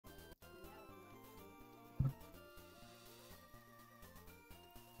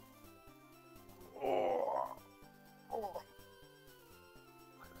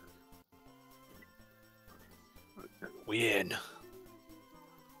We in.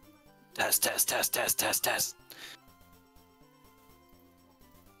 Test.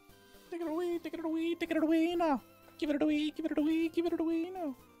 Take it away, take it away, take it away now. Give it away, give it away, give it away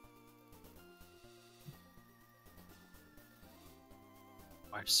now.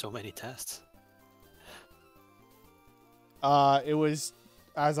 Why are so many tests? It was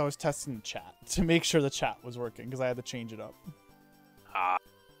as I was testing the chat to make sure the chat was working because I had to change it up. Ah.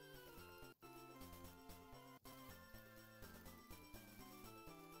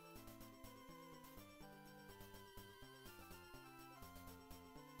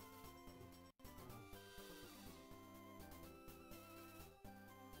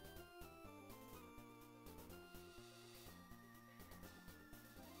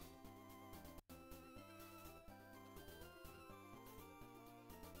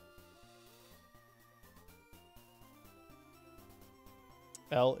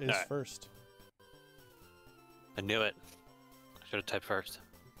 L is Alright. first, I knew it. I should have typed first.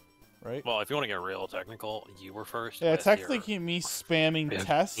 right? Well, if you want to get real technical, you were first. Yeah, with technically your me spamming 15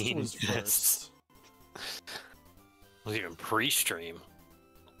 test was tests. first. It was even pre-stream.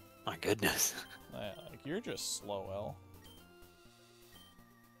 My goodness. Yeah, like you're just slow, L.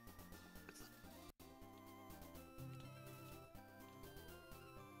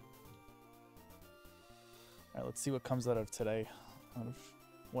 Alright, let's see what comes out of today. Out of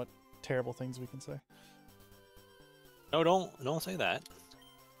what terrible things we can say. No, don't say that.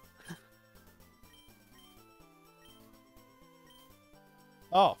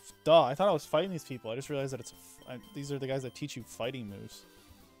 Oh, duh. I thought I was fighting these people. I just realized that it's these are the guys that teach you fighting moves.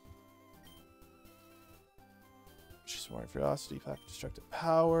 Just Warrior Ferocity, Pack Destructive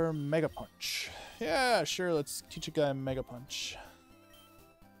Power, Mega Punch. Yeah, sure, let's teach a guy Mega Punch.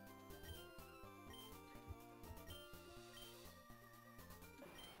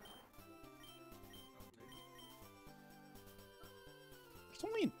 There's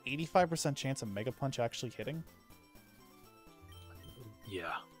only an 85% chance of Mega Punch actually hitting.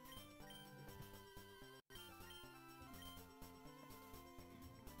 Yeah.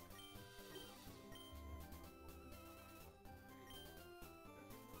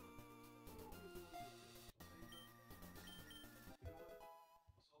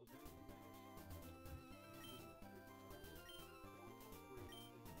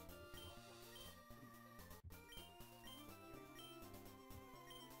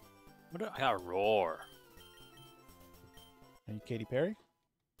 What do I got? Roar. Are you Katy Perry?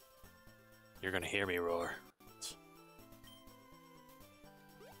 You're gonna hear me roar. Is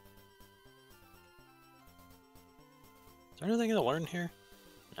there anything to learn here?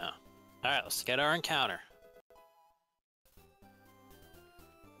 No. Alright, let's get our encounter.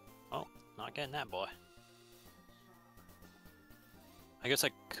 Oh, not getting that boy. I guess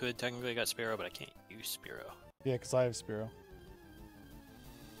I could technically get Spearow, but I can't use Spearow. Yeah, because I have Spearow.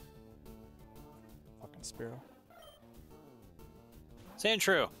 Fucking Spearow.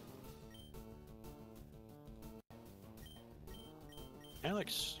 Sandshrew! Can I like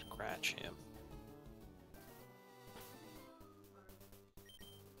scratch him?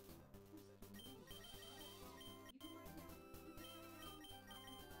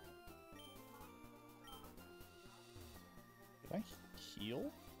 Did I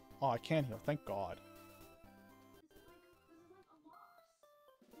heal? Oh, I can heal. Thank God.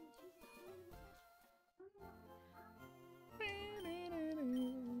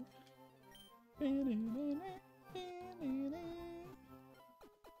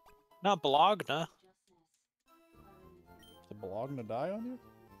 Not Bologna. Did Bologna die on you?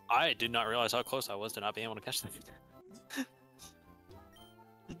 I did not realize how close I was to not being able to catch them.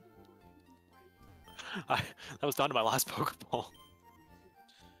 That was down to my last Pokeball.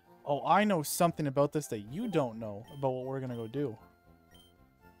 Oh, I know something about this that you don't know about what we're gonna go do.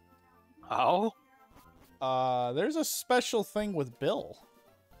 How? There's a special thing with Bill.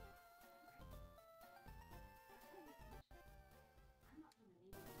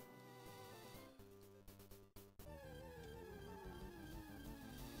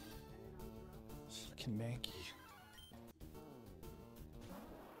 Fucking Mankey.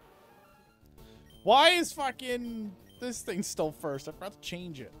 Why is fucking this thing still first? I forgot to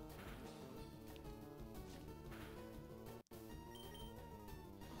change it.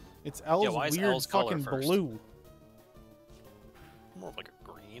 It's L's why is weird L's color fucking first? blue. More of like a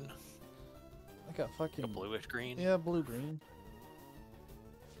green. I got fucking Like a bluish green. Yeah, blue-green.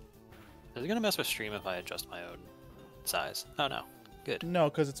 Is it gonna mess with stream if I adjust my own size? Oh no. Good. No,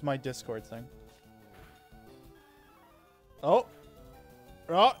 because it's my Discord thing. Oh.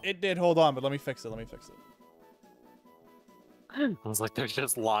 Oh, it did. Hold on, but let me fix it. Let me fix it. I was like, there's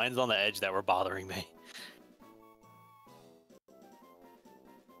just lines on the edge that were bothering me.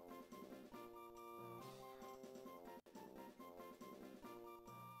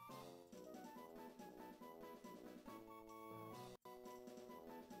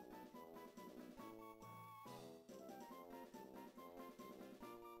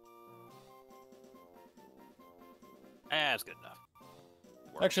 That's good enough.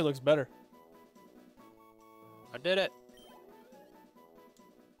 Works. Actually looks better. I did it.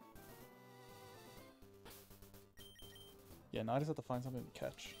 Yeah, now I just have to find something to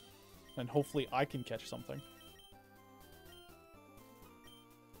catch. And hopefully I can catch something.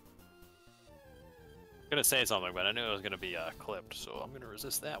 I'm gonna say something, but I knew it was gonna be clipped, so I'm gonna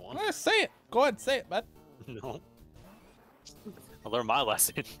resist that one. Say it! Go ahead, say it, man. No. I learned my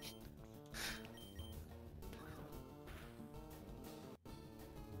lesson.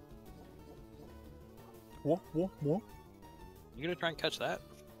 What? You gonna try and catch that?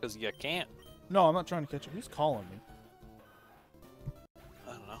 Because you can't. No, I'm not trying to catch it. Who's calling me?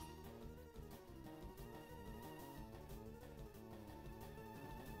 I don't know.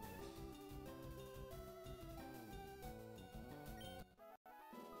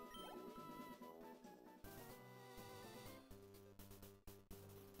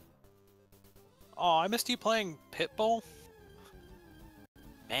 Oh, I missed you playing Pitbull.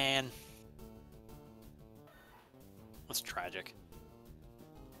 Man. That's tragic.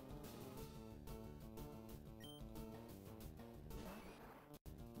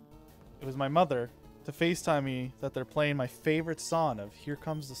 It was my mother to FaceTime me that they're playing my favorite song of Here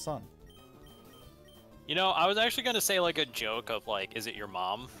Comes the Sun. You know, I was actually gonna say like a joke of like, is it your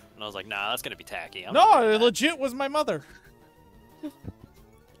mom? And I was like, nah, that's gonna be tacky. I'm not No, doing it that. legit was my mother. Could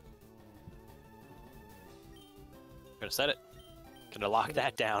have said it. Could have locked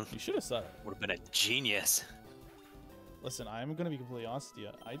that down. You should have said it. Would have been a genius. Listen, I'm gonna be completely honest with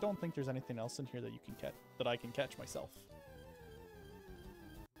you. I don't think there's anything else in here that you can catch that I can catch myself.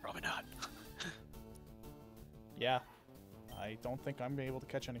 Probably not. Yeah, I don't think I'm able to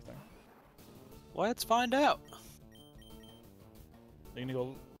catch anything. Let's find out. You're gonna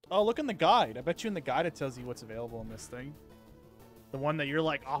go. Oh, look in the guide. I bet you in the guide it tells you what's available in this thing. The one that you're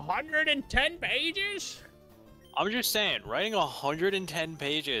like 110 pages. I'm just saying, writing 110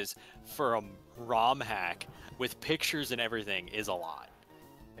 pages for a ROM hack with pictures and everything is a lot.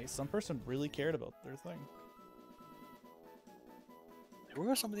 Hey, some person really cared about their thing. Where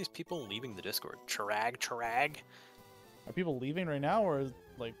are some of these people leaving the Discord? Chirag? Are people leaving right now or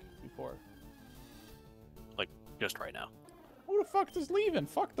like before? Like, just right now. Who the fuck is leaving?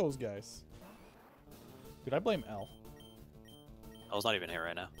 Fuck those guys. Dude, I blame L. I was not even here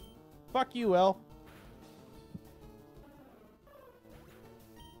right now. Fuck you, L.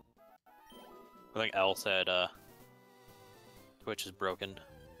 I think L said, Twitch is broken.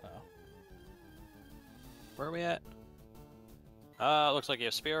 Oh. Where are we at? Looks like you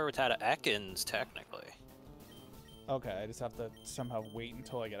have Spiro Rattata Ekans, technically. Okay, I just have to somehow wait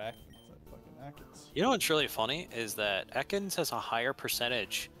until I get fucking Atkins. You know what's really funny is that Ekans has a higher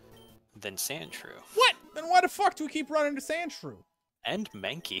percentage than Sandshrew. What? Then why the fuck do we keep running to Sandshrew? And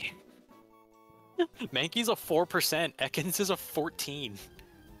Mankey. Mankey's a 4%, Ekans is a 14.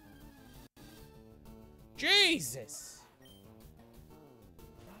 Jesus!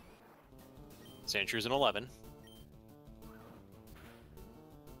 Sandshrews an 11.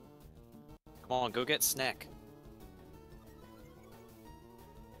 Come on, go get Snack.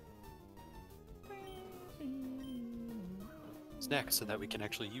 Snack, so that we can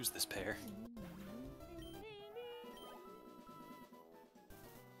actually use this pair.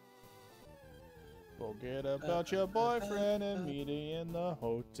 Forget about your boyfriend and meeting in the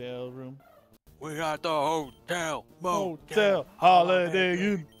hotel room. We got the hotel, Hotel Holiday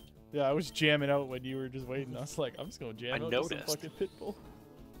Inn. Yeah, I was jamming out when you were just waiting. I was like, I'm just gonna jam out to some noticed. fucking Pitbull.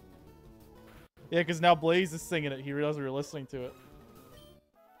 Yeah, because now Blaze is singing it. He realized we were listening to it.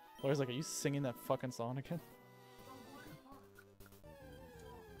 Laura's like, are you singing that fucking song again?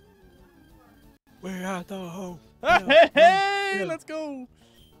 We got the hotel. Hey, let's go!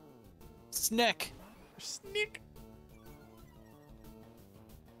 Snack. Sneak!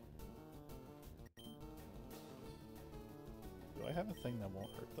 Do I have a thing that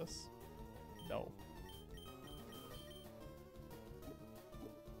won't hurt this? No.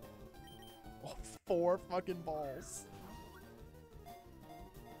 Oh, 4 fucking balls.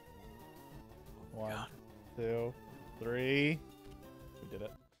 One, God. 2, 3. We did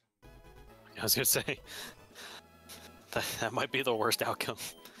it. I was gonna say, that might be the worst outcome.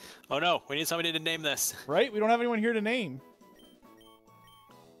 Oh no, we need somebody to name this. Right? We don't have anyone here to name.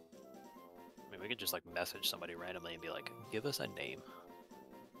 I mean, we could just like message somebody randomly and be like, give us a name.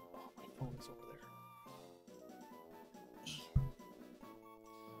 Oh, my phone is over there.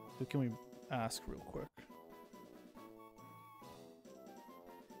 Who can we ask real quick?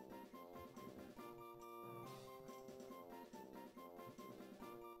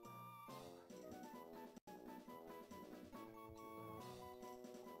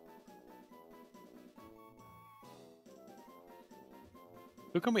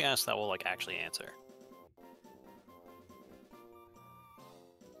 Who can we ask that will like actually answer?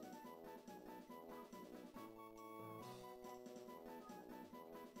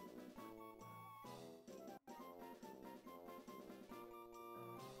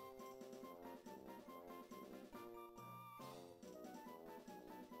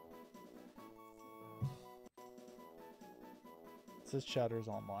 It says Chatter's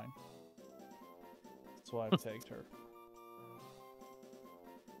online. That's why I've tagged her.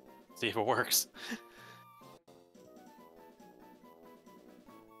 See if it works.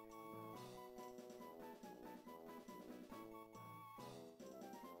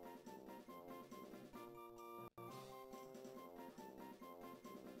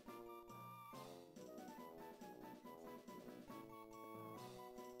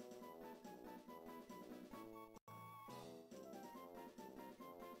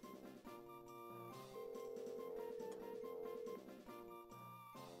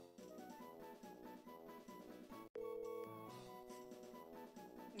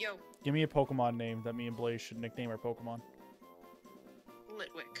 Yo, Give me a Pokemon name that me and Blaze should nickname our Pokemon.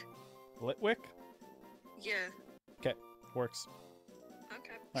 Litwick. Litwick? Yeah. Okay, works.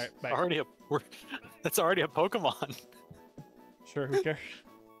 Okay. All right, bye. That's already a Pokemon. Sure, who cares?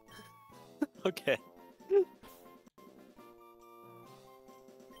 Okay.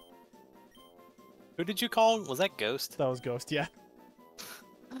 Who did you call? Was that Ghost? That was Ghost, yeah.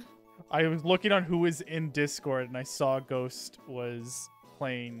 I was looking on who is in Discord and I saw Ghost was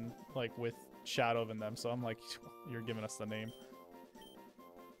playing like with Shadow and them, so I'm like, you're giving us the name.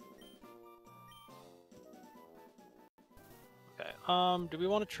 Okay. Do we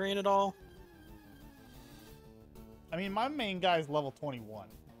want to train at all? I mean, my main guy is level 21.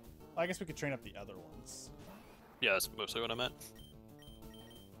 I guess we could train up the other ones. Yeah, that's mostly what I meant.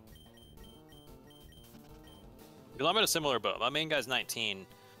 Because I'm in a similar boat. My main guy's 19, and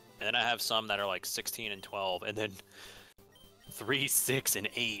then I have some that are like 16 and 12, and then 3, 6, and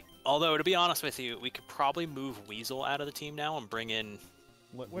 8. Although, to be honest with you, we could probably move Weasel out of the team now and bring in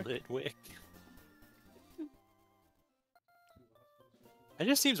Litwick. It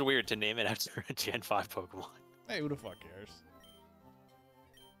just seems weird to name it after a Gen 5 Pokemon. Hey, who the fuck cares?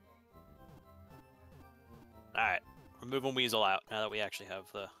 Alright, we're moving Weasel out now that we actually have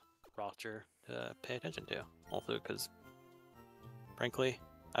the roster to pay attention to. Also, because, frankly,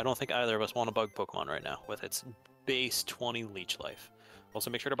 I don't think either of us want a bug Pokemon right now with its base 20 leech life. Also,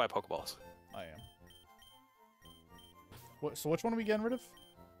 make sure to buy Pokeballs. I am. So which one are we getting rid of?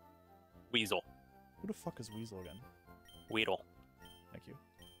 Weasel. Who the fuck is Weasel again? Weedle. Thank you.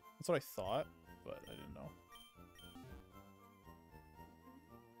 That's what I thought, but I didn't know.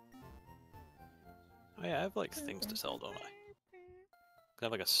 Oh yeah, I have like things to sell, don't I? I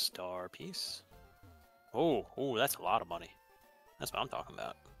have like a star piece. Oh, that's a lot of money. That's what I'm talking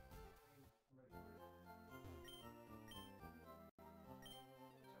about.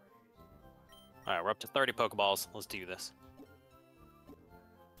 Alright, we're up to 30 Pokeballs. Let's do this.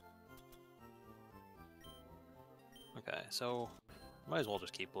 Okay, so might as well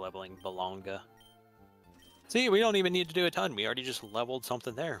just keep leveling Balonga. See, we don't even need to do a ton. We already just leveled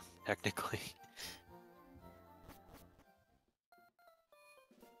something there, technically.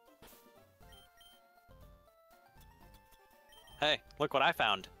 Hey, look what I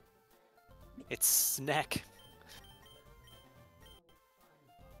found. It's Snack.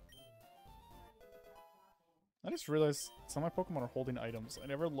 I just realized some of my Pokemon are holding items. I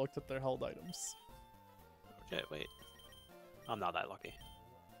never looked at their held items. Okay, wait. I'm not that lucky.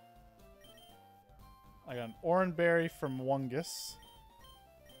 I got an Oranberry from Wungus.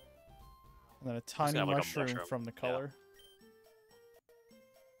 And then a tiny have, like, a mushroom mushroom. from the Yeah. color.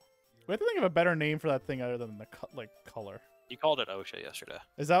 We have to think of a better name for that thing other than the color. You called it OSHA yesterday.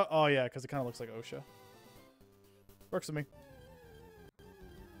 Is that? Oh yeah, because it kind of looks like OSHA. Works with me.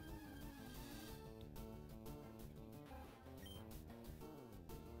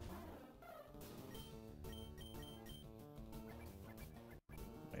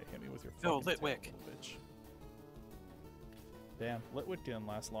 Hey, hit me with your Yo, fucking Litwick. tail, bitch. Damn, Litwick didn't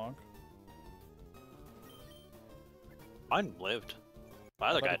last long. Mine lived. My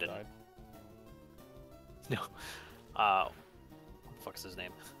other I thought guy it didn't. died. No. What the fuck's his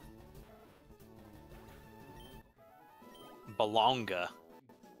name? Balonga.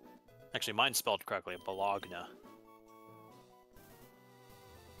 Actually, mine's spelled correctly. Bologna.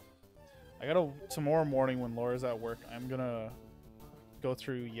 I gotta tomorrow morning when Laura's at work. I'm gonna go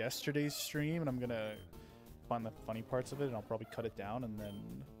through yesterday's stream and I'm gonna find the funny parts of it, and I'll probably cut it down and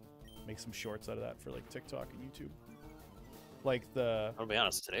then make some shorts out of that for like TikTok and YouTube. Like the. I'll be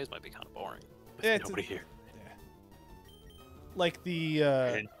honest, today's might be kind of boring. With Yeah, it's- nobody here. Yeah. like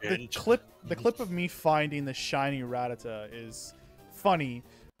the clip of me finding the shiny Rattata is funny,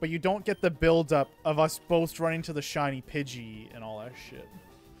 but you don't get the build up of us both running to the shiny Pidgey and all that shit.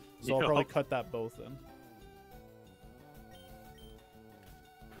 So I'll probably cut that both in.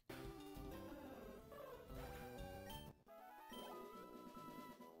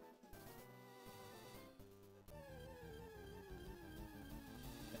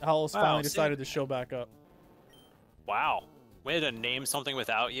 Howl's finally decided to show back up. Wow. We had to name something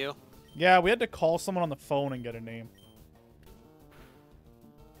without you? Yeah, we had to call someone on the phone and get a name.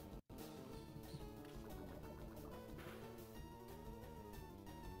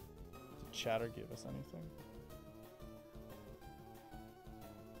 Did Chatter give us anything?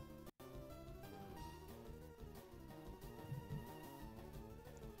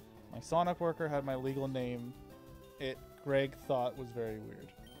 My Sonic worker had my legal name. Greg thought was very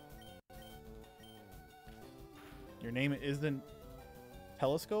weird. Your name isn't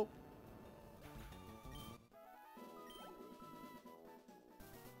Telescope?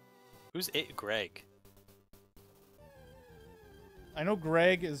 Who's it, Greg? I know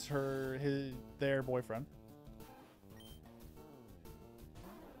Greg is their boyfriend.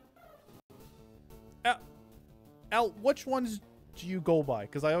 Al, which ones do you go by?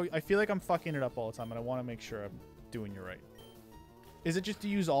 Because I feel like I'm fucking it up all the time, and I want to make sure I'm doing you right. Is it just to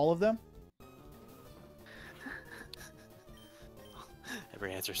use all of them?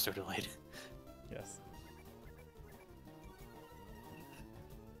 Every answer's so delayed. Yes.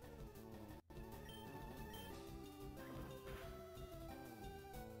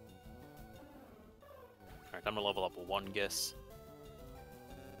 Alright, I'm gonna level up one Guess.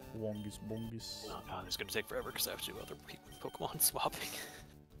 Wongus bongus. Oh god, it's gonna take forever because I have to do other Pokemon swapping.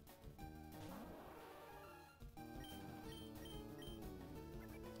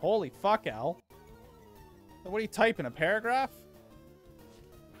 Holy fuck, Al. What are you typing? A paragraph?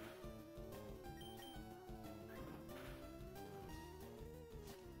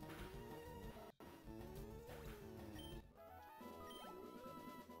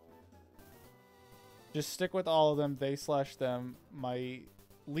 Just stick with all of them. They/them. My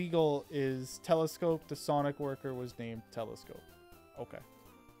legal is Telescope. The Sonic worker was named Telescope. Okay.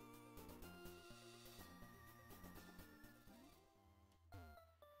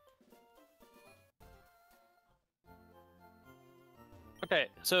 Okay,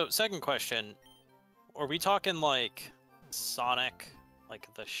 so second question. Are we talking like Sonic, like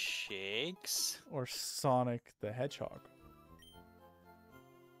the Shakes? Or Sonic the Hedgehog.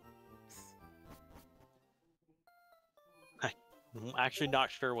 I'm actually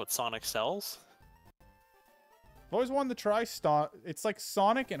not sure what Sonic sells. I've always wanted to try It's like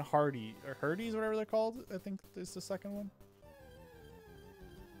Sonic and Hardy, or Hardy's, whatever they're called. I think is the second one.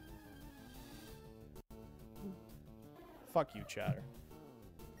 Fuck you, Chatter.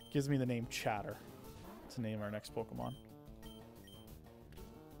 Gives me the name Chatter to name our next Pokemon.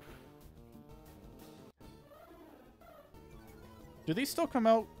 Do these still come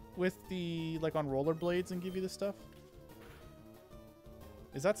out with the, like, on rollerblades and give you this stuff?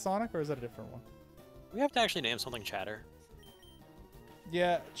 Is that Sonic, or is that a different one? We have to actually name something Chatter.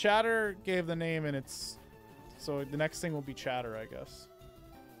 Yeah, Chatter gave the name, and it's... So the next thing will be Chatter, I guess.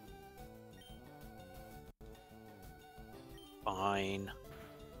 Fine.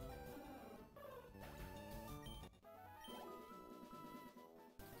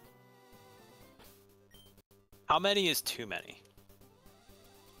 How many is too many?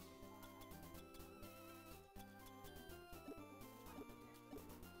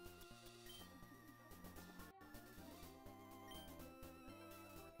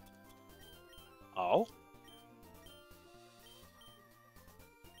 Oh?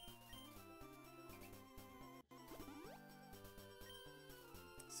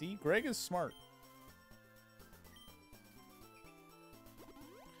 See, Greg is smart.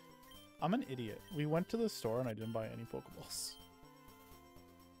 I'm an idiot. We went to the store and I didn't buy any Pokeballs.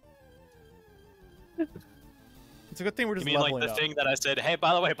 It's a good thing we're just You mean like leveling the up. thing that I said, hey,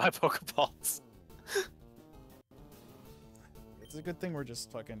 by the way, buy Pokeballs? It's a good thing we're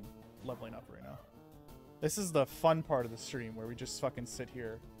just fucking leveling up right now. This is the fun part of the stream where we just fucking sit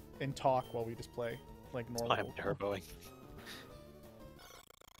here and talk while we just play like normal. I'm turboing.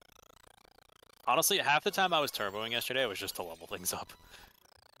 Honestly, half the time I was turboing yesterday was just to level things up.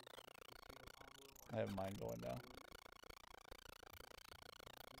 I have mine going now.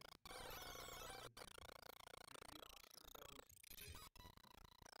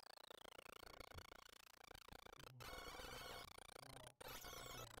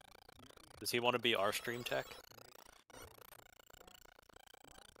 Does he want to be our stream tech?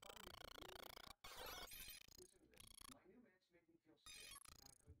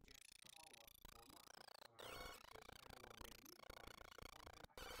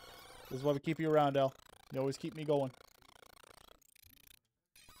 This is why we keep you around, El. You always keep me going.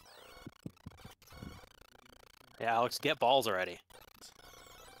 Yeah, Alex, get balls already.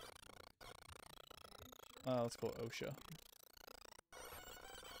 Let's go OSHA.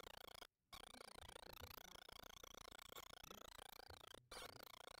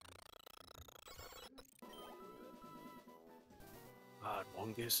 God,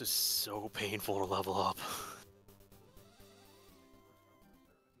 Wongus is so painful to level up.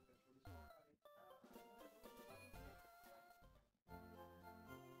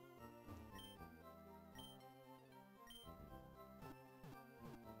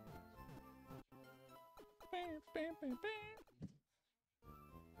 Bam, bam, bam, bam.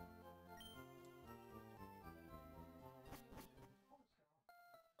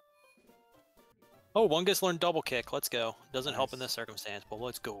 Oh, Wongus learned double kick. Let's go. Doesn't help in Nice. this circumstance, but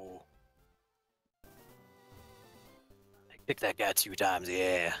let's go. Kick that guy 2 times,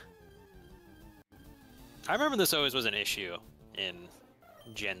 yeah. I remember this always was an issue in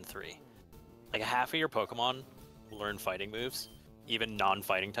Gen 3. Like, half of your Pokemon learn fighting moves, even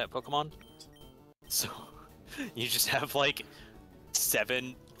non-fighting type Pokemon. So, you just have, like,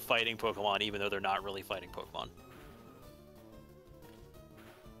 7 fighting Pokemon, even though they're not really fighting Pokemon.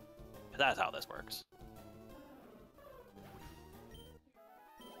 That's how this works.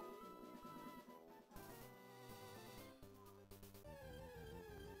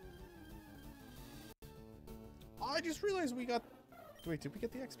 I just realized we got... Wait, did we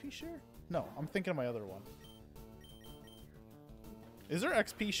get the XP share? No, I'm thinking of my other one. Is there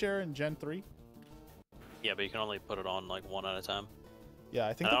XP share in Gen 3? Yeah, but you can only put it on, like, 1 at a time. Yeah,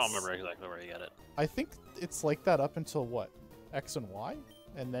 I think I don't it's- remember exactly where you get it. I think it's like that up until what? X and Y?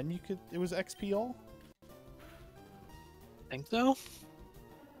 And then you could... It was XP all? Think so?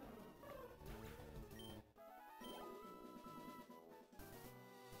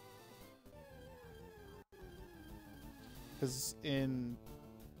 Because in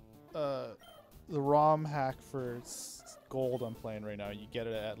the ROM hack for gold I'm playing right now, you get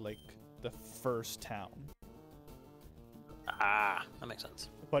it at like the first town, Ah, that makes sense.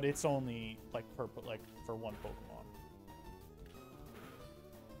 but it's only like for one Pokemon.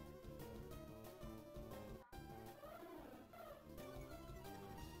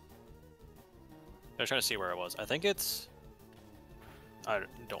 I'm trying to see where it was. I think it's... I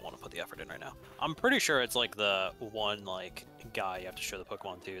don't want to put the effort in right now. I'm pretty sure it's like the one like guy you have to show the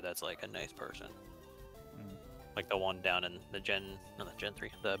Pokemon to that's like a nice person. Mm. Like the one down in the Gen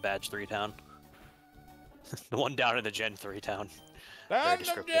 3, the Badge 3 town. The one down in the Gen 3 town. Very Down the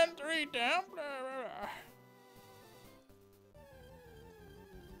descriptive. Gen 3 down. Blah, blah, blah.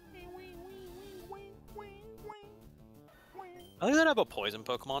 I think that I have a poison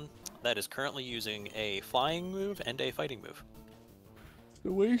Pokemon that is currently using a flying move and a fighting move.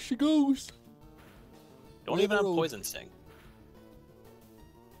 The way she goes. Don't Way even have the road. poison sting.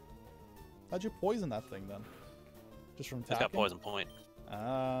 How'd you poison that thing then? Just from It's attacking? got poison point.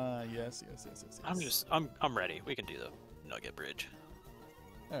 Ah, yes. I'm ready. We can do the Nugget Bridge.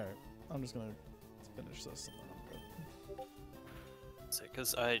 Alright, I'm just gonna finish this and then I'm good.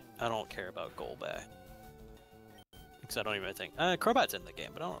 Because I don't care about Golbat. Because I don't even think... Crobat's in the game,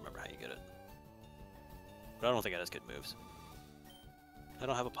 but I don't remember how you get it. But I don't think it has good moves. I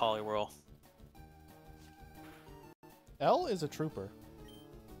don't have a Poliwhirl. L is a trooper.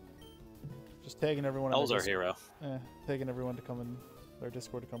 Just tagging everyone. L's our hero. Tagging everyone to come in their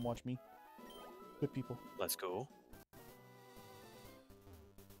Discord to come watch me. Good people. Let's go.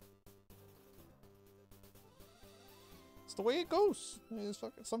 It's the way it goes.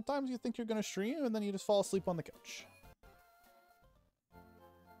 Sometimes you think you're gonna stream and then you just fall asleep on the couch.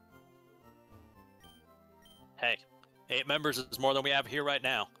 Hey, 8 members is more than we have here right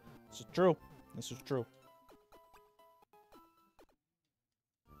now. This is true. This is true.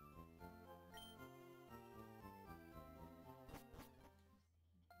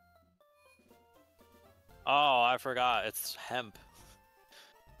 Oh, I forgot. It's hemp.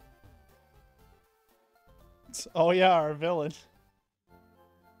 Oh yeah, our villain.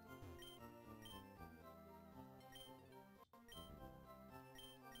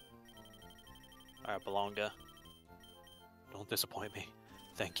 Alright, Belonga. Don't disappoint me.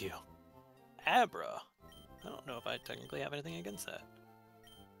 Thank you. Abra. I don't know if I technically have anything against that.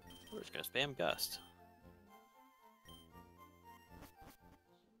 We're just gonna spam Gust.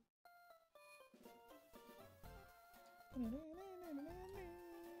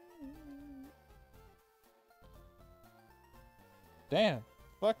 Damn.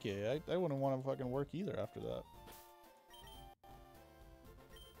 Fuck yeah. I wouldn't want to fucking work either after that.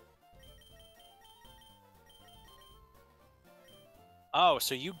 Oh,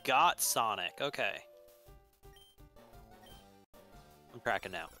 so you got Sonic. Okay. I'm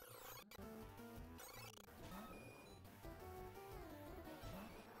tracking now.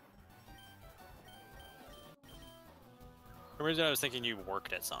 For some reason I was thinking you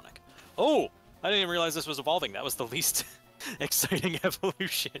worked at Sonic. Oh! I didn't even realize this was evolving. That was the least exciting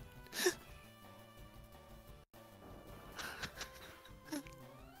evolution.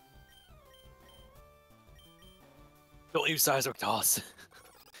 Don't use Seismic Toss.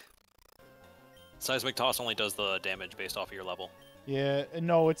 Seismic Toss only does the damage based off of your level. Yeah,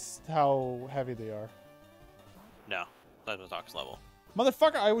 no, it's how heavy they are. No, Seismic Toss level.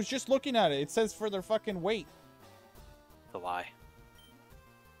 Motherfucker, I was just looking at it. It says for their fucking weight. It's a lie.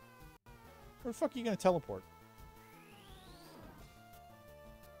 Where the fuck are you gonna teleport?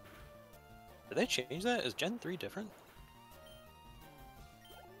 Did they change that? Is Gen 3 different?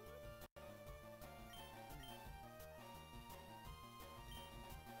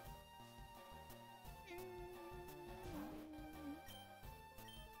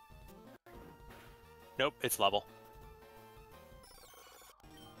 Nope, it's level.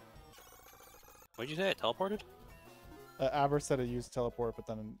 What'd you say? It teleported? Aber said it used teleport, but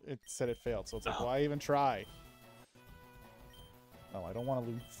then it said it failed. So it's like, Oh. why even try? No, I don't want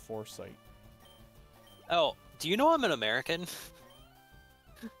to lose foresight. Oh, do you know I'm an American?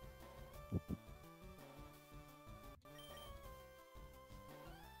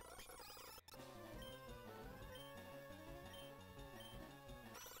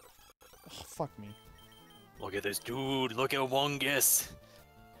 Oh, fuck me. Look at this dude. Look at Wungus.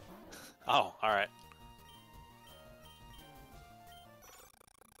 Oh, alright.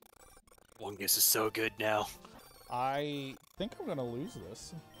 Wungus is so good now. I think I'm gonna lose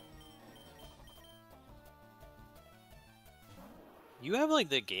this. You have like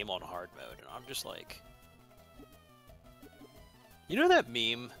the game on hard mode, and I'm just like... You know that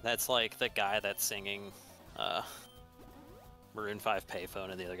meme that's like the guy that's singing Maroon 5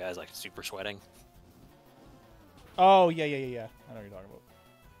 Payphone and the other guy's like super sweating? Oh, yeah. I know what you're talking about.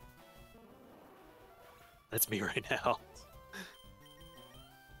 That's me right now.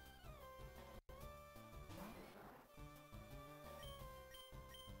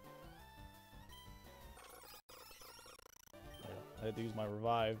 I had to use my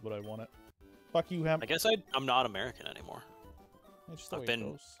revive, but I won it. Fuck you, Hemp. I guess I'm not American anymore. That's just the I've way it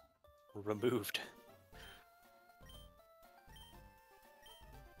been- goes. Removed.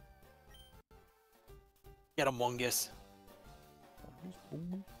 Get him, Wungus.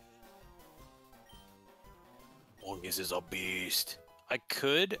 Wungus is a beast. I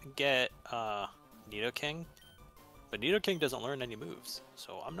could get Nidoking, but Nidoking doesn't learn any moves,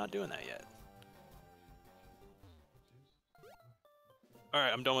 so I'm not doing that yet.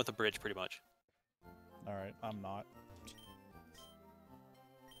 Alright, I'm done with the bridge pretty much. Alright, I'm not.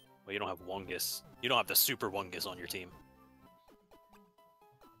 Well, you don't have Wungus. You don't have the Super Wungus on your team.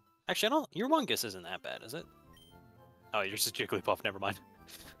 Actually, I don't. Your Wungus isn't that bad, is it? Oh, you're just Jigglypuff. Never mind.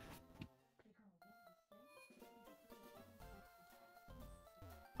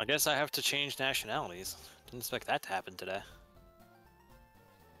 I guess I have to change nationalities. Didn't expect that to happen today.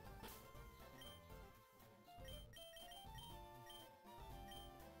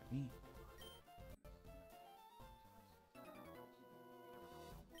 Me.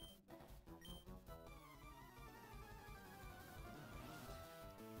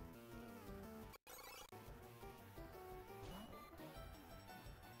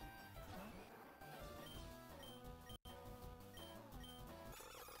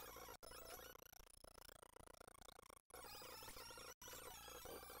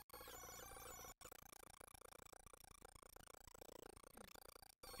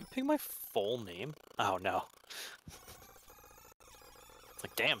 You pick my full name? Oh no. It's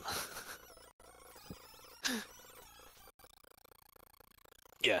like, damn.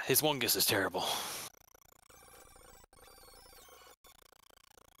 Yeah, his Wungus is terrible.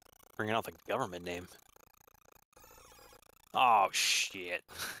 Bringing out the government name. Oh shit.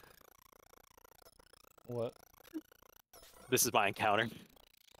 What? This is my encounter.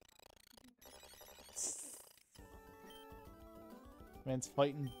 Man's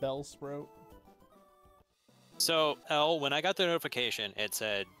fighting Bellsprout. So, L, when I got the notification, it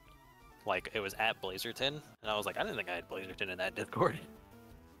said, like, it was at Blazerton, and I was like, I didn't think I had Blazerton in that Discord.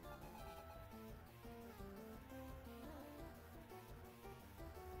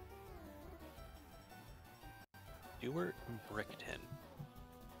 Stuart Brickton.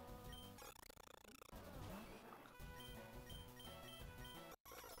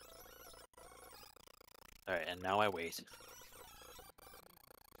 Alright, and now I wait.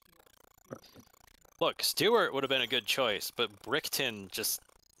 Look, Stewart would have been a good choice, but Brickton just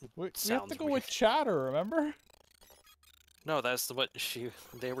We have to sounds go weird. with Chatter, remember? No, that's what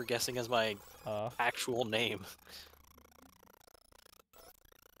they were guessing as my actual name.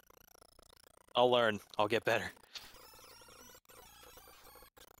 I'll learn. I'll get better.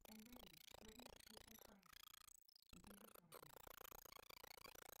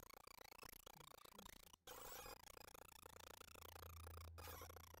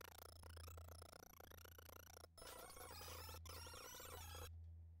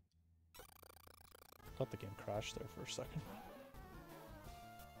 Thought the game crashed there for a second.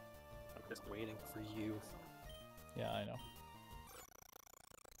 I'm just waiting for you. Yeah, I know.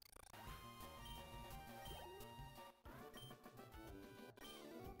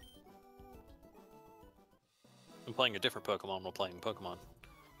 I'm playing a different Pokemon while playing Pokemon.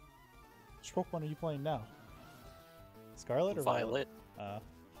 Which Pokemon are you playing now? Scarlet or Violet.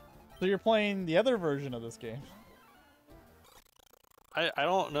 So you're playing the other version of this game. I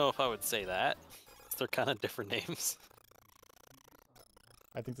don't know if I would say that. They're kind of different names.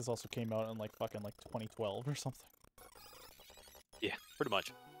 I think this also came out in like fucking like 2012 or something. Yeah, pretty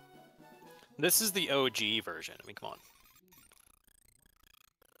much. This is the OG version. I mean, come on.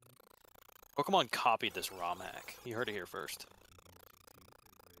 Pokemon copied this ROM hack. You heard it here first.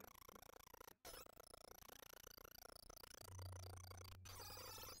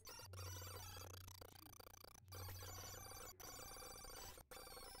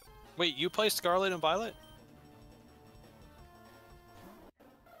 Wait, you play Scarlet and Violet?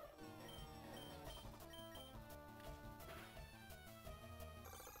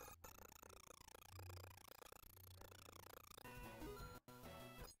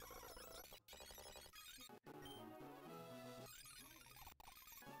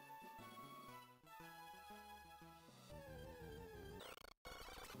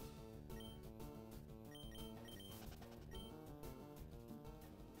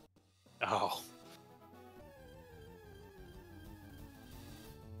 Oh.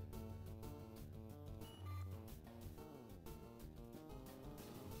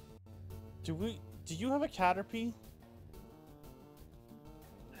 Do you have a Caterpie?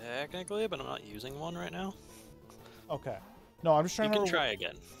 Technically, but I'm not using one right now. Okay. No, I'm just trying You to can remember. try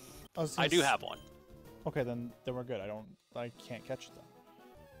again. I I do have one. Okay, then we're good. I can't catch that.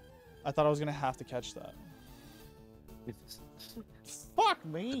 I thought I was gonna have to catch that. Fuck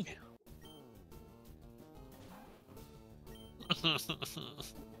me.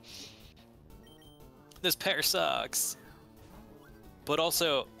 This pair sucks. But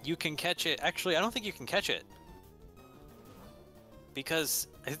also, you can catch it. Actually, I don't think you can catch it. Because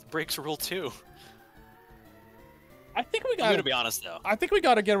it breaks Rule 2. I think we I'm got. gonna be honest though. I think we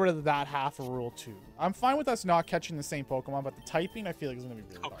got to get rid of that half of Rule 2. I'm fine with us not catching the same Pokemon, but the typing I feel like is gonna be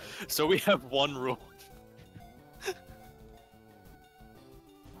really hard. So we have one rule.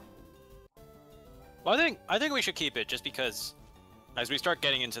 Well, I think we should keep it just because as we start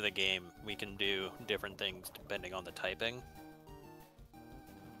getting into the game, we can do different things depending on the typing.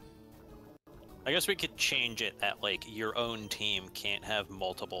 I guess we could change it that like your own team can't have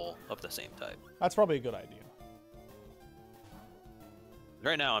multiple of the same type. That's probably a good idea.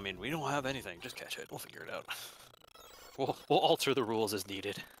 Right now, I mean, we don't have anything. Just catch it. We'll figure it out. We'll alter the rules as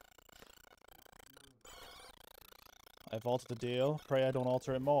needed. I've altered the deal. Pray I don't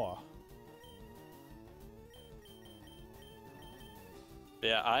alter it more.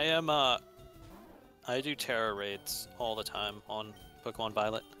 Yeah, I am, I do terror raids all the time on Pokemon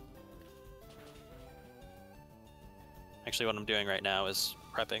Violet. Actually, what I'm doing right now is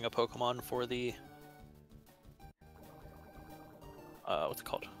prepping a Pokemon for the, what's it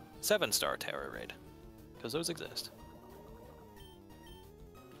called? 7-star terror raid. Because those exist.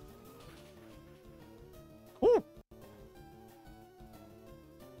 Woo!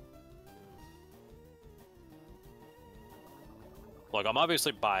 Look, I'm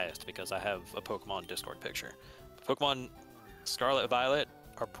obviously biased because I have a Pokemon Discord picture. Pokemon Scarlet and Violet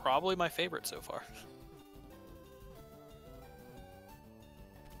are probably my favorite so far.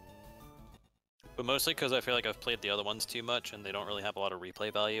 But mostly because I feel like I've played the other ones too much and they don't really have a lot of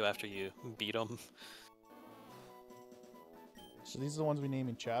replay value after you beat them. So these are the ones we name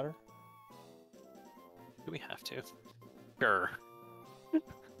in chatter? Do we have to? Sure.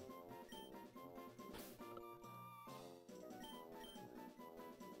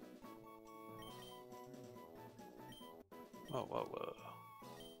 Whoa, whoa, whoa.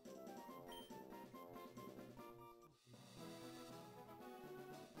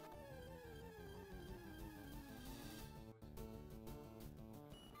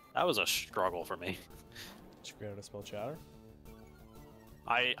 That was a struggle for me. Did you figure out how to spell chatter?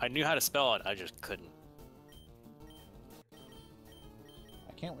 I knew how to spell it, I just couldn't.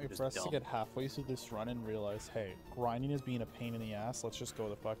 I can't wait Just for us to dumb. get halfway through this run and realize, hey, grinding is being a pain in the ass. Let's just go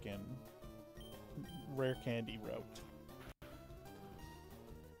the fucking rare candy route.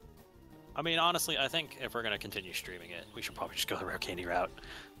 I mean, honestly, I think if we're gonna continue streaming it, we should probably just go the rare candy route.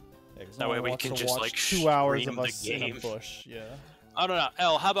 Yeah, 'cause That no way one we wants can to just, watch like, 2 hours stream of the us in a game. bush. Yeah. I don't know.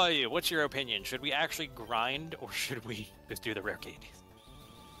 Elle, how about you? What's your opinion? Should we actually grind, or should we just do the rare candies?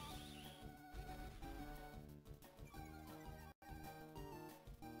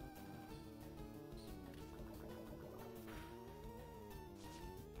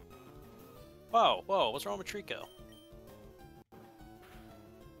 Whoa, whoa, what's wrong with Trico?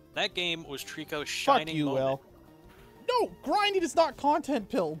 That game was Trico's shining Fuck you, moment. Will. No, grinding is not content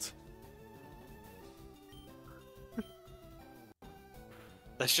build.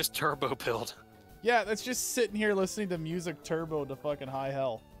 That's just turbo build. Yeah, that's just sitting here listening to music turbo to fucking high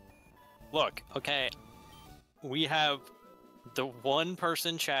hell. Look, okay, we have the one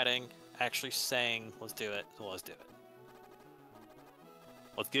person chatting actually saying, let's do it, so let's do it.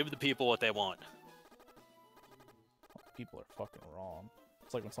 Let's give the people what they want. People are fucking wrong.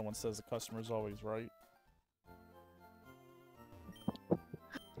 It's like when someone says the customer's always right.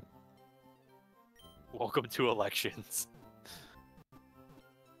 Welcome to elections.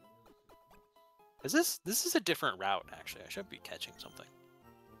 This is a different route, actually. I should be catching something.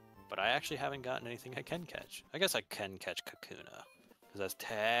 But I actually haven't gotten anything I can catch. I guess I can catch Kakuna, because that's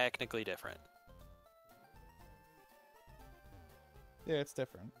technically different. Yeah, it's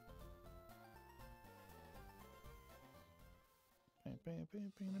different.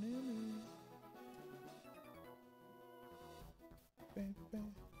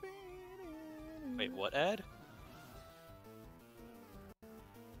 Wait, what ad?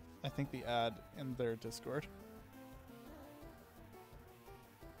 I think the ad in their Discord.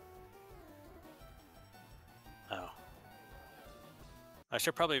 Oh. I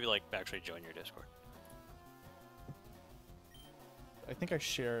should probably, like, actually join your Discord. I think I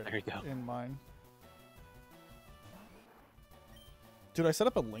share There you it go. in mine. Dude, I set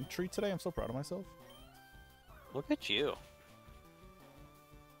up a link tree today. I'm so proud of myself. Look at you.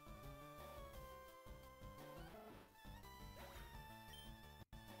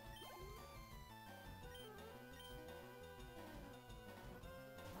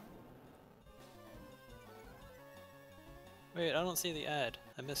 Wait, I don't see the ad.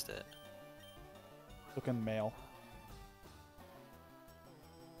 I missed it. Look in mail.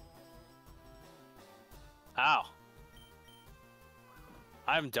 Ow.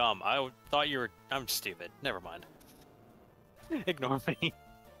 I'm dumb. Thought you were... I'm stupid. Never mind. Ignore me.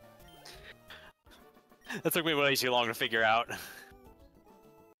 That took me way too long to figure out.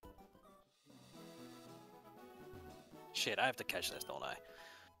 Shit, I have to catch this, don't I?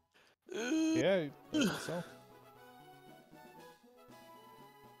 Yeah, I think so.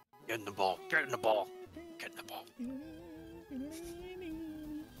 Get in the ball. Get in the ball. Get in the ball.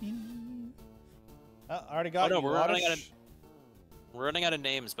 I already got no, you. we're running out of- Oddish. We're running out of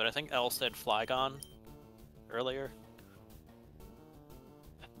names, but I think Elle said Flygon earlier.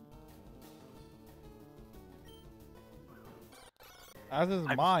 As is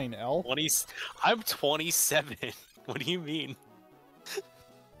I'm- mine, L. I'm 27. What do you mean?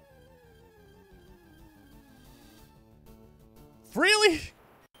 Really?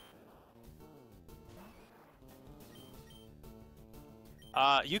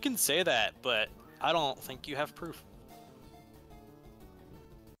 You can say that, but I don't think you have proof.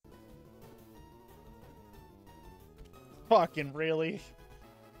 Fucking really?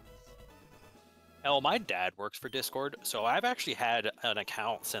 Hell, my dad works for Discord, so I've actually had an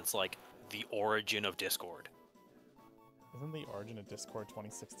account since, like, the origin of Discord. Isn't the origin of Discord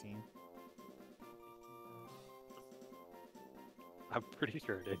 2016? I'm pretty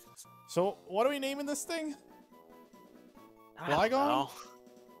sure it is. So, what are we naming this thing? I don't Flygon? know.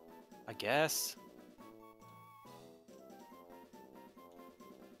 I guess.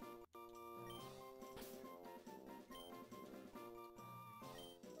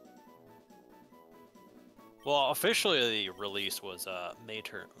 Well, officially the release was Man,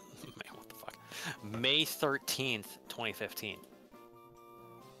 what the fuck? May 13th, 2015.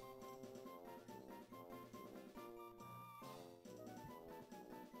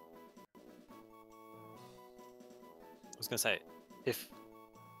 I was gonna say, if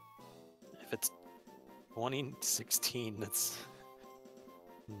it's 2016, that's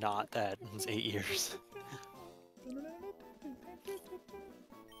not that. It's 8 years.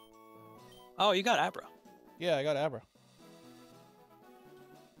 Oh, you got Abra. Yeah, I got Abra.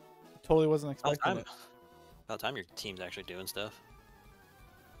 Totally wasn't About expecting time. it. About time your team's actually doing stuff.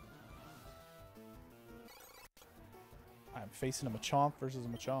 I'm facing a Machamp versus a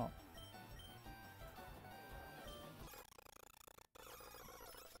Machamp.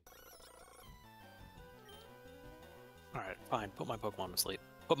 Alright, fine. Put my Pokemon to sleep.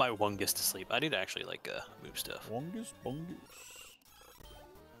 Put my Wungus to sleep. I need to actually, like, move stuff. Wungus, bungus.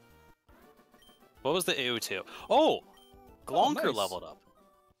 What was the AO2? Oh! Glonker nice. leveled up.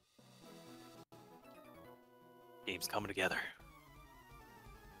 Game's coming together.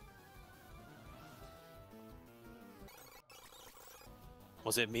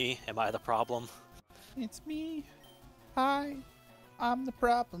 Was it me? Am I the problem? It's me. Hi, I'm the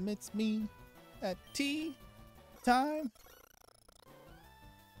problem. It's me. At tea time.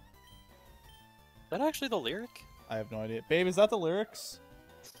 Is that actually the lyric? I have no idea. Babe, is that the lyrics?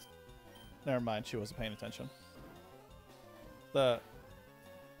 Never mind, she wasn't paying attention. Hi,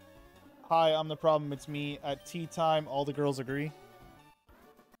 I'm the problem, it's me. At tea time, all the girls agree.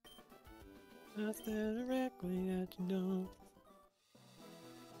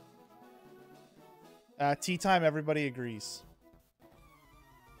 At tea time, everybody agrees.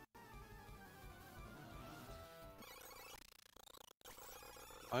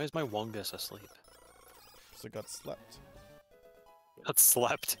 Why is my Wungus asleep? So it got slept. Got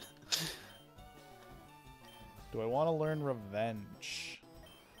slept. Do I want to learn revenge?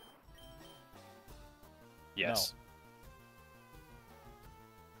 Yes.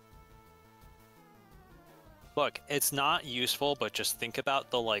 Look, it's not useful, but just think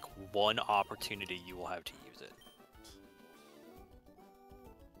about the, like, one opportunity you will have to use it.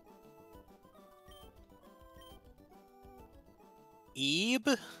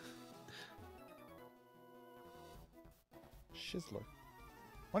 Ebe? Shizzler. Why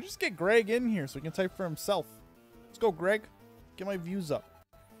don't you just get Greg in here so he can type for himself? Let's go, Greg. Get my views up.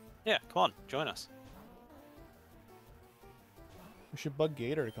 Yeah, come on, join us. We should bug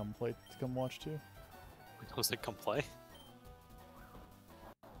Gator to come watch too. Was it come play?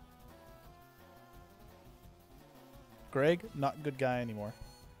 Greg, not good guy anymore.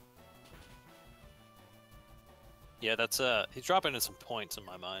 Yeah, that's he's dropping in some points in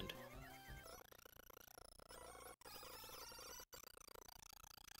my mind.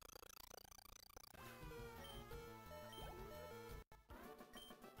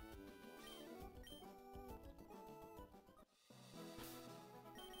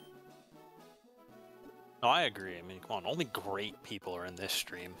 No, I agree. I mean, come on, only great people are in this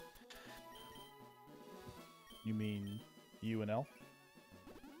stream. You mean you and L?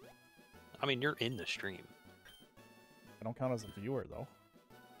 I mean, you're in the stream. I don't count as a viewer though.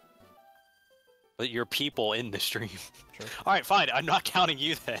 But you're people in the stream. Sure. Alright, fine. I'm not counting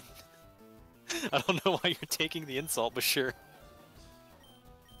you then. I don't know why you're taking the insult, but sure.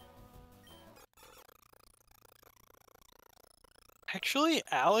 Actually,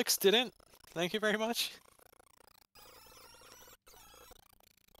 Alex didn't. Thank you very much.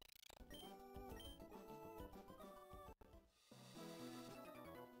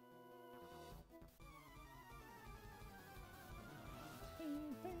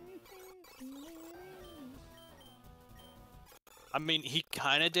 I mean, he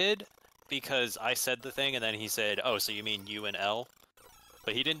kind of did, because I said the thing, and then he said, oh, so you mean you and L?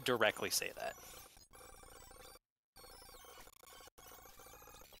 But he didn't directly say that.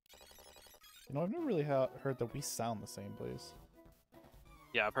 You know, I've never really heard that we sound the same, please.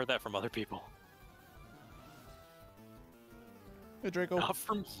 Yeah, I've heard that from other people. Hey, Draco. Not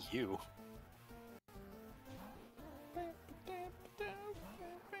from you.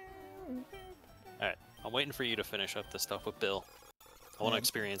 Alright, I'm waiting for you to finish up the stuff with Bill. I want to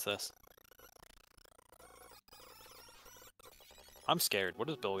experience this. I'm scared. What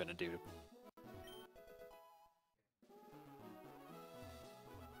is Bill gonna do?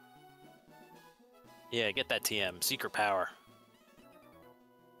 Yeah, get that TM. Secret power.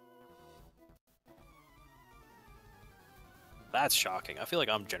 That's shocking. I feel like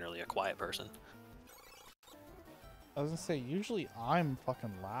I'm generally a quiet person. I was gonna say, usually I'm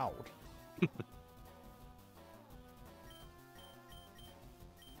fucking loud.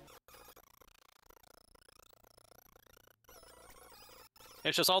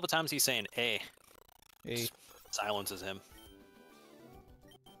 It's just all the times he's saying, "Hey," Hey. silences him.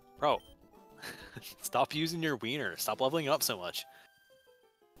 Bro, stop using your wiener. Stop leveling up so much.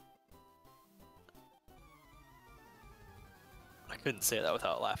 I couldn't say that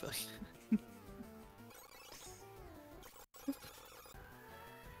without laughing.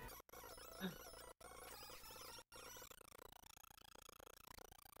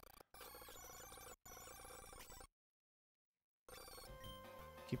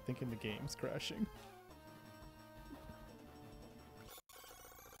 Keep thinking the game's crashing.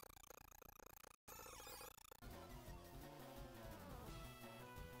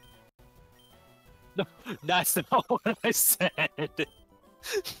 That's not what I said.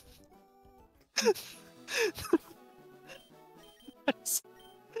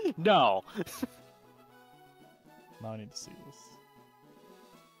 No. Now I need to see this.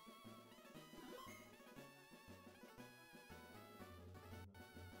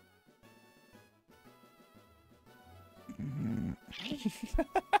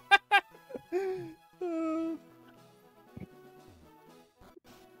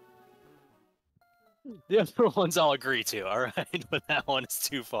 The other ones I'll agree to, alright? But that one is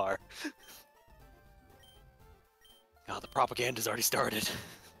too far. Oh, the propaganda's already started.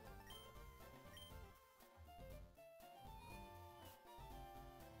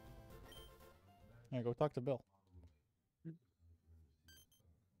 Yeah, go talk to Bill.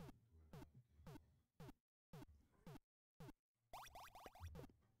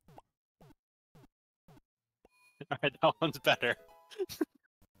 Alright, that one's better.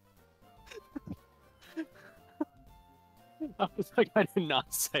 I was like, I did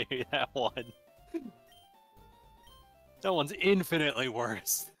not say that one. That one's infinitely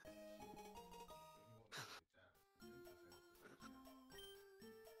worse.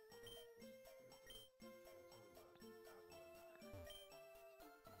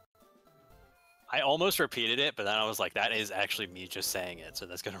 I almost repeated it, but then I was like, that is actually me just saying it, so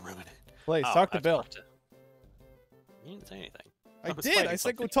that's gonna ruin it. Please, Oh, talk I to have Bill. You didn't say anything. I was did! fighting I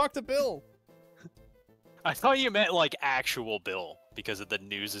said go something. talk to Bill! I thought you meant like actual Bill because of the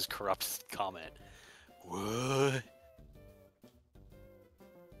news is corrupt comment. What?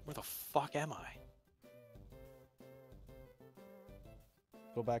 Where the fuck am I?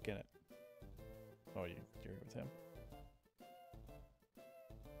 Go back in it. Oh, you're with him.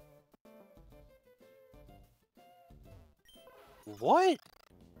 What?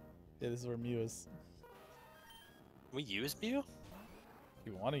 Yeah, this is where Mew is. We use Mew? If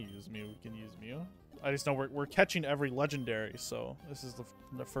you want to use Mew, we can use Mew. I just know we're catching every legendary, so this is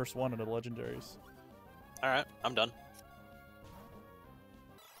the first one of the legendaries. Alright, I'm done.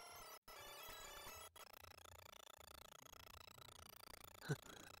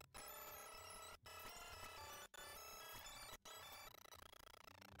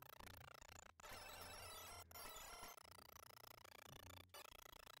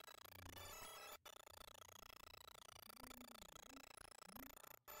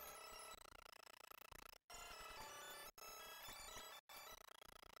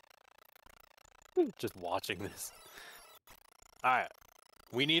 Just watching this. Alright.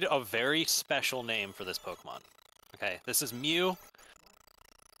 We need a very special name for this Pokemon. Okay, this is Mew.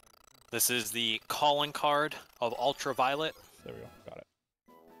 This is the calling card of Ultraviolet. There we go. Got it.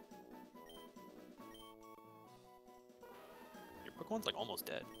 Your Pokemon's like almost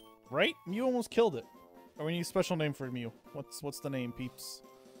dead. Right? Mew almost killed it. Or we need a special name for Mew. What's the name, peeps?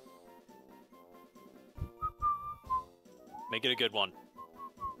 Make it a good one.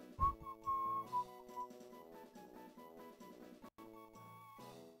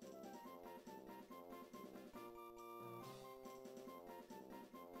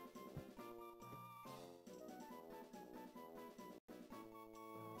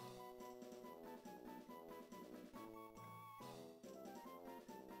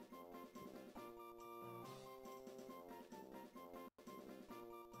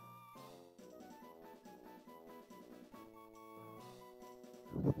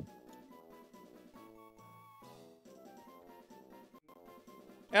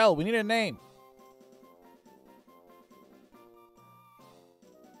 L, we need a name.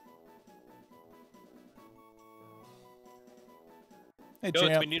 Hey, Goats,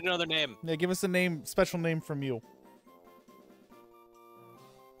 Champ. we need another name. Yeah, give us a name, special name for Mew.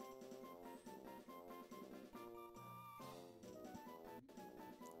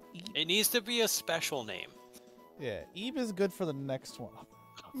 It needs to be a special name. Yeah, Eve is good for the next one.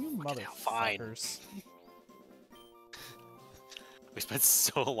 You Fucking hell, fine. motherfuckers. We spent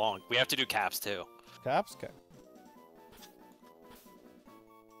so long. We have to do caps too. Caps? Okay.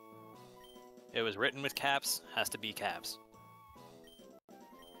 It was written with caps, has to be caps.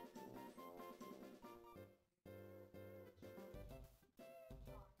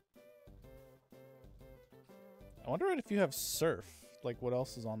 I wonder if you have surf. Like, what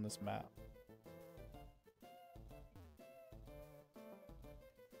else is on this map?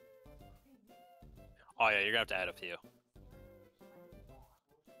 Oh yeah, you're gonna have to add a few.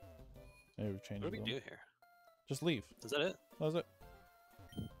 Maybe we've changed What do we them. do here? Just leave. Is that it? That was it.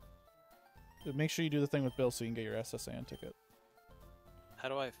 Make sure you do the thing with Bill so you can get your SSAN ticket. How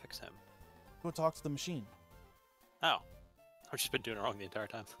do I fix him? Go talk to the machine. Oh. I've just been doing it wrong the entire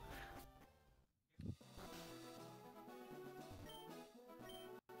time.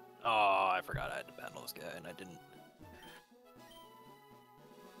 Oh, I forgot I had to battle Carlos guy, and I didn't.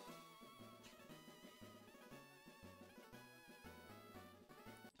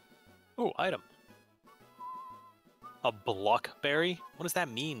 Ooh, item. A blockberry? What does that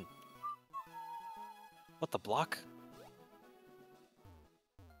mean? What the block?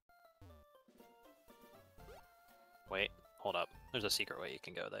 Wait, hold up. There's a secret way you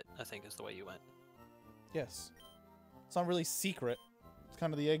can go that I think is the way you went. Yes. It's not really secret. It's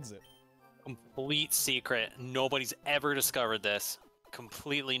kind of the exit. Complete secret. Nobody's ever discovered this.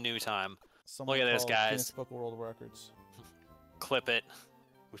 Completely new time. Someone Look at this, called guys. Guinness Book of World Records. Clip it.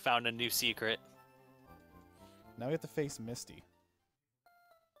 We found a new secret. Now we have to face Misty.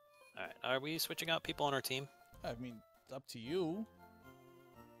 Alright, are we switching out people on our team? I mean, it's up to you.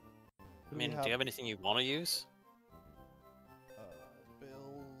 I mean, do you have anything you want to use?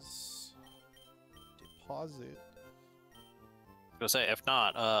 Bills. Deposit. I was gonna say, if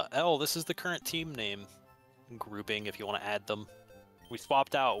not, L, this is the current team name grouping if you want to add them. We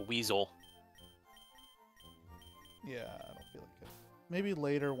swapped out Weasel. Yeah, I don't feel like it. Maybe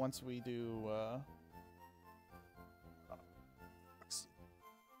later once we do,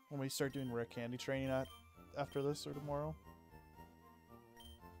 when we start doing rare candy training after this or tomorrow.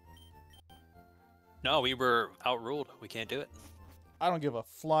 No, we were outruled. We can't do it. I don't give a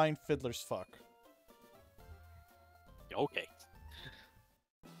flying fiddler's fuck. Okay.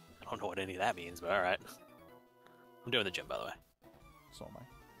 I don't know what any of that means, but alright. I'm doing the gym, by the way. So am I.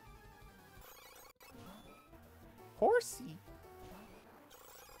 Horsey.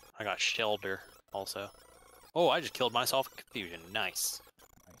 I got Shelter, also. Oh, I just killed myself in confusion. Nice.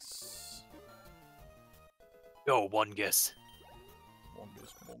 Nice. Yo, Wungus.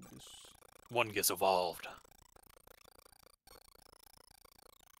 Wongus. Wungus evolved.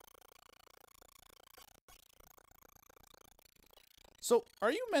 So,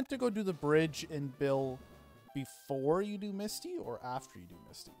 are you meant to go do the bridge in Bill before you do Misty or after you do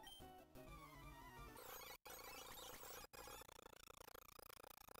Misty?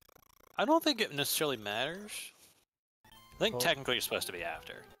 I don't think it necessarily matters. I think Well- technically you're supposed to be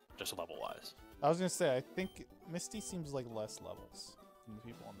after, just level-wise. I was gonna say, I think Misty seems like less levels than the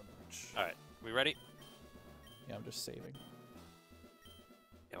people on the bridge. Alright, we ready? Yeah, I'm just saving.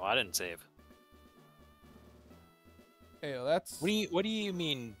 Yeah, well, I didn't save. Hey, that's... What do you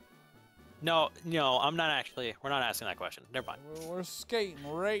mean? No, I'm not actually. We're not asking that question. Never mind. We're skating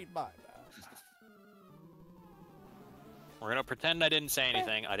right by that. We're gonna pretend I didn't say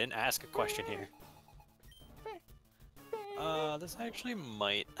anything. I didn't ask a question here. This actually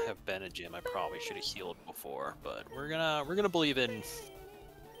might have been a gym I probably should have healed before, but we're gonna believe in.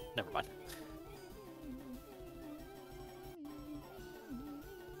 Never mind.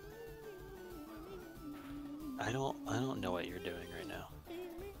 I don't know what you're doing right now.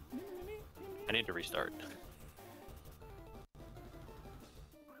 I need to restart.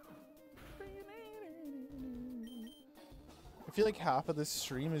 I feel like half of this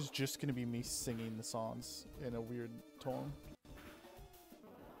stream is just gonna be me singing the songs in a weird tone.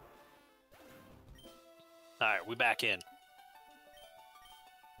 Alright, we back in.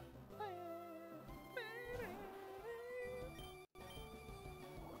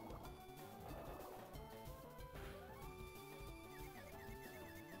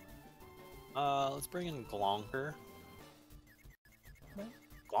 Let's bring in Glonker.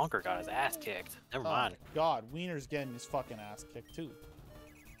 Glonker got his ass kicked. Never mind. God, Wiener's getting his fucking ass kicked too.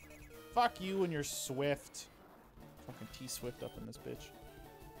 Fuck you and your Swift. Fucking T-Swift up in this bitch.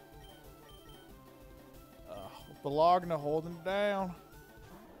 Bologna holding it down.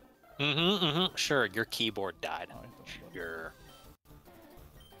 Sure, your keyboard died. Oh, I don't know. Sure.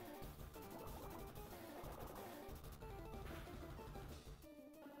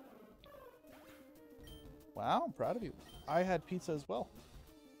 Wow, I'm proud of you. I had pizza as well.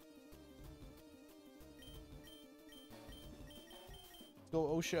 Let's go,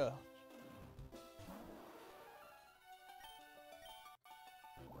 OSHA.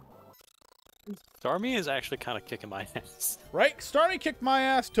 Starmie is actually kind of kicking my ass. Right? Starmie kicked my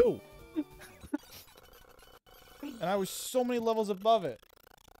ass too. And I was so many levels above it.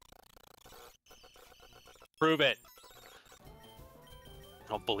 Prove it. I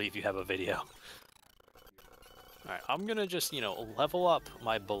don't believe you have a video. Alright, I'm gonna just, level up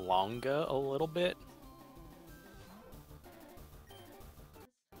my Belonga a little bit.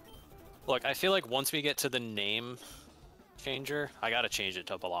 Look, I feel like once we get to the name changer, I gotta change it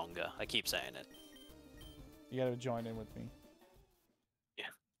to Belonga. I keep saying it. You gotta join in with me. Yeah.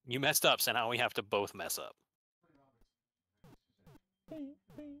 You messed up, so now we have to both mess up.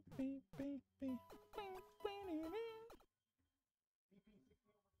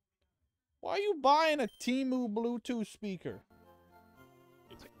 Why are you buying a Temu Bluetooth speaker?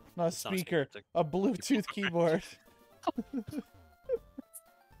 Not a It's not a speaker, it's a Bluetooth keyboard.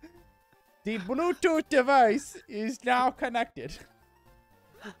 The Bluetooth device is now connected.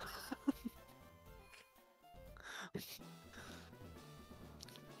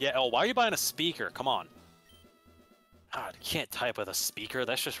 Yeah, oh, why are you buying a speaker? Come on. God, you can't type with a speaker.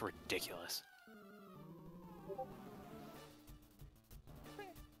 That's just ridiculous.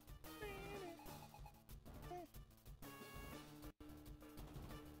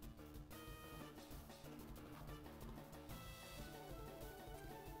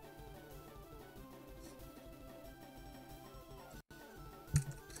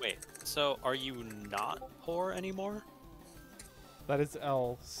 Wait, so are you not poor anymore? That is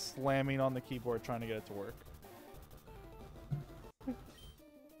L slamming on the keyboard trying to get it to work.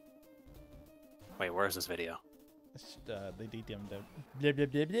 Wait, where's this video? They DM'd it. Blah, blah,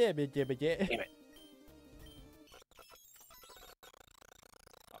 blah, blah, blah, blah, blah. Damn it.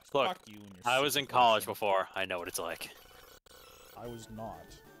 Oh, Look, fuck you and your I was in stupid college accent. before. I know what it's like. I was not.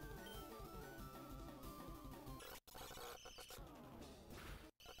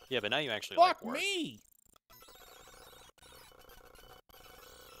 Yeah, but now you actually Fuck like work. me!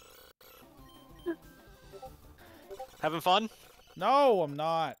 Having fun? No, I'm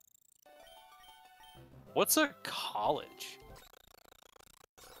not. What's a college?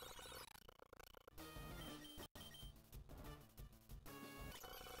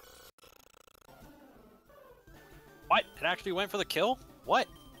 What? It actually went for the kill? What?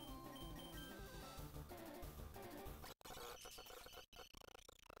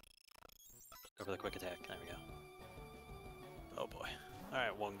 Go for the quick attack. There we go. Oh boy.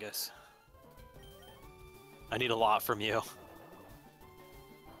 Alright, Wungus. I need a lot from you.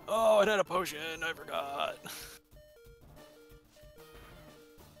 Oh, it had a potion. I forgot.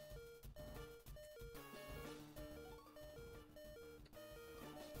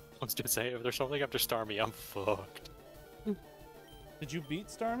 I was just saying, if there's something after Starmie, I'm fucked. Did you beat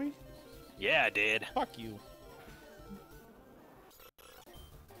Starmie? Yeah, I did. Fuck you.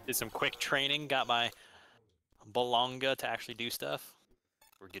 Did some quick training, got my Bolonga to actually do stuff.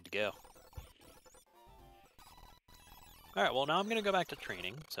 We're good to go. Alright, well now I'm gonna go back to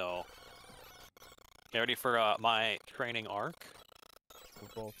training, so get ready for my training arc. We're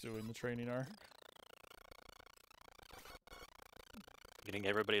both doing the training arc. Getting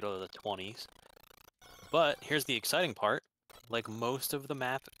everybody to the 20s. But here's the exciting part. Like, most of the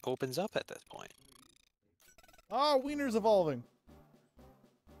map opens up at this point. Oh, Wiener's evolving.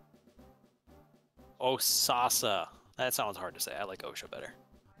 Oh, Sasa. That sounds hard to say. I like Osha better.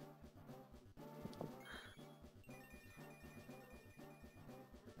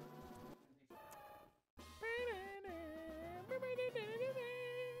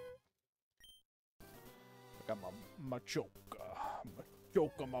 I got my choker. My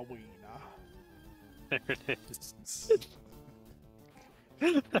choker, my wiener. There it is.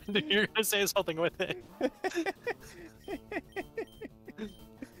 I knew you were gonna say something with it.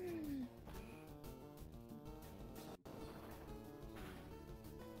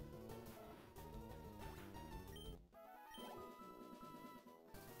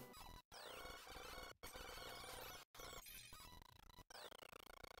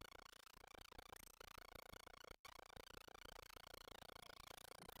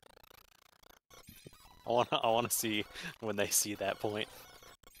 I wanna see when they see that point.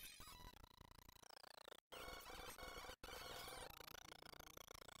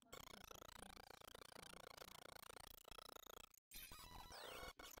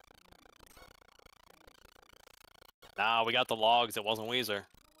 Nah, we got the logs. It wasn't Weezer.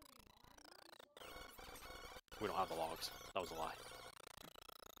 We don't have the logs. That was a lie.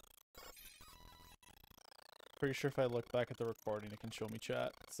 Pretty sure if I look back at the recording, it can show me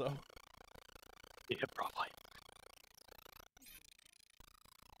chat, so. Yeah, probably.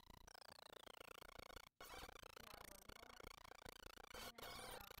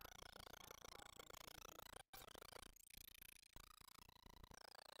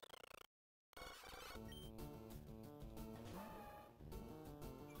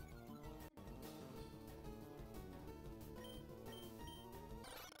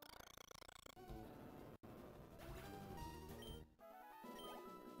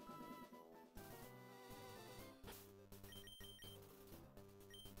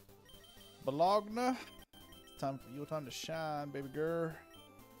 Bologna. It's time for your time to shine, baby girl.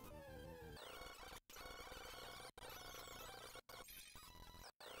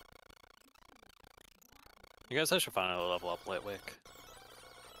 You guys, I should finally level up Litwick.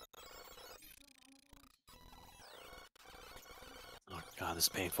 Oh god, this is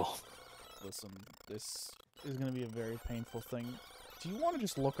painful. Listen, this is gonna be a very painful thing. Do you want to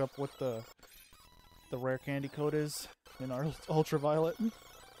just look up what the rare candy code is in our ultraviolet?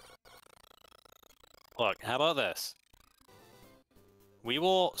 Look, how about this? We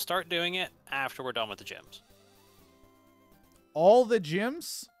will start doing it after we're done with the gyms. All the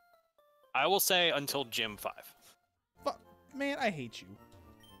gyms? I will say until gym 5. Man, I hate you.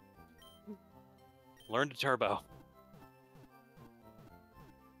 Learn to turbo.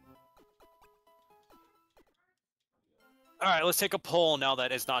 Alright, let's take a poll now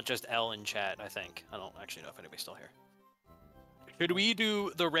that it's not just L in chat, I think. I don't actually know if anybody's still here. Should we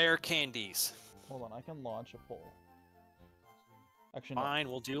do the rare candies? Hold on, I can launch a poll. Actually, no. Fine,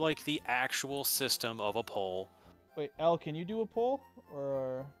 we'll do like the actual system of a poll. Wait, L, can you do a poll?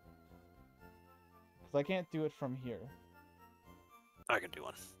 Or... Because I can't do it from here. I can do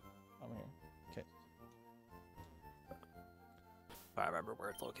one. I'm here. Okay. I remember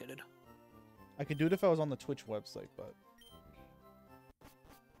where it's located. I could do it if I was on the Twitch website, but...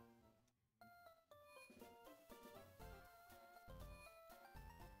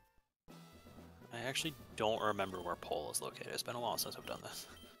 I actually don't remember where poll is located. It's been a while since I've done this.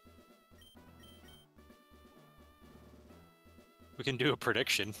 We can do a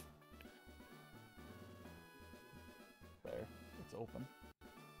prediction. There. It's open.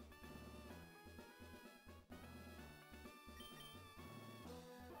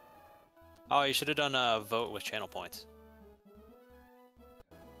 Oh, you should have done a vote with channel points.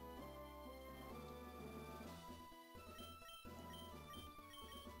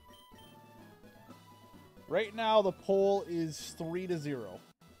 Right now, the poll is 3-0.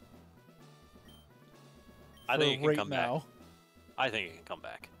 I think it can right come now. back. I think it can come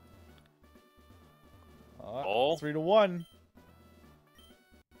back. Oh. 3-1.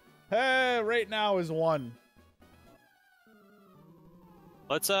 Hey, right now is 1.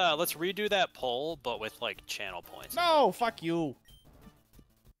 Let's redo that poll, but with like channel points. No, fuck you.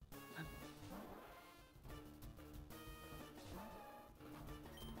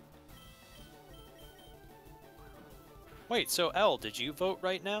 Wait, so L, did you vote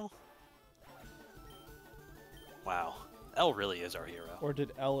right now? Wow. L really is our hero. Or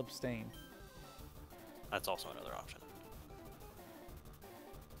did L abstain? That's also another option.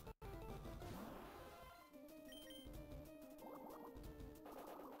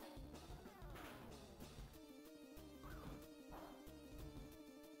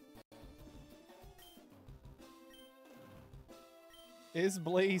 Is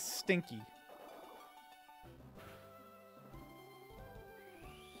Blaze stinky?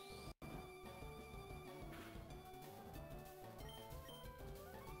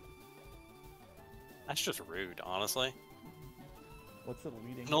 That's just rude, honestly. What's it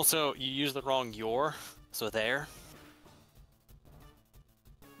leading? And also, you used the wrong your, so there.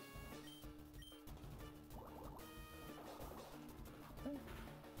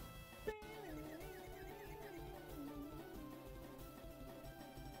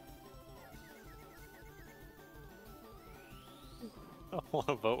 I want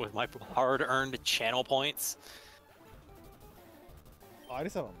to vote with my hard-earned channel points. Oh, I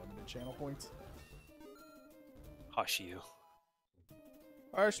just have unlimited channel points. Hush you.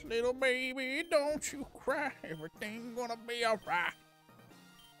 Hush, little baby, don't you cry. Everything gonna be alright. I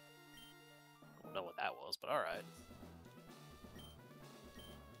don't know what that was, but alright.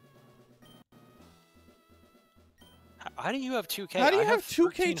 How do you have 2K? How do you I have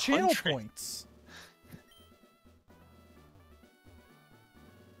 2K 1300. channel points?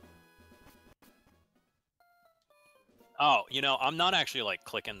 Oh, you know, I'm not actually like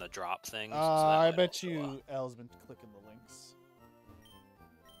clicking the drop things. I bet you L's been clicking the links.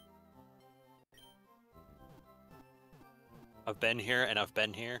 I've been here and I've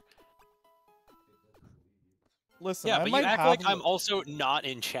been here. Listen, Yeah, I but you might act have like I'm also not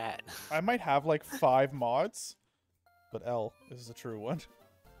in chat. I might have like 5 mods, but L is the true one.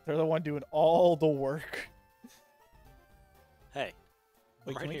 They're the one doing all the work. Hey.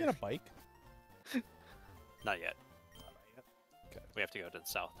 Wait, right can we here. get a bike? Not yet. Not yet. Okay. We have to go to the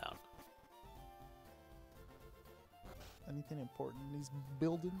south town. Anything important in these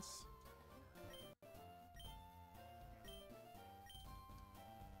buildings?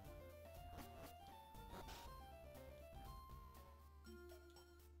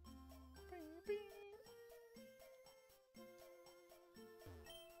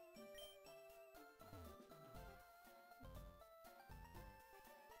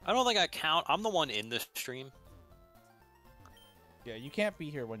 I don't think I count. I'm the one in this stream. Yeah, you can't be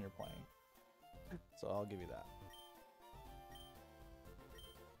here when you're playing. So I'll give you that.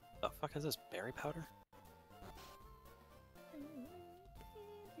 The fuck is this? Berry powder?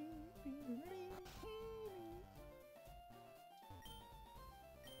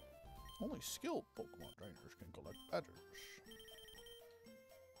 Only skilled Pokemon trainers can collect badges.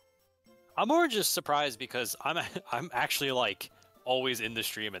 I'm more just surprised because I'm actually like always in the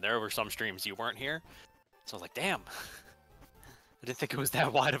stream, and there were some streams you weren't here, so I was like, damn, I didn't think it was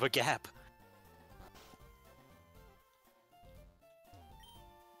that wide of a gap.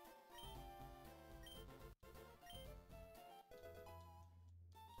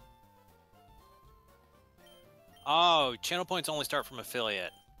 Oh, channel points only start from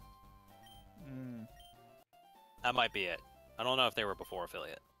affiliate. That might be it. I don't know if they were before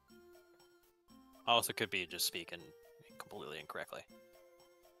affiliate. Also, could be just speaking completely incorrectly.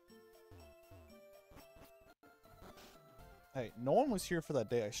 Hey, no one was here for that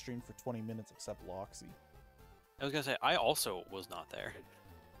day I streamed for 20 minutes except Loxy. I was gonna say, I also was not there.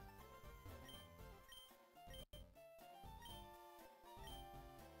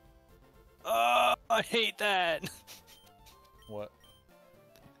 I hate that! What?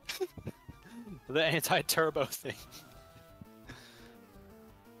 The anti-turbo thing.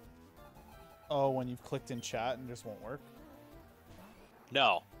 Oh, when you've clicked in chat and just won't work?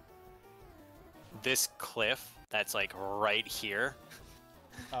 No. This cliff that's like right here.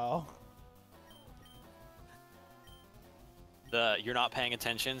 Oh. The you're not paying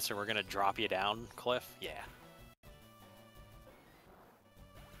attention, so we're gonna drop you down cliff? Yeah.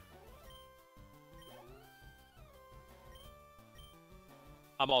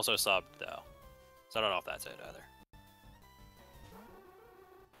 I'm also subbed though, so I don't know if that's it either.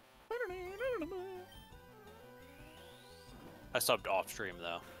 I subbed off stream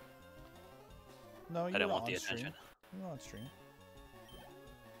though. No, you I didn't were want the on stream. attention. You were on stream.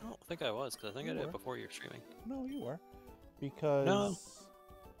 I don't think I was, because I think I did it before you were streaming. No, you were. Because... No.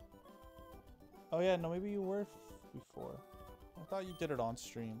 Oh yeah, no, maybe you were before. I thought you did it on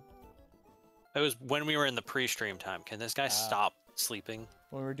stream. It was when we were in the pre-stream time. Can this guy stop sleeping?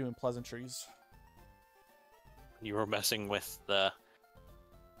 When we were doing pleasantries. You were messing with the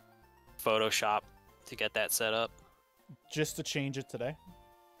Photoshop to get that set up. Just to change it today.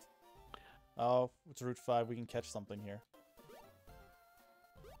 Oh, it's Route 5. We can catch something here.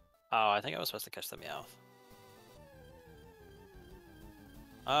 Oh, I think I was supposed to catch the Meowth.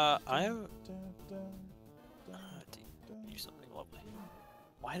 I have... do something lovely.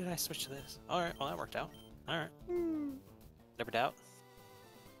 Why did I switch to this? Alright, well that worked out. Alright. Never doubt.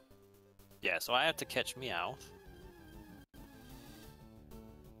 Yeah, so I have to catch Meowth.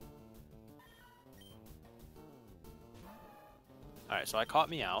 Alright, so I caught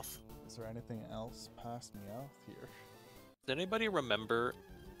Meowth. Is there anything else past Meowth here? Did anybody remember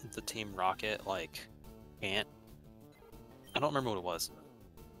the Team Rocket, like, ant? I don't remember what it was.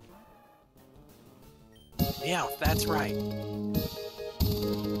 Meowth, that's right.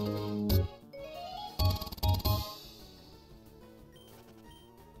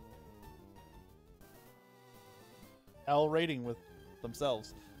 L rating with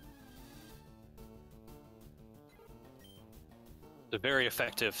themselves. It's a very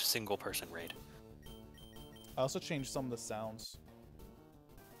effective single-person raid. I also changed some of the sounds.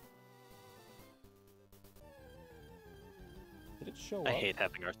 Did it show up? I hate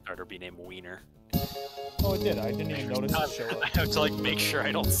having our starter be named Wiener. Oh, it did. I didn't even notice it show up. I have to like make sure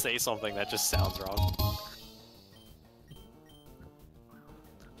I don't say something that just sounds wrong.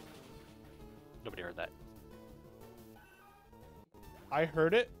 Nobody heard that. I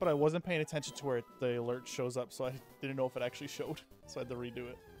heard it, but I wasn't paying attention to where the alert shows up, so I didn't know if it actually showed. So I had to redo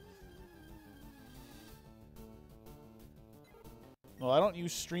it. Well, I don't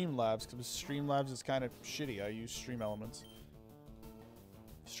use Streamlabs because Streamlabs is kind of shitty. I use Stream Elements.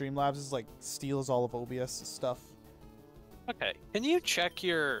 Streamlabs is like steals all of OBS stuff. Okay, can you check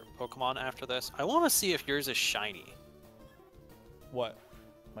your Pokemon after this? I want to see if yours is shiny. What?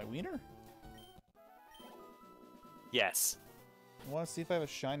 My wiener? Yes. You want to see if I have a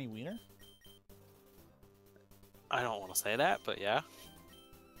shiny wiener? I don't want to say that, but yeah.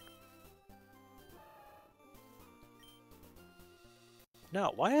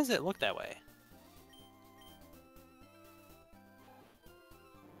 No, why does it look that way?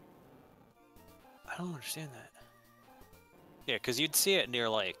 I don't understand that. Yeah, because you'd see it near,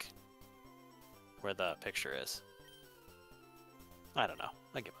 like, where the picture is. I don't know.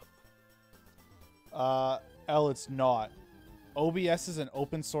 I give up. L, it's not. OBS is an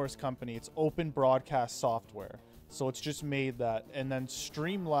open source company. It's open broadcast software. So it's just made that. And then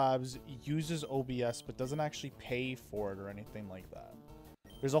Streamlabs uses OBS but doesn't actually pay for it or anything like that.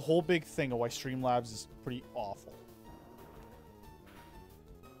 There's a whole big thing of why Streamlabs is pretty awful.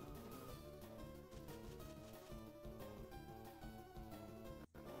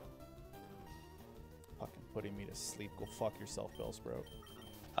 Fucking putting me to sleep. Go fuck yourself, Bellsprout.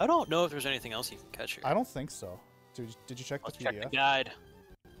 I don't know if there's anything else you can catch here. I don't think so. Did you check Let's the check PDF? the guide.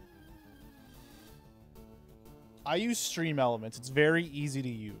 I use Stream Elements. It's very easy to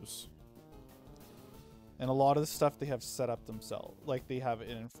use. And a lot of the stuff they have set up themselves. Like, they have it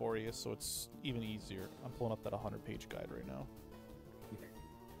in Inforius, so it's even easier. I'm pulling up that 100-page guide right now.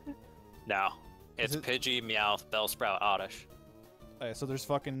 No. It's it- Pidgey, Meowth, Bellsprout, Oddish. Okay, so there's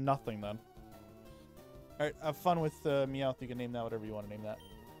fucking nothing then. Alright, have fun with Meowth. You can name that whatever you want to name that.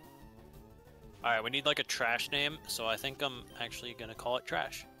 Alright, we need like a trash name, so I think I'm actually gonna call it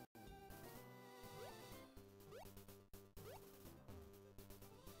Trash.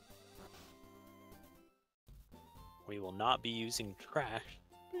 We will not be using trash.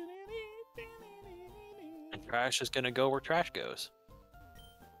 And trash is gonna go where trash goes.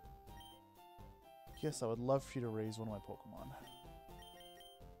 Yes, I would love for you to raise one of my Pokemon.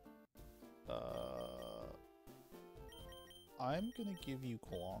 I'm gonna give you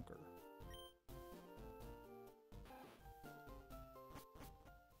Clonker.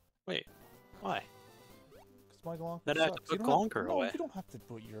 Wait, why? Because my Glonker Then I have to sucks. put You don't Glonker no, away. you don't have to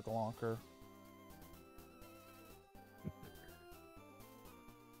put your Glonker.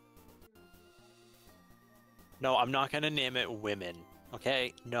 No, I'm not gonna name it Women.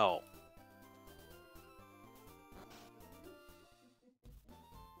 Okay? No.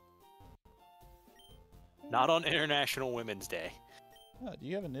 Not on International Women's Day. Do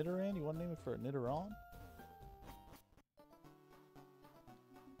you have a Nidoran? You want to name it for a Nidoran?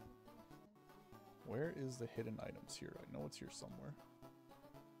 Where is the hidden items here? I know it's here somewhere.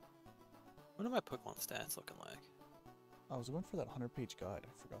 What are my Pokemon stats looking like? I was going for that 100-page guide.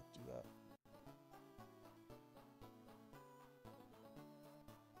 I forgot to do that.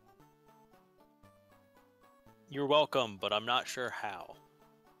 You're welcome, but I'm not sure how.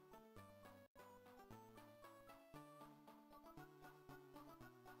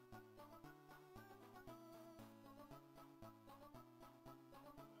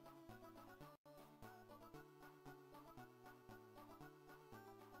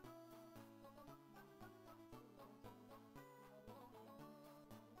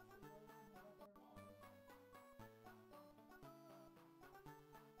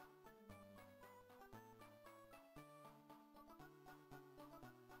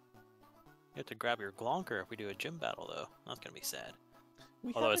 You have to grab your Glonker if we do a gym battle, though. That's gonna be sad.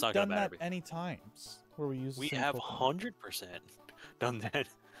 We Although it's haven't not gonna done matter that any times where we use the We same have Pokemon. 100% done that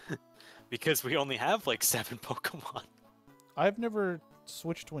because we only have like 7 Pokemon. I've never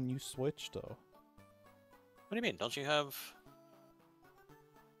switched when you switched, though. What do you mean? Don't you have?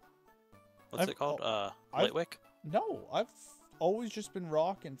 What's I've- it called? I've- Litwick? No, I've always just been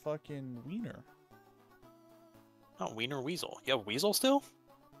Rock and fucking Wiener. Not Wiener Weasel. You have Weasel still?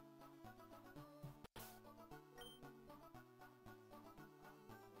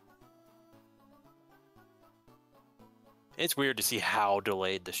 It's weird to see how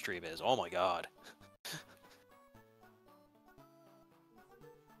delayed the stream is. Oh my god.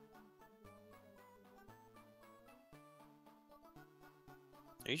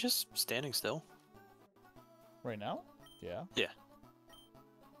 Are you just standing still? Right now? Yeah. Yeah.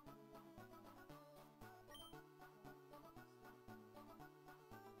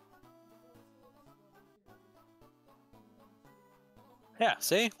 Yeah,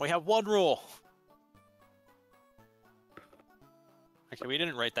 see? We have one rule. Actually, we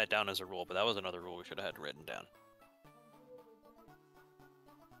didn't write that down as a rule, but that was another rule we should have had written down.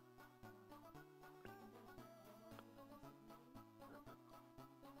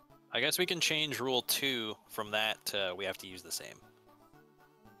 I guess we can change rule 2 from that to we have to use the same.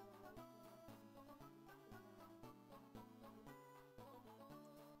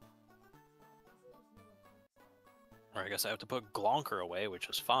 Or I guess I have to put Glonker away, which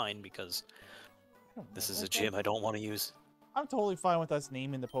is fine because this is a gym I don't want to use. I'm totally fine with us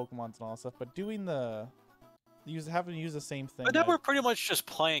naming the Pokemons and all that stuff, but doing the having to use the same thing. But then we're pretty much just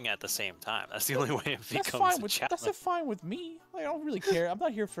playing at the same time. That's the only way it that's becomes fine a with challenge. that's fine with me. Like, I don't really care. I'm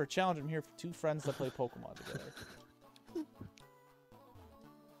not here for a challenge. I'm here for two friends that play Pokemon together.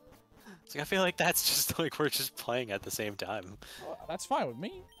 It's like, I feel like that's just like we're just playing at the same time. Well, that's fine with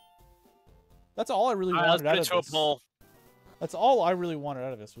me. That's all I really All right, let's wanted put out it of to this. a poll. That's all I really wanted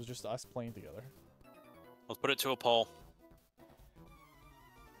out of this was just us playing together. Let's put it to a poll.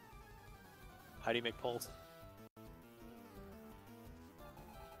 How do you make polls?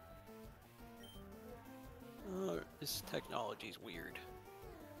 This technology's weird.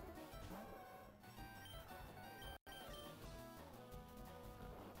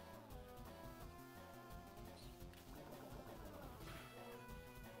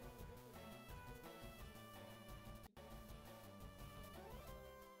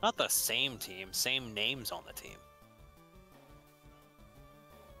 Not the same team, same names on the team.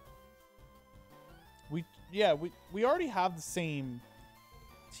 We already have the same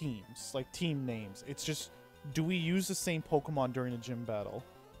teams, like team names. It's just, do we use the same Pokemon during a gym battle?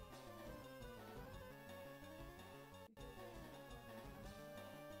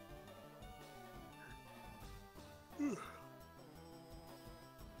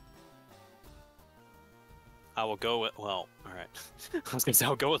 I will go with, well, all right. I was gonna say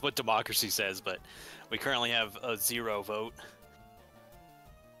I'll go with what democracy says, but we currently have a 0 vote.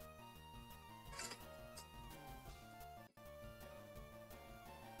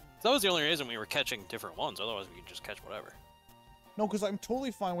 That was the only reason we were catching different ones. Otherwise, we could just catch whatever. No, because I'm totally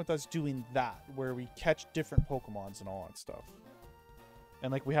fine with us doing that, where we catch different Pokemons and all that stuff.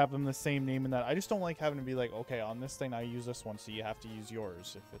 And, like, we have them the same name in that. I just don't like having to be like, okay, on this thing I use this one, so you have to use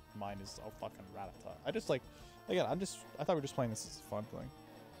yours if mine is a fucking Rattata. I just, like, again, I thought we were just playing this as a fun thing.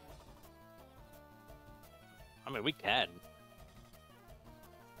 I mean, we can.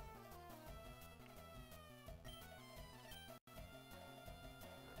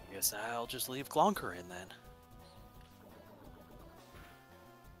 I guess I'll just leave Glonker in then.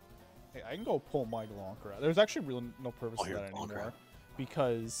 Hey, I can go pull my Glonker out. There's actually really no purpose to that Glonker. anymore.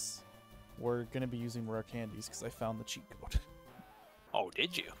 Because we're going to be using rare candies because I found the cheat code. Oh,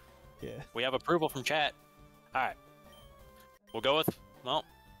 did you? Yeah. We have approval from chat. All right. We'll go with, well,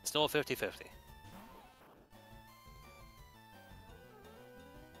 still a 50-50.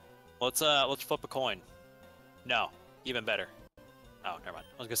 Let's flip a coin. No, even better. Oh, never mind.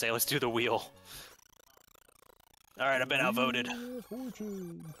 I was gonna say let's do the wheel. All right, I've been outvoted.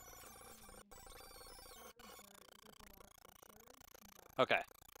 Okay.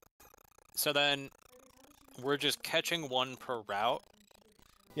 So then we're just catching one per route.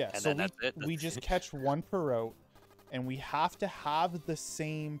 Yeah, And so then that's it? we just catch one per route, and we have to have the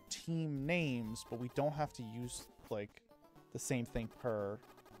same team names, but we don't have to use, like, the same thing per...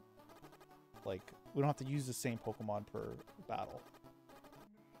 Like, we don't have to use the same Pokemon per battle.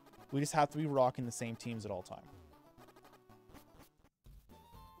 We just have to be rocking the same teams at all time.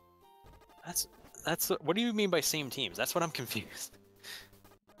 That's what do you mean by same teams? That's what I'm confused.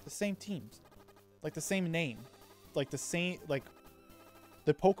 The same teams. Like, the same name. Like, the same... Like,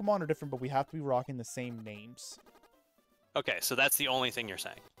 the Pokemon are different, but we have to be rocking the same names. Okay, so that's the only thing you're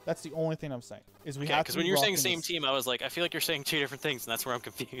saying. That's the only thing I'm saying. Is we Okay, have because to when be you're saying rocking same team, I was like, I feel like you're saying two different things, and that's where I'm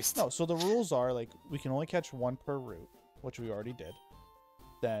confused. No, so the rules are, like, we can only catch one per route, which we already did.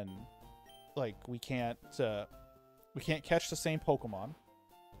 Then, like, we can't catch the same Pokemon.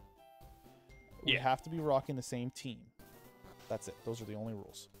 We Yeah. have to be rocking the same team. That's it. Those are the only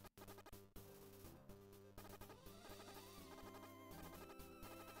rules.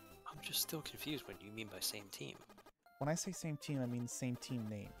 I'm just still confused what you mean by same team. When I say same team, I mean the same team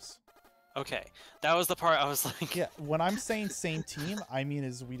names. Okay, that was the part I was like... Yeah, when I'm saying same team, I mean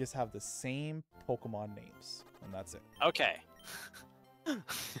is we just have the same Pokemon names, and that's it. Okay. I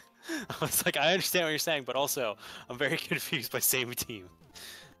was like, I understand what you're saying, but also, I'm very confused by same team.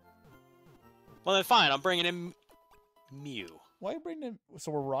 Well then fine, I'm bringing in Mew. Why are you bringing in...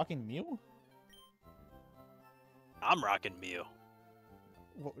 So we're rocking Mew? I'm rocking Mew.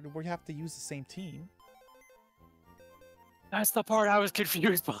 We have to use the same team. That's the part I was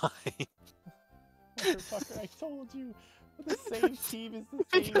confused by. Motherfucker, I told you. The same team is the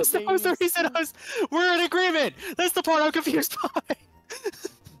same Because that was the reason we're in agreement! That's the part I'm confused by!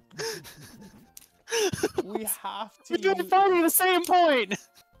 We have to You're fighting the same point!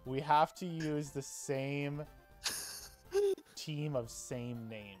 We have to use the same team of same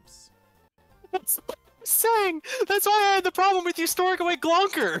names. That's what I'm saying! That's why I had the problem with you storing away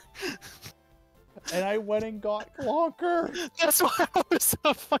Glonker! And I went and got Glonker! That's why I was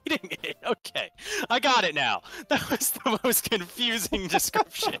fighting it! Okay, I got it now! That was the most confusing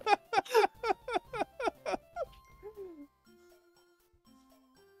description.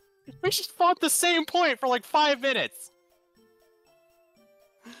 We just fought the same point for like 5 minutes!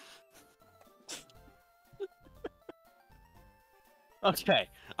 Okay,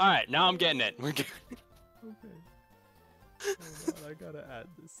 alright, now I'm getting it. We're good. Okay. Hold on, I gotta add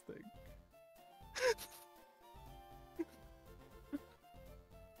this thing.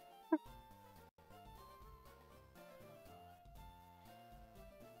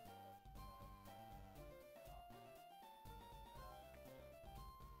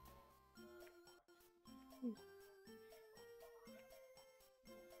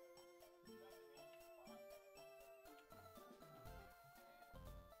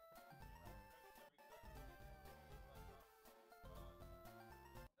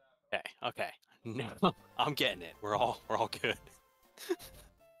 Okay. No, I'm getting it. We're all good.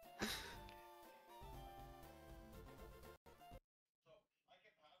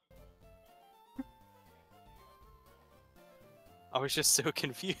 was just so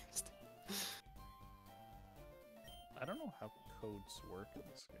confused. I don't know how codes work in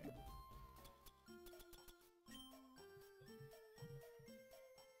this game.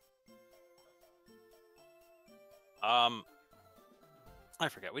 I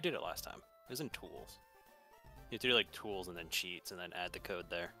forget. We did it last time. It was in tools. You have to do like tools and then cheats and then add the code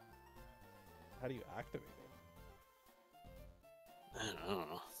there. How do you activate it? I don't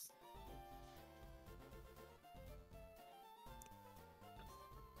know.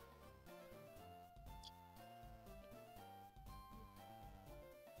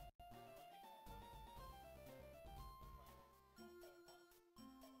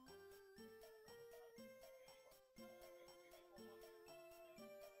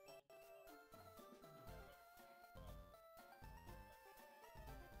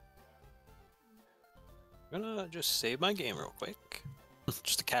 I'm gonna just save my game real quick.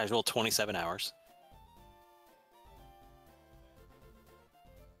 Just a casual 27 hours.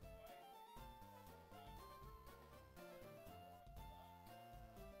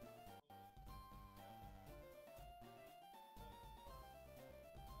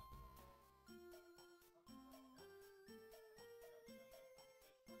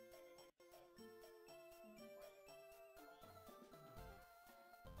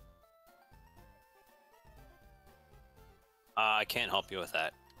 I can't help you with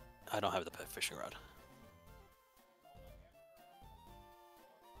that. I don't have the fishing rod.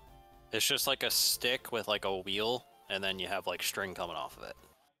 It's just like a stick with like a wheel, and then you have like string coming off of it.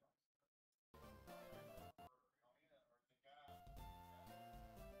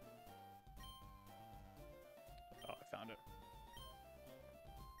 Oh, I found it.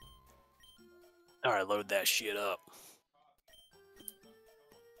 Alright, load that shit up.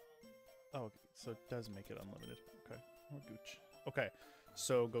 Oh, okay. So it does make it unlimited. Okay. Oh, gooch. Okay.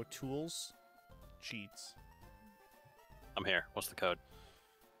 So go tools, cheats. I'm here. What's the code?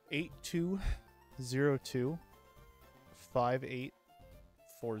 8202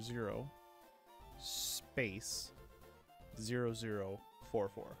 5840 space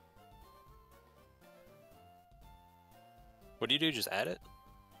 0044. What do you do? Just add it?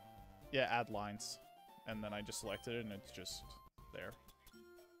 Yeah, add lines. And then I just selected it and it's just there.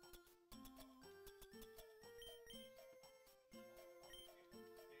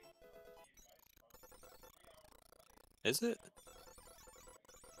 Is it?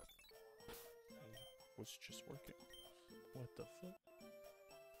 Was just working. What the fuck?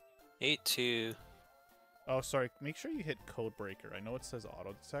 82. Oh, sorry. Make sure you hit code breaker. I know it says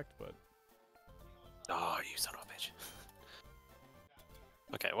auto detect, but Oh, you son of a bitch.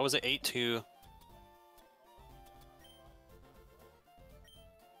 Okay, what was it? 82.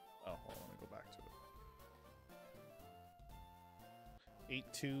 oh, hold on, let me go back to it.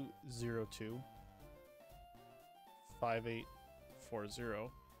 8202 5840.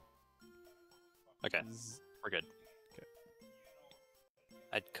 Okay, we're good. Okay.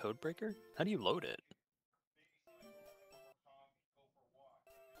 Add code breaker? How do you load it?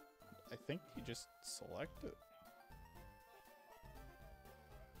 I think you just select it.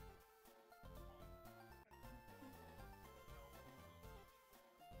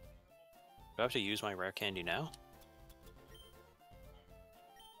 Do I have to use my rare candy now?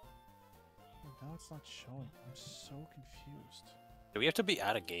 Now it's not showing. I'm so confused. Do we have to be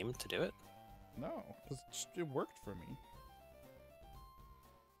out of game to do it? No, because it worked for me.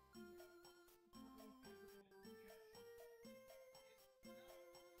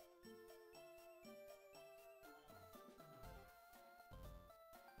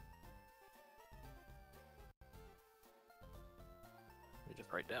 Let me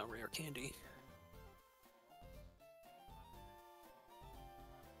just write down rare candy.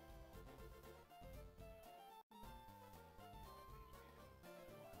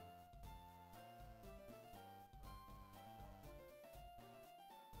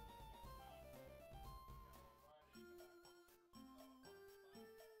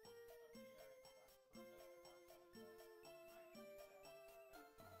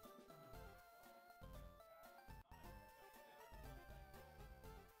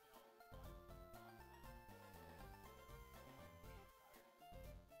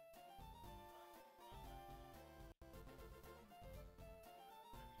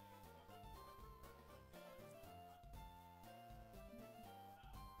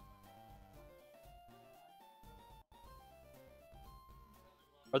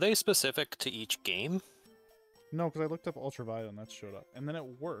 Are they specific to each game? No, because I looked up ultraviolet and that showed up. And then it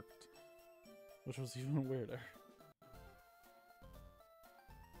worked, which was even weirder.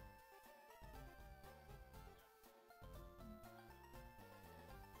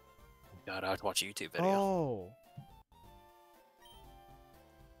 God, I have to watch a YouTube video. Oh.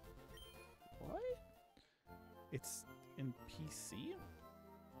 It's in PC?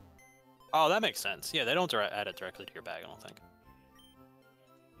 Oh, that makes sense. Yeah, they don't add it directly to your bag, I don't think.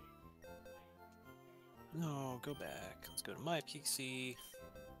 No, go back. Let's go to my PC.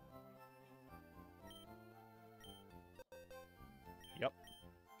 Yep.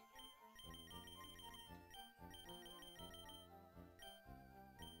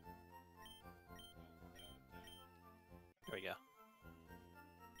 There we go.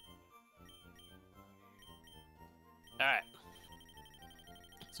 Alright.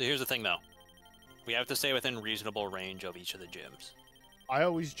 So here's the thing, though. We have to stay within reasonable range of each of the gyms. I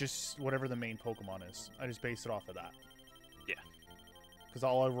always just, whatever the main Pokemon is, I just base it off of that. Yeah. Because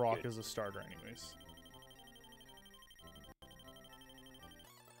all I rock Good. is a starter anyways.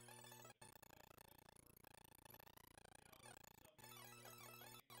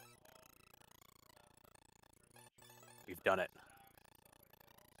 We've done it.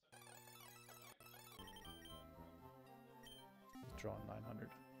 Draw 900.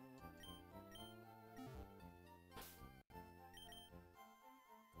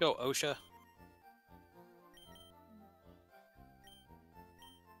 Go, OSHA.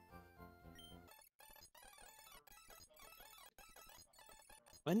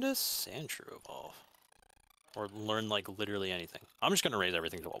 When does Sandshrew evolve? Or learn, like, literally anything? I'm just going to raise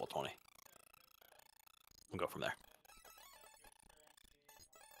everything to level 20. And go from there.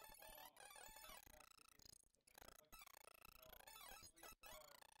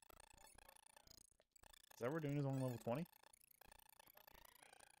 Is that what we're doing is only level 20?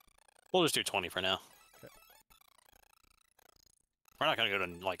 We'll just do 20 for now. Okay. We're not going to go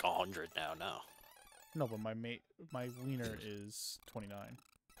to, like, 100 now, no. No, but my wiener is 29.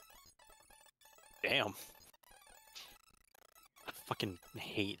 Damn. I fucking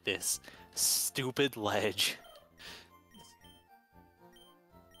hate this stupid ledge.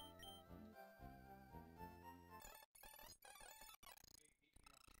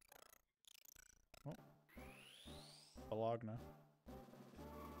 Bologna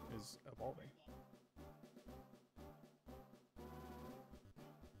is evolving.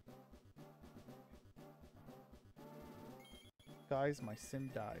 Guys, my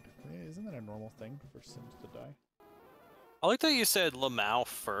sim died. Isn't that a normal thing for sims to die? I like that you said Lamau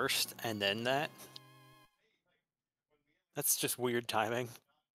first and then that. That's just weird timing.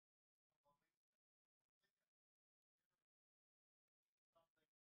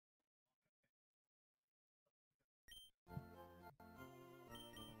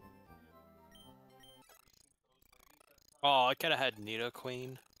 Oh, I could have had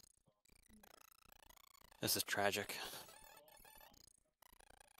Nidoqueen. This is tragic.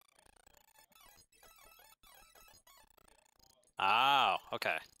 Oh,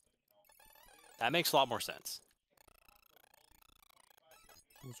 okay. That makes a lot more sense.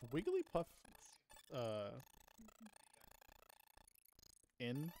 Was Wigglypuff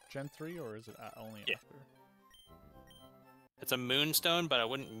in Gen 3 or is it only Yeah. after? It's a Moonstone, but I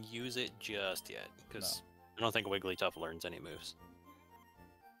wouldn't use it just yet, because I don't think Wigglytuff learns any moves.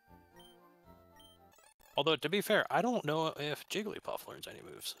 Although, to be fair, I don't know if Jigglypuff learns any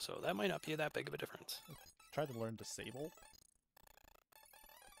moves, so that might not be that big of a difference. Tried to learn Disable.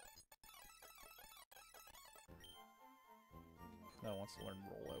 No, it wants to learn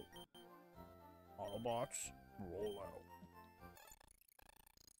Rollout. Autobots, roll out.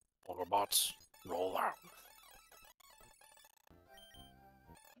 Autobots, roll out.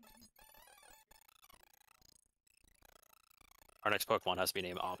 Our next Pokemon has to be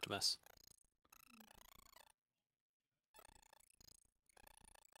named Optimus.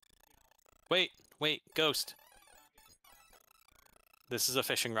 Wait, Ghost. This is a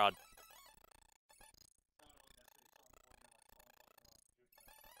fishing rod.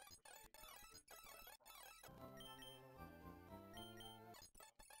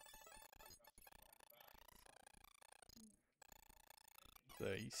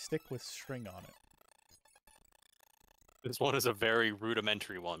 You stick with string on it. This one is a very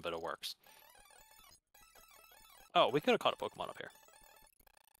rudimentary one, but it works. Oh, we could have caught a Pokemon up here.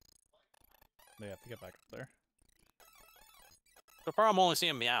 They have to get back up there. So far, I'm only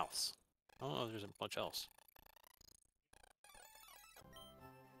seeing Meowths. I don't know if there's much else.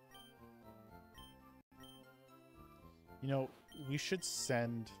 You know, we should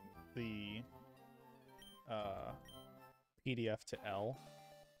send the PDF to L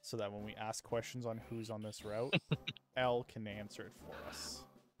so that when we ask questions on who's on this route, L can answer it for us.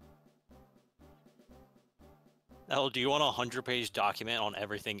 Elle, do you want a 100-page document on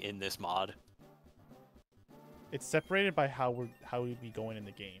everything in this mod? It's separated by how we'd be going in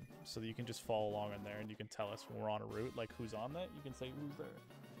the game, so that you can just follow along in there and you can tell us when we're on a route, like who's on that. You can say who's there.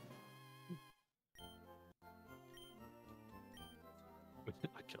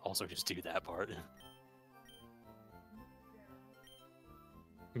 also just do that part.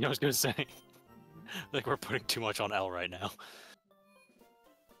 I was gonna say, like we're putting too much on L right now.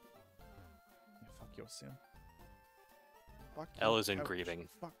 Yeah, fuck yo, Sim. Fuck L yo is in couch. grieving.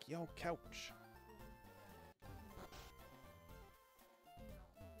 Fuck yo, couch.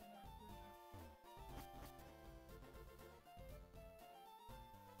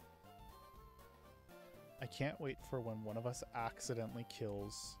 I can't wait for when one of us accidentally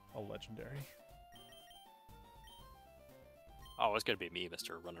kills a legendary. Oh, it's gonna be me,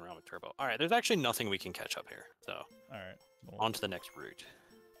 Mr. Running Around with Turbo. Alright, there's actually nothing we can catch up here, so Alright. Well, on to the next route.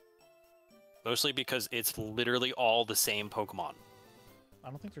 Mostly because it's literally all the same Pokemon. I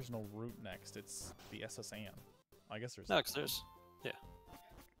don't think there's no route next. It's the SSN. I guess there's. No, because there's... Yeah.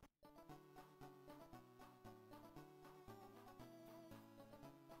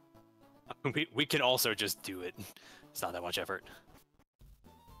 We can also just do it. It's not that much effort.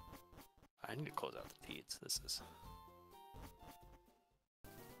 I need to close out the feeds. This is...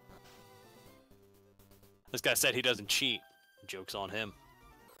 This guy said he doesn't cheat. Joke's on him.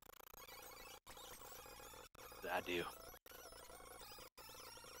 I do.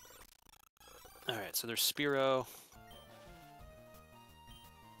 Alright, so there's Spearow.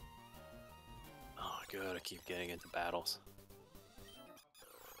 Oh, good. I keep getting into battles.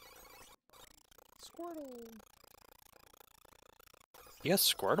 Squirtle. You got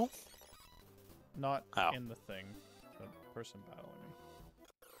Squirtle? Not Oh. in the thing. The person battling me.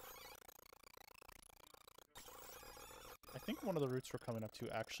 I think one of the routes we're coming up to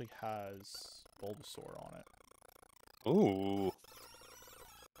actually has Bulbasaur on it. Ooh.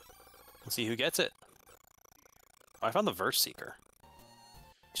 Let's see who gets it. Oh, I found the Verse Seeker.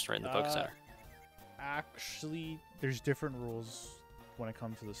 Just right in the Poke Center. Actually, there's different rules when it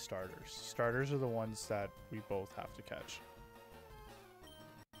comes to the starters. Starters are the ones that we both have to catch.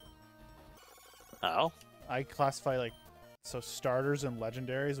 Oh? I classify like so starters and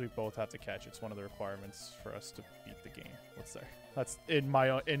legendaries we both have to catch. It's one of the requirements for us to beat the game. What's there? That's in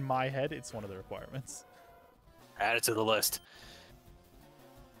my head. It's one of the requirements. Add it to the list.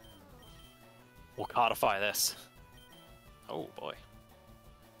 We'll codify this. Oh boy.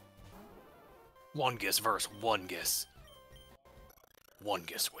 One-Giss versus One-Giss.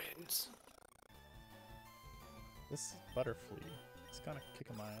 One-Giss wins. This Butterfree is kind of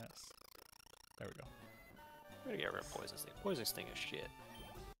kicking my ass. There we go. I'm gonna get rid of Poison Sting. Poison Sting is shit.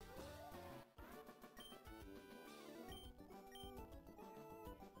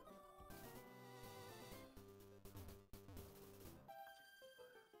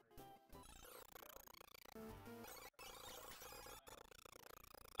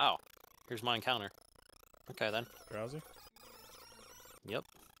 Oh, here's my encounter. Okay then. Drowsy? Yep.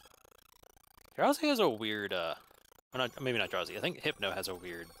 Drowsy has a weird, or not, maybe not Drowsy. I think Hypno has a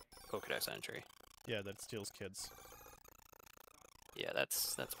weird Pokedex entry. Yeah, that steals kids. Yeah,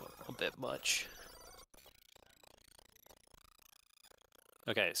 that's a bit much.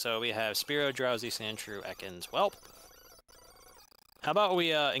 Okay, so we have Spearow, Drowsy, Sandshrew, Ekans. Well, how about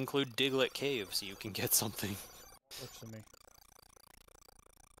we include Diglett Cave so you can get something? Works for me.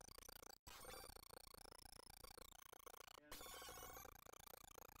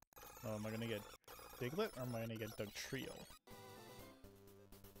 Oh, am I gonna get Diglett or am I gonna get Doug Trio?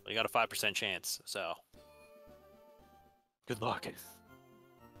 Well, you got a 5% chance, so good luck.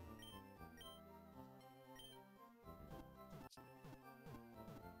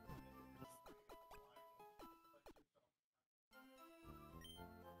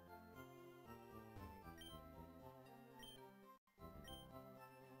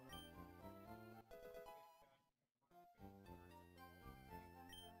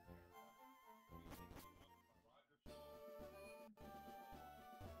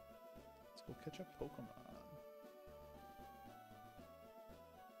 Let's go catch a Pokemon.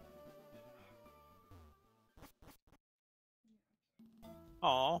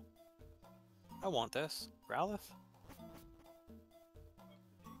 Aw, I want this. Growlithe?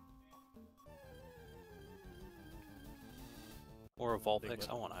 Or a Vulpix?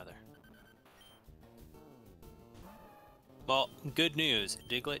 I want either. Well, good news.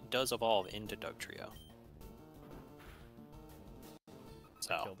 Diglett does evolve into Dugtrio.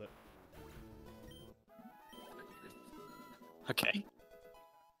 So, Killed it. okay.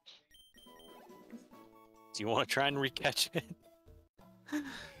 Do you want to try and recatch it? I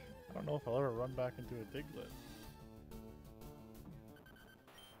don't know if I'll ever run back into a Diglett.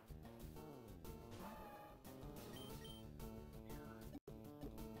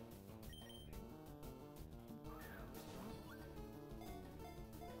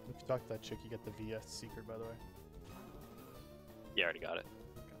 If you talk to that chick, you get the VS secret, by the way. You already got it.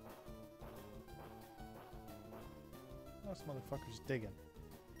 Okay. This motherfucker's digging.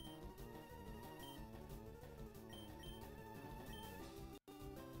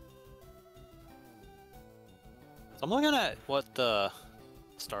 So I'm looking at what the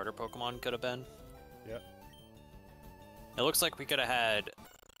starter Pokemon could have been. Yep. It looks like we could have had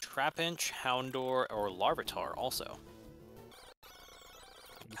Trapinch, Houndour, or Larvitar also.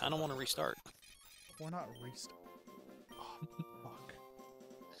 Kind of want to restart. Why not restart? Oh, fuck.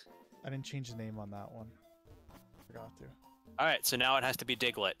 I didn't change the name on that one. Forgot to. Alright, so now it has to be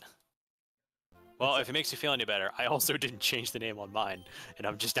Diglett. Well, if it makes you feel any better, I also didn't change the name on mine, and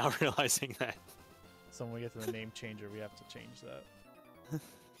I'm just now realizing that. So when we get to the name changer, we have to change that.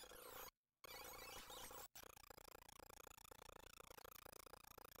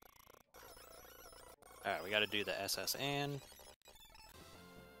 Alright, we gotta do the SSN.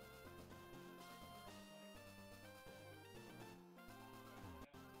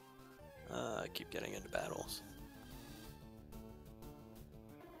 I keep getting into battles.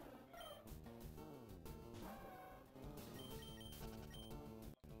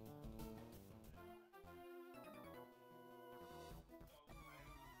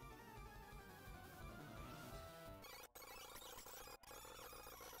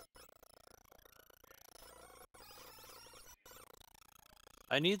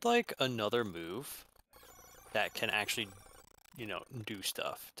 I need, like, another move that can actually, you know, do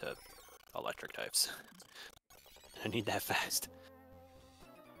stuff to electric types. I need that fast.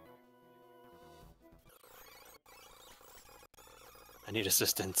 I need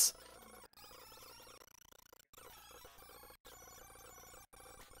assistance.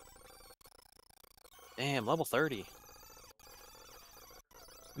 Damn, level 30.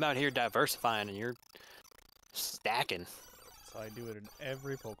 I'm out here diversifying and you're stacking. So I do it in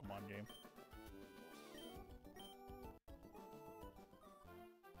every Pokemon game.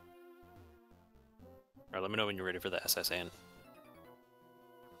 Alright, let me know when you're ready for the SSN.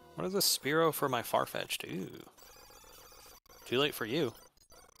 What is this Spearow for my Farfetch'd? Ooh. Too late for you.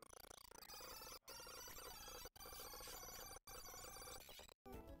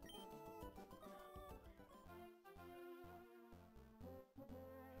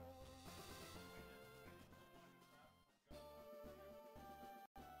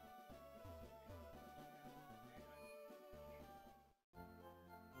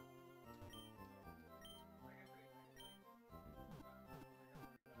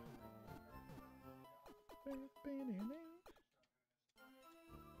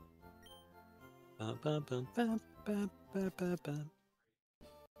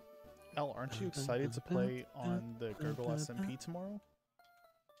 Elle, aren't you excited to play on the Gurgle SMP tomorrow?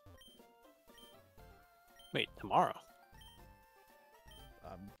 Wait, tomorrow?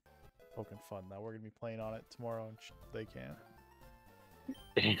 I'm poking fun that we're gonna be playing on it tomorrow and they can't.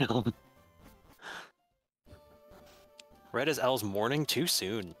 Damn. Red is L's morning? Too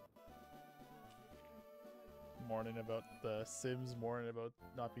soon. Morning about the Sims, morning about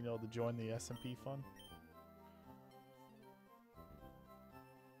not being able to join the SMP fun.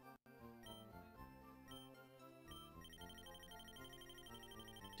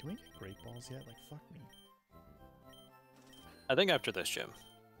 Can we get Great Balls yet? Like, fuck me. I think after this gym.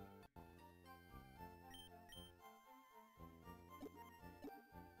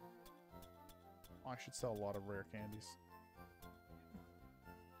 Oh, I should sell a lot of rare candies.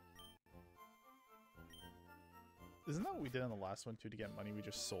 Isn't that what we did on the last one too? To get money, we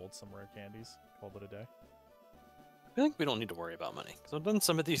just sold some rare candies. Called it a day. I think we don't need to worry about money. Because I've done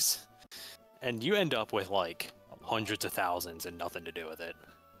some of these, and you end up with like hundreds of thousands and nothing to do with it.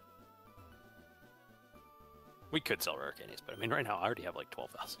 We could sell rare candies, but I mean, right now I already have like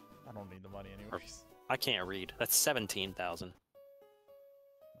 12,000. I don't need the money anyways. I can't read. That's 17,000.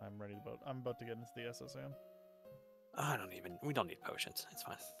 I'm about to get into the SSN. We don't need potions. It's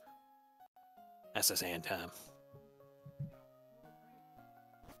fine. SSN time.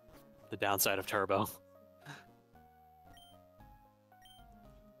 The downside of Turbo.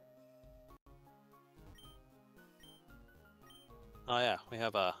 Oh yeah, we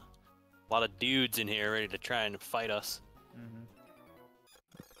have a lot of dudes in here ready to try and fight us. Mm-hmm.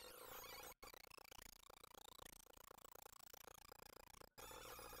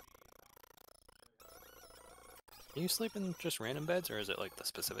 Do you sleep in just random beds, or is it like the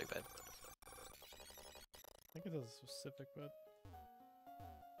specific bed? I think it has a specific bed.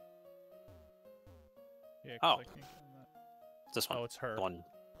 Yeah, 'cause Oh. I can't get in that. It's this one. Oh, it's her. The one,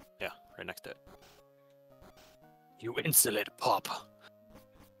 yeah, right next to it. You insolent pup!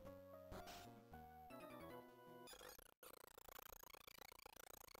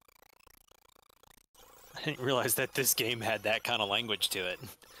 I didn't realize that this game had that kind of language to it.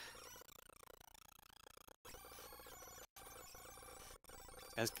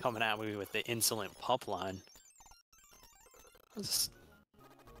 Guy's coming at me with the insolent pup line.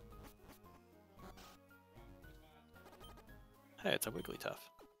 Hey, it's a Wigglytuff.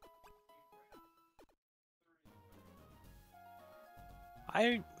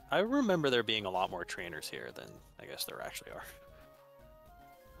 I remember there being a lot more trainers here than I guess there actually are.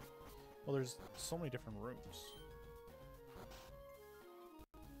 Well, there's so many different rooms.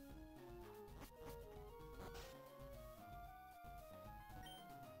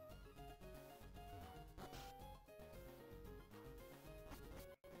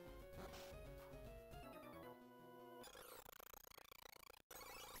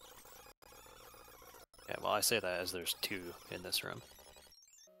 Yeah, well, I say that as there's 2 in this room.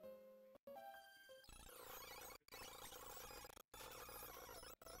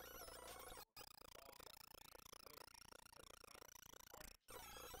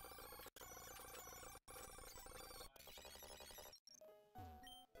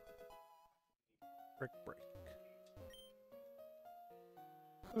 Break.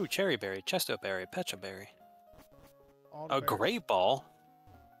 Ooh, cherry berry, chesto berry, pecha berry. All the A berries. great ball.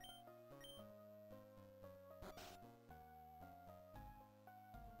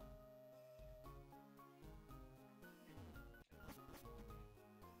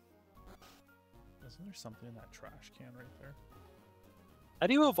 Isn't there something in that trash can right there? How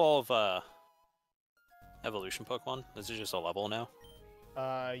do you evolve evolution Pokemon? This is just a level now.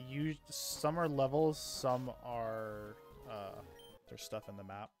 Some are levels, some are there's stuff in the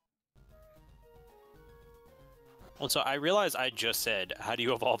map. Well, so I realized I just said, how do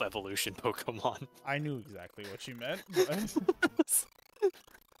you evolve evolution Pokemon? I knew exactly what you meant. But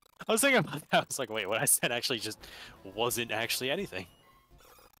I was thinking about that. I was like, wait, what I said actually just wasn't actually anything.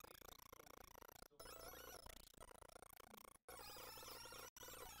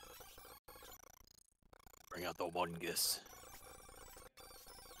 Bring out the Wungus.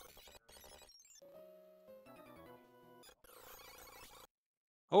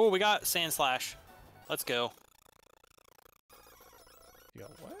 Oh, we got Sand Slash. Let's go. you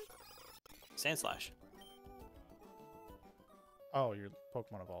got what? Sand Slash. Oh, your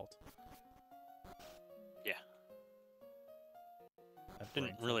Pokemon evolved. Yeah. That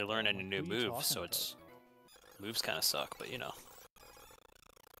Didn't brain really fart. learn I'm any like, new who are you moves, so talking it's moves kind of suck, but you know.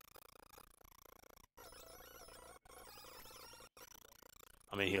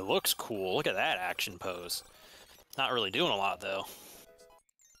 I mean, he looks cool. Look at that action pose. Not really doing a lot though.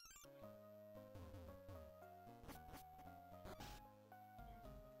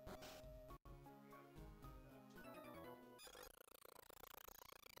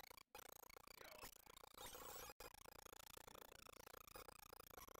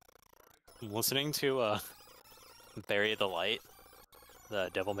 I'm listening to Bury the Light, the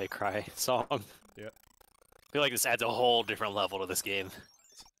Devil May Cry song. Yep. I feel like this adds a whole different level to this game.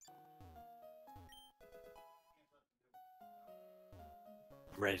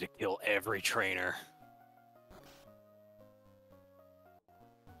 I'm ready to kill every trainer.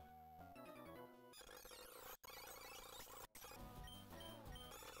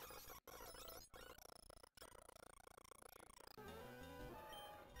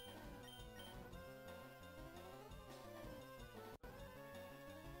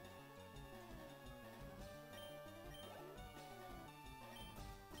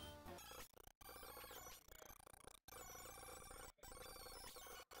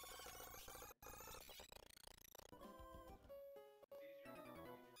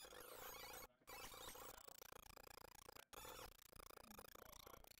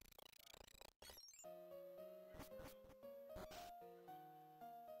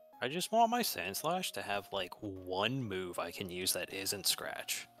 I just want my Sand Slash to have, like, one move I can use that isn't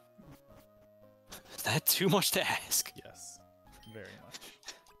Scratch. Is that too much to ask? Yes, very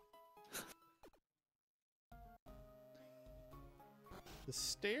much. The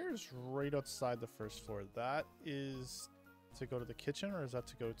stairs right outside the first floor, that is to go to the kitchen, or is that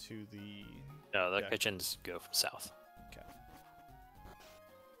to go to the... No, the Yeah. kitchens go south. Okay.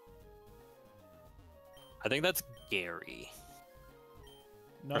 I think that's Gary.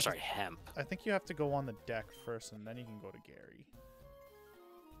 No, Or sorry, Hemp. I think you have to go on the deck first, and then you can go to Gary.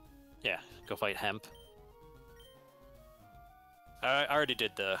 Yeah, go fight Hemp. I already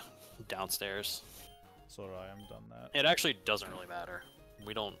did the downstairs. So do I. I'm done that. It actually doesn't really matter.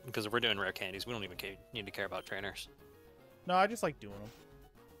 We don't, because if we're doing rare candies, we don't even need to care about trainers. No, I just like doing them.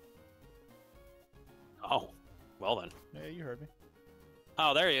 Oh, well then. Yeah, you heard me.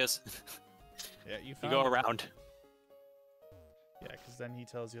 Oh, there he is. Yeah, you You found go it. around. Yeah, because then he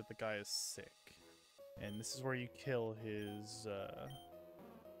tells you that the guy is sick. And this is where you kill his,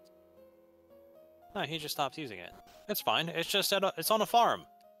 No, he just stopped using it. It's fine. It's just it's on a farm.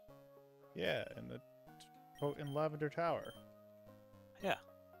 Yeah, in Lavender Tower. Yeah.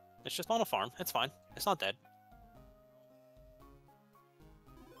 It's just on a farm. It's fine. It's not dead.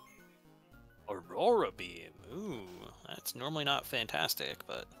 Aurora Beam. Ooh, that's normally not fantastic,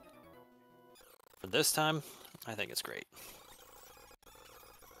 but for this time, I think it's great.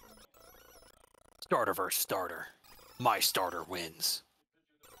 Starter versus starter. My starter wins.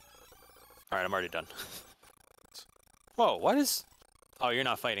 Alright, I'm already done. Whoa, what is... Oh, you're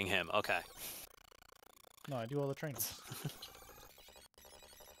not fighting him. Okay. No, I do all the training.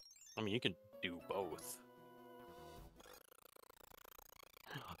 I mean, you can do both.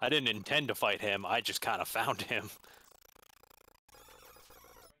 I didn't intend to fight him, I just kind of found him.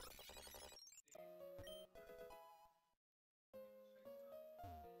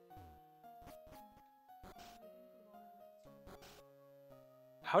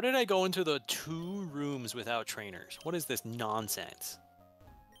 How did I go into the 2 rooms without trainers? What is this nonsense?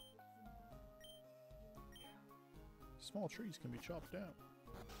 Small trees can be chopped down.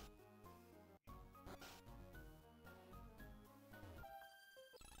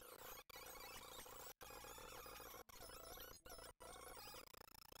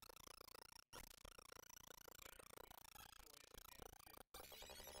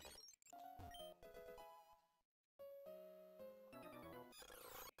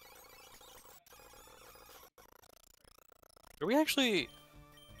 Are we actually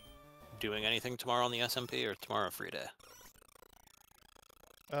doing anything tomorrow on the SMP, or tomorrow a free day?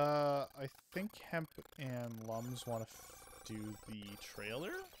 I think Hemp and Lums want to do the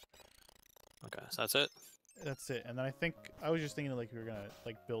trailer. Okay, so that's it? That's it. And then I think I was just thinking like we were gonna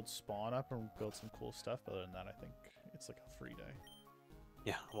like build spawn up and build some cool stuff. But other than that, I think it's like a free day.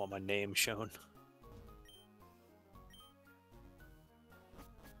 Yeah, I want my name shown.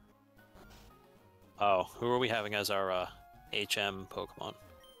 Oh, who are we having as our HM Pokemon?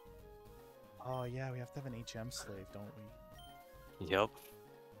 Oh yeah, we have to have an HM slave, don't we? Yep.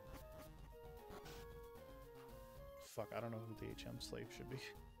 Fuck, I don't know who the HM slave should be.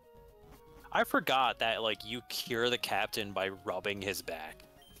 I forgot that, like, you cure the captain by rubbing his back.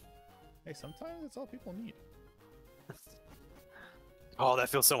 Hey, sometimes that's all people need. Oh, that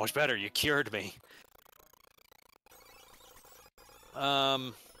feels so much better. You cured me.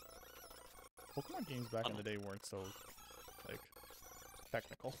 Pokemon games back in the day weren't so, like,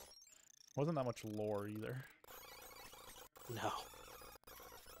 technical. Wasn't that much lore either. No.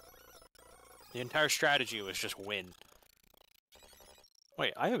 The entire strategy was just win.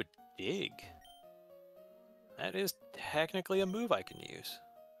 Wait, I have a dig. That is technically a move I can use.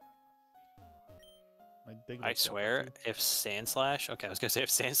 I swear, if Sandslash... Okay, I was gonna say, if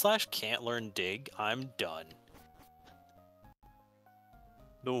Sandslash can't learn dig, I'm done.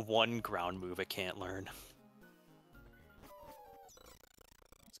 The one ground move it can't learn.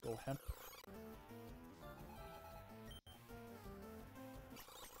 Let's go Hemp.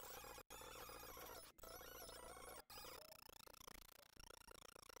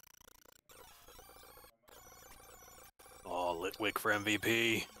 Oh, Litwick for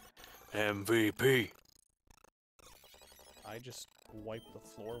MVP. MVP. I just wiped the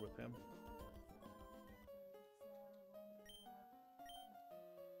floor with him.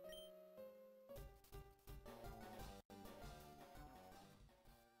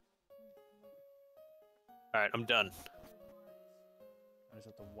 Alright, I'm done. I just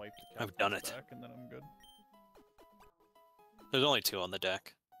have to wipe the I've done it. back and then I'm good. There's only 2 on the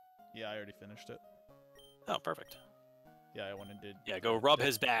deck. Yeah, I already finished it. Oh, perfect. Yeah, I went and did... Yeah, go rub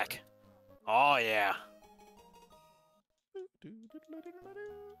his back. Oh, yeah.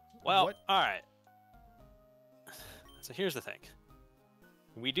 Well, alright. So here's the thing.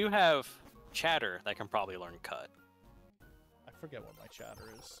 We do have Chatter that can probably learn Cut. I forget what my chatter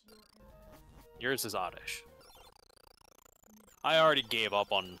is. Yours is Oddish. I already gave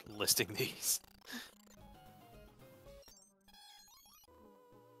up on listing these.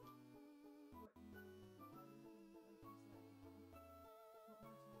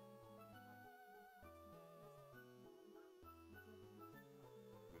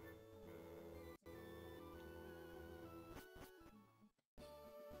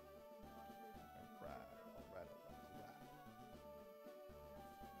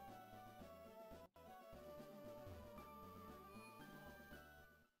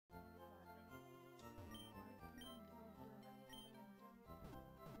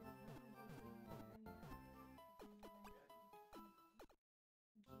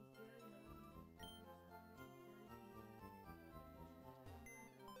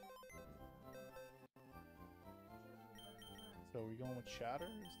 So are we going with chatter?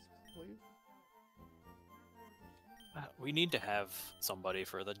 Is the slave? We need to have somebody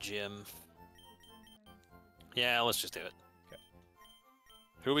for the gym. Yeah, let's just do it. Okay.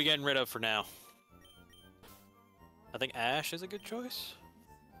 Who are we getting rid of for now? I think Ash is a good choice.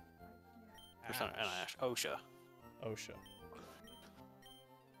 Or sorry, not Ash. OSHA. OSHA.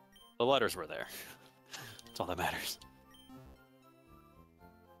 The letters were there. That's all that matters.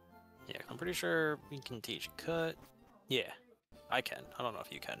 Yeah, I'm pretty sure we can teach cut. Yeah, I can. I don't know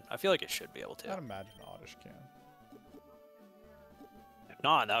if you can. I feel like it should be able to. I'd imagine Oddish can. If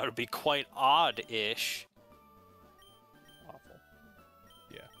not, that would be quite odd-ish. Awful.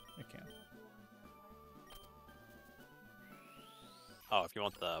 Yeah, it can. Oh, if you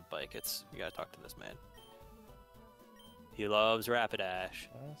want the bike, you gotta talk to this man. He loves Rapidash.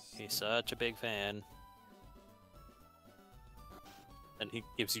 He's such a big fan. And he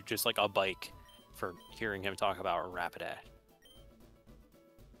gives you just like a bike for hearing him talk about Rapidash.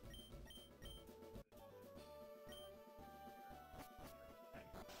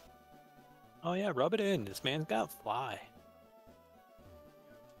 Oh yeah, rub it in. This man's got fly.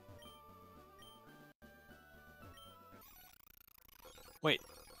 Wait.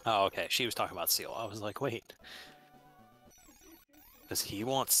 Oh, okay. She was talking about Seal. I was like, wait. Does he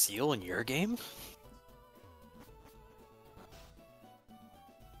want Seal in your game?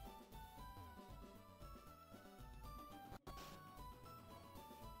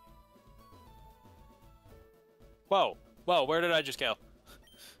 Whoa. Whoa, where did I just go?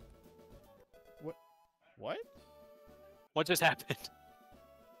 What? What just happened?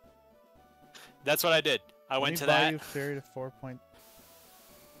 That's what I did. I went to value that. fairy to 4 point.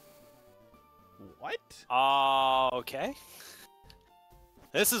 What? Okay.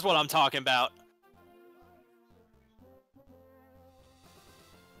 This is what I'm talking about.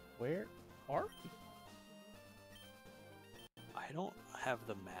 Where are we? I don't have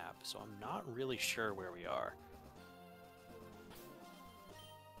the map, so I'm not really sure where we are.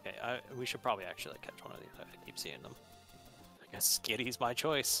 Okay, we should probably actually catch one of these. I keep seeing them. I guess Skitty's my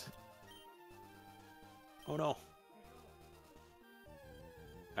choice. Oh no.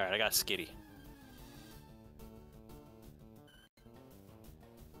 Alright, I got Skitty.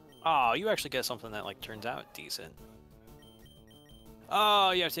 Oh, you actually get something that like turns out decent. Oh,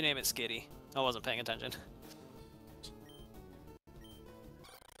 you have to name it Skitty. I wasn't paying attention.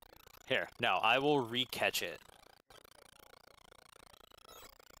 Here, no, I will re-catch it.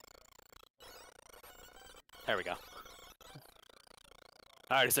 There we go.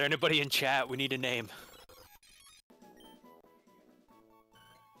 Alright, is there anybody in chat? We need a name.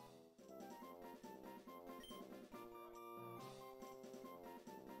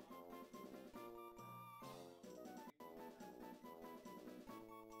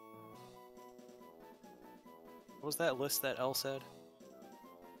 What was that list that L said?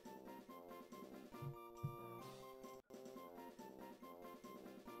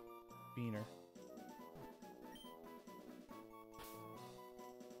 Beaner.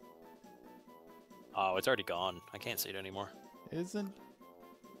 Oh, it's already gone. I can't see it anymore. Isn't...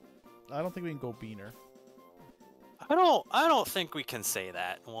 I don't think we can go Beaner. I don't think we can say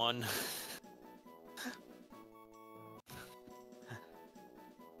that one.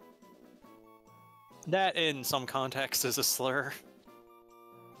 That in some context is a slur.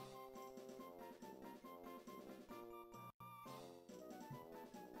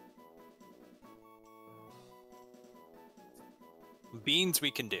 Beans we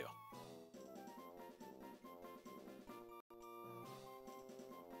can do.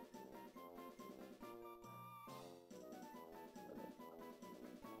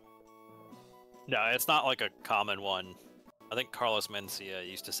 No, it's not like a common one. I think Carlos Mencia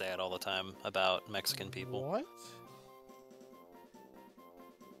used to say it all the time about Mexican people. What?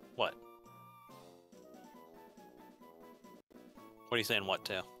 What? What are you saying what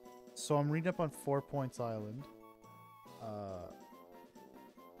to? So I'm reading up on 4 Points Island.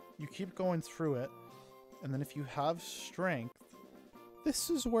 You keep going through it, and then if you have strength, this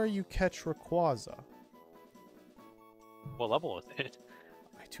is where you catch Rayquaza. What level is it?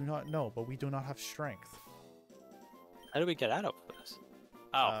 I do not know, but we do not have strength. How do we get out of this?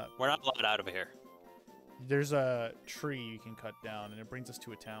 Oh, we're not allowed out of here. There's a tree you can cut down, and it brings us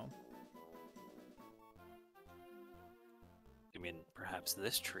to a town. You mean perhaps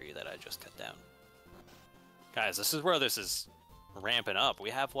this tree that I just cut down? Guys, this is where this is ramping up. We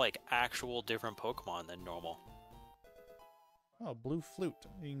have like actual different Pokemon than normal. Oh, blue flute.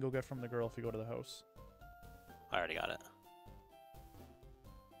 You can go get from the girl if you go to the house. I already got it.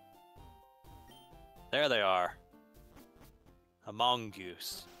 There they are. A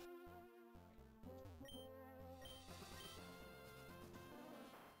mongoose.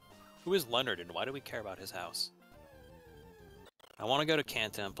 Who is Leonard and why do we care about his house? I want to go to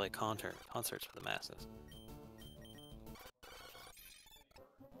Canton and play concerts for the masses.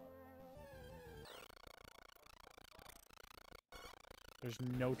 There's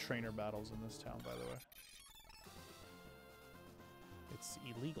no trainer battles in this town, by the way. It's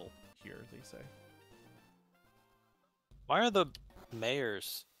illegal here, they say. Why are the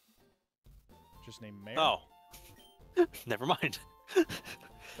mayors? Just named Mayor. Oh, never mind. They're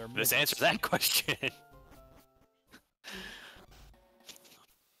This midgets. answers that question.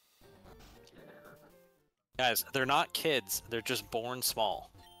 Guys, they're not kids. They're just born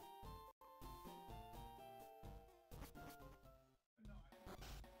small.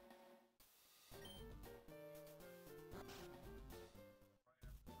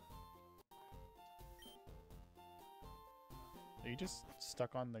 Are you just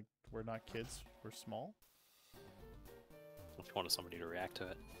stuck on the we're not kids, we're small? If you wanted somebody to react to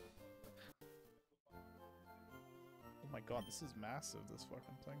it. Oh my god, this is massive, this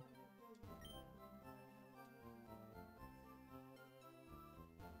fucking thing.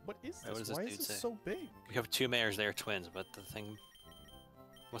 What is this? What does this Why dude is this say? so big? We have two mayors. They are twins, but the thing.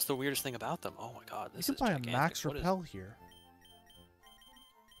 What's the weirdest thing about them? Oh my god, this You is can buy gigantic. a max What is- repel here.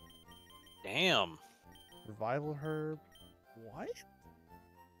 Damn. Revival herb. What?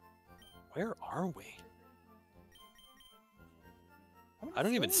 Where are we? How many I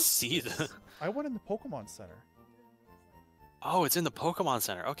don't even floors is see this? the. I went in the Pokemon Center. Oh, it's in the Pokemon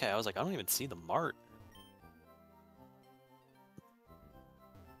Center. Okay, I was like, I don't even see the mart.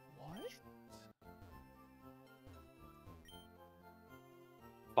 What?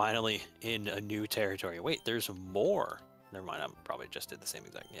 Finally in a new territory. Wait, there's more. Never mind. I probably just did the same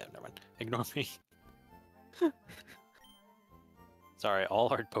exact. Yeah, never mind. Ignore me. Sorry, all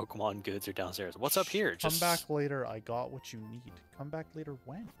our Pokemon goods are downstairs. What's up here? Come back later. I got what you need. Come back later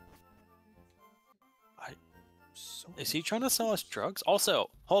when? So Is he trying to sell us drugs? Also,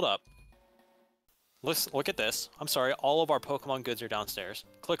 hold up. Look at this. I'm sorry, all of our Pokemon goods are downstairs.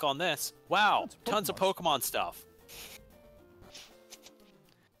 Click on this. Wow, tons of Pokemon stuff.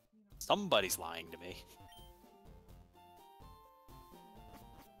 Somebody's lying to me.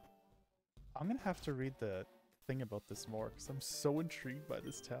 I'm gonna have to read the thing about this more because I'm so intrigued by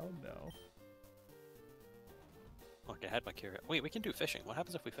this town now. Look, I had my curiosity. Wait, we can do fishing. What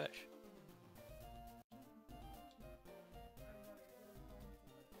happens if we fish?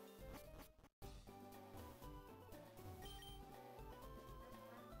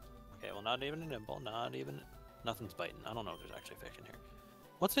 Okay, well, not even a nimble, not even... Nothing's biting. I don't know if there's actually fish in here.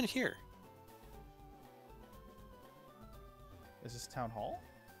 What's in here? Is this town hall?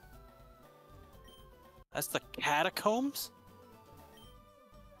 That's the catacombs?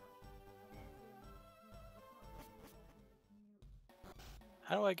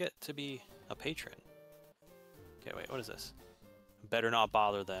 How do I get to be a patron? Okay, wait, what is this? Better not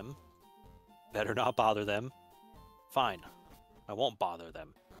bother them. Better not bother them. Fine. I won't bother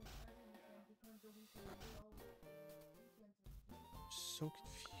them. So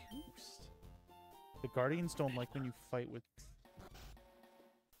confused. The Guardians don't like when you fight with...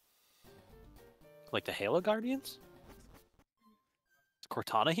 Like the Halo Guardians? Is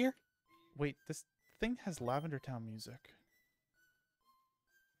Cortana here? Wait, this thing has Lavender Town music.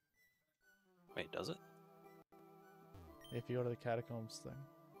 Wait, does it? If you go to the catacombs thing.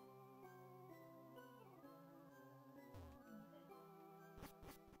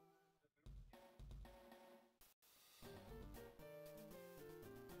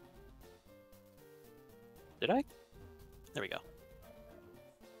 Did I? There we go.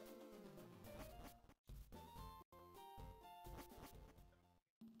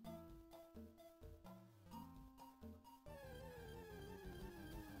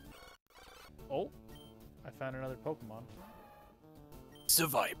 Oh, I found another Pokemon.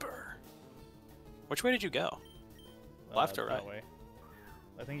 Viper. Which way did you go? Left or that right? way.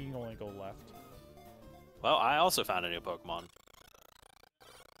 I think you can only go left. Well, I also found a new Pokemon.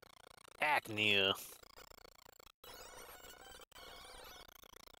 Acne.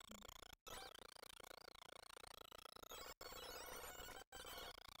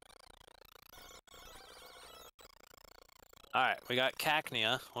 Alright, we got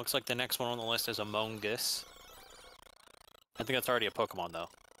Cacnea. Looks like the next one on the list is Amogus. I think that's already a Pokemon, though.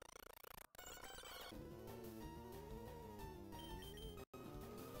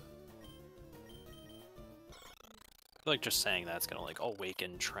 I feel like just saying that's gonna, like,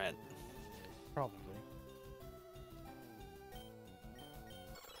 awaken Trent. Probably.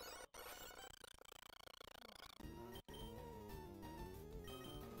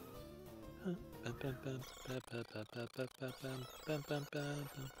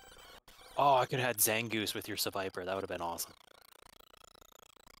 Oh, I could have had Zangoose with your Seviper. That would have been awesome.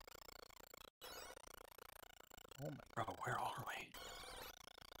 Oh my. Bro, where are we?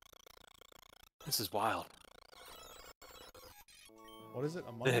 This is wild. What is it?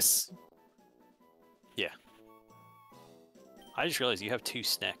 Among Us? This. Yeah. I just realized you have 2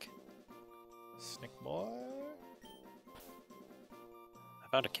 Snick. Snick boy. I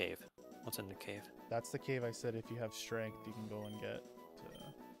found a cave. What's in the cave? That's the cave I said if you have strength, you can go and get.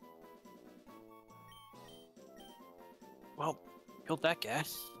 Well, killed that guy.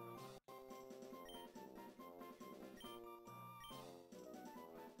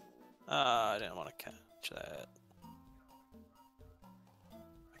 I didn't want to catch that.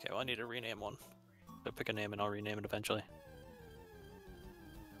 Okay, well I need to rename one. So pick a name and I'll rename it eventually.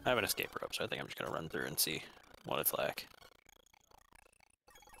 I have an escape rope, so I think I'm just gonna run through and see what it's like.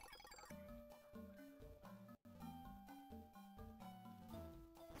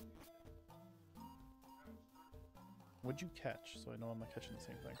 What'd you catch? So I know I'm not catching the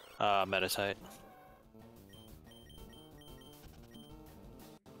same thing. Metatite.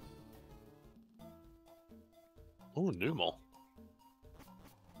 Ooh, Numel.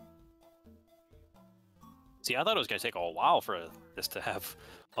 See, I thought it was gonna take a while for this to have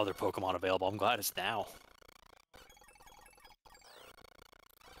other Pokemon available. I'm glad it's now.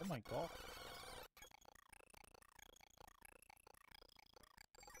 Oh my god.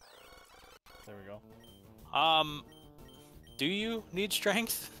 There we go. Do you need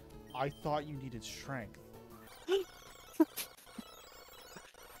strength? I thought you needed strength.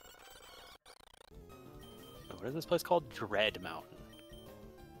 What is this place called? Dread Mountain.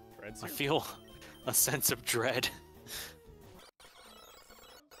 Dread's I here? feel a sense of dread.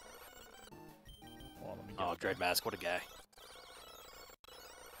 Hold on, let me get Oh, it. Dread Mask, what a guy.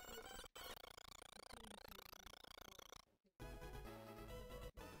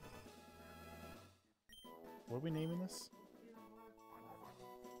 What are we naming this?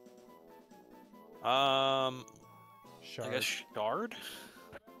 I guess Shard?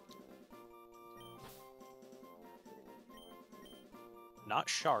 Not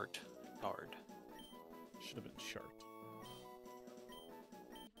Shart. Shard. Should have been Shart.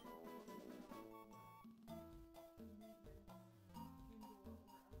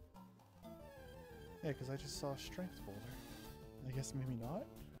 Yeah, because I just saw a strength folder. I guess maybe not?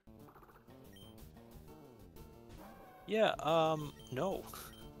 Yeah, no.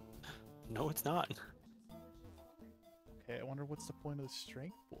 No, it's not. Okay, I wonder what's the point of the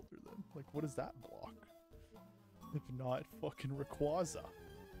strength folder then? Like, what does that block? If not fucking Rayquaza.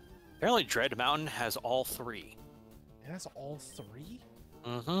 Apparently Dread Mountain has all 3. It has all 3?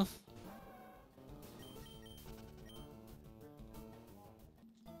 Mm-hmm. I'm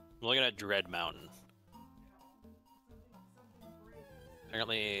looking at Dread Mountain.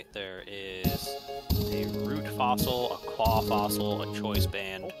 Apparently there is a root fossil, a claw fossil, a choice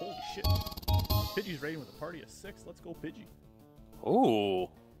band. Oh, holy shit. Pidgey's raiding with a party of 6. Let's go, Pidgey. Ooh.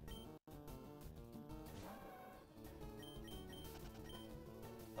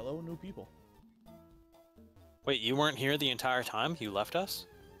 Hello, new people. Wait, you weren't here the entire time? You left us?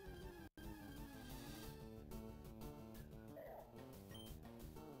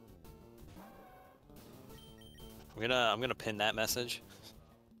 I'm gonna pin that message.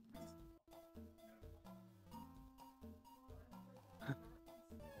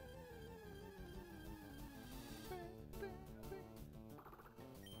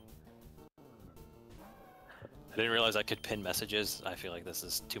 I didn't realize I could pin messages. I feel like this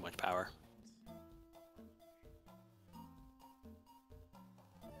is too much power.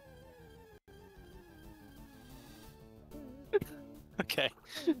 Okay.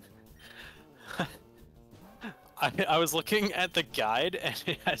 I was looking at the guide and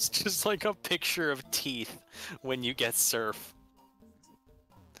it has just like a picture of teeth when you get surf.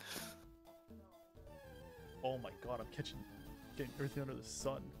 Oh my god, I'm getting everything under the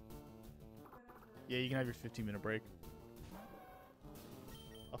sun. Yeah, you can have your 15-minute break.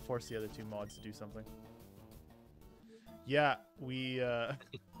 I'll force the other 2 mods to do something. Yeah, we got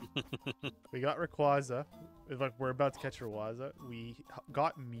Rayquaza. Like, we're about to catch Rayquaza. We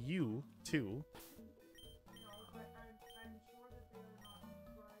got Mew too.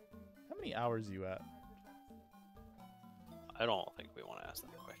 How many hours are you at? I don't think we want to ask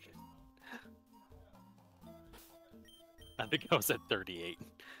that question. I think I was at 38.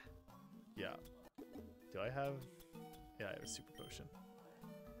 Yeah. Do I have... Yeah, I have a super potion.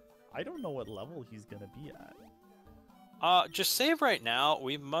 I don't know what level he's gonna be at. Just save right now.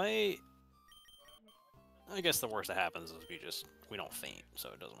 We might... I guess the worst that happens is we don't faint, so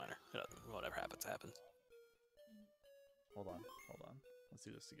it doesn't matter. Whatever happens, happens. Hold on. Let's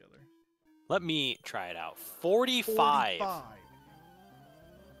do this together. Let me try it out. 45! 45!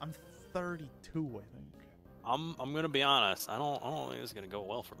 I'm 32, I think. I'm gonna be honest. I don't think it's gonna go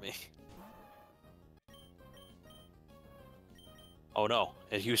well for me. Oh no,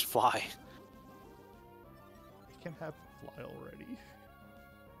 it used fly. I can have fly already.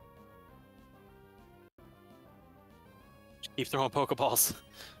 Just keep throwing Pokeballs.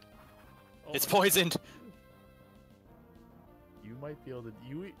 Oh It's my God. poisoned. You might be able to.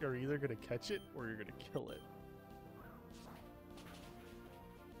 You are either gonna catch it or you're gonna kill it.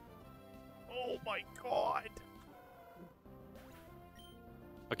 Oh my God!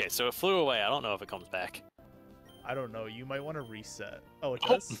 Okay, so it flew away. I don't know if it comes back. I don't know. You might want to reset. Oh, it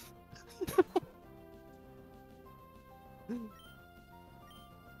Oh. does. I'm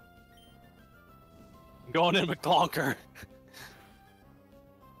going in McClonker.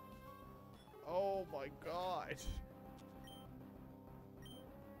 Oh my God!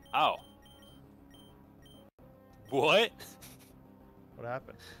 Oh. What? What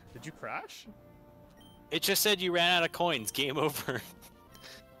happened? Did you crash? It just said you ran out of coins. Game over.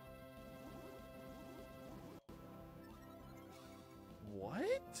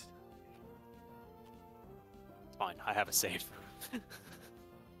 What? It's fine. I have a save.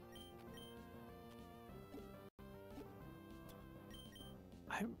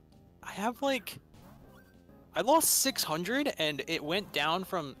 I have like I lost 600 and it went down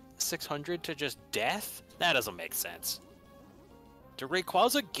from 600 to just death? That doesn't make sense. Did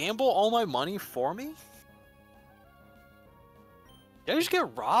Rayquaza gamble all my money for me? Did I just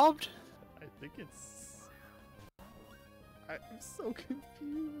get robbed? I think it's. I'm so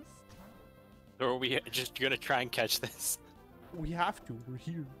confused. Or are we just gonna try and catch this? We have to. We're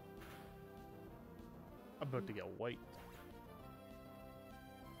here. I'm about to get white.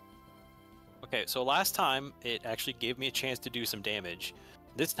 Okay, so last time it actually gave me a chance to do some damage.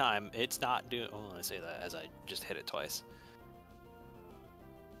 This time it's not doing. Oh, I say that as I just hit it twice.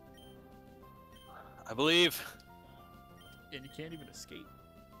 I believe. And you can't even escape.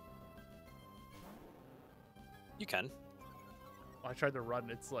 You can. I tried to run.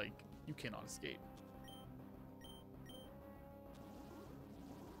 It's like you cannot escape.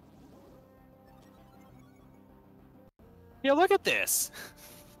 Yeah, look at this.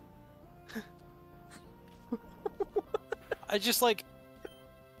 I just like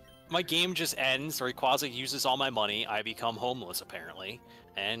my game just ends. Rayquaza uses all my money. I become homeless apparently,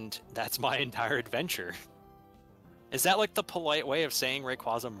 and that's my entire adventure. Is that like the polite way of saying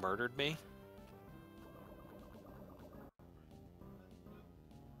Rayquaza murdered me?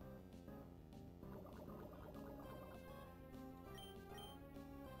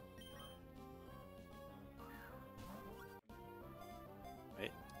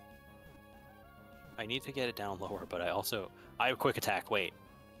 Wait. I need to get it down lower, but I have quick attack. Wait.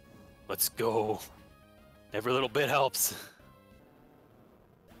 Let's go. Every little bit helps.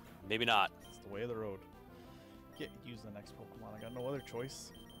 Maybe not. It's the way of the road. Use the next Pokemon. I got no other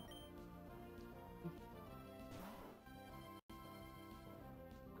choice.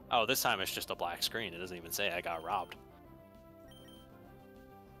 Oh, this time it's just a black screen. It doesn't even say I got robbed.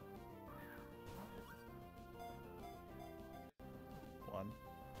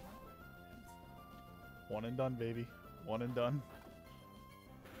 One and done, baby. One and done.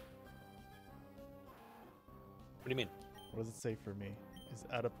 What do you mean? What does it say for me? Is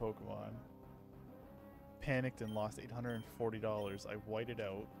at a Pokemon. Panicked and lost $840. I whited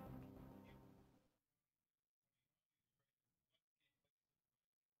out.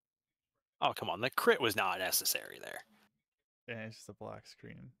 Oh, come on. The crit was not necessary there. And it's just a black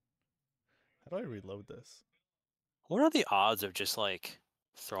screen. How do I reload this? What are the odds of just, like,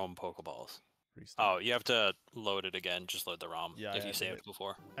 throwing Pokeballs? Restart. Oh, you have to load it again. Just load the ROM Yeah, if I you had to saved hit-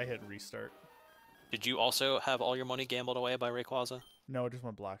 before. I hit restart. Did you also have all your money gambled away by Rayquaza? No, it just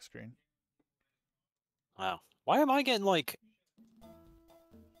went black screen. Wow. Why am I getting, like,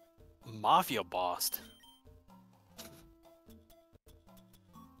 Mafia bossed?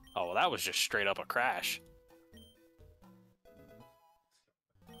 Oh, well, that was just straight up a crash.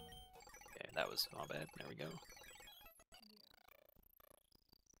 Okay, that was not bad. There we go.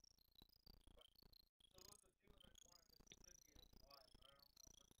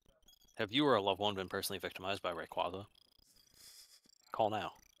 Have you or a loved one been personally victimized by Rayquaza? Call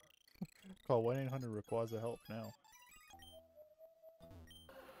now. Call 1-800-Rayquaza help now.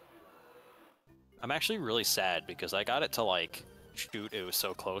 I'm actually really sad because I got it to, like, shoot. It was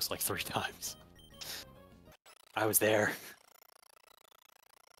so close, like 3 times. I was there.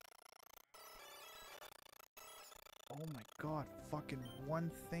 Oh my god, fucking one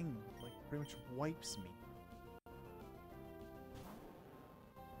thing, like, pretty much wipes me.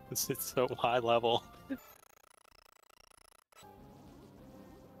 It's so high level.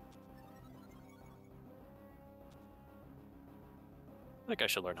 think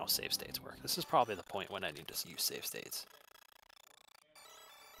I should learn how save states work. This is probably the point when I need to use save states.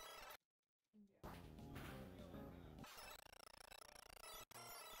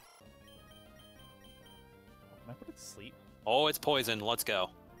 Can I put it to sleep? Oh, it's poison. Let's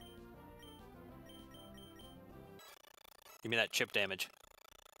go. Give me that chip damage.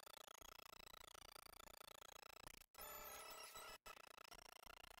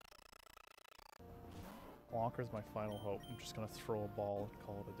 Wonker's my final hope. I'm just gonna throw a ball and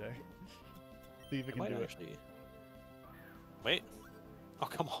call it a day. See if it can do Actually... Wait. Oh,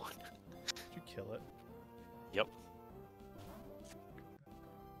 come on. Did you kill it? Yep.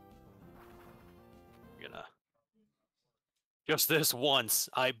 I'm gonna... Just this once,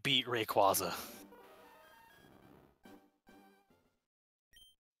 I beat Rayquaza.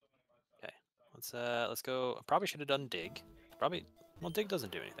 Okay, let's go. I probably should have done dig. Probably, well, dig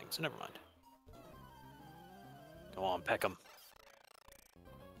doesn't do anything, so never mind. Go on, peck him.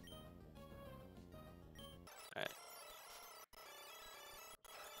 All right.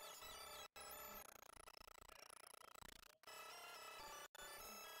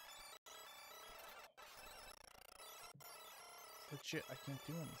 Legit, I can't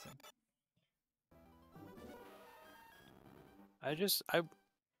do anything.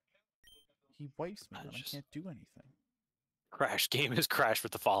 He wipes me and I can't do anything. Crash. Game is crashed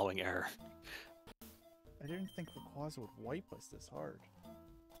with the following error. I didn't think Rayquaza would wipe us this hard.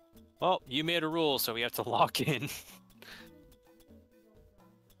 Well, you made a rule, so we have to lock in.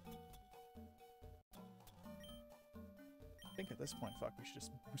 I think at this point, fuck, we should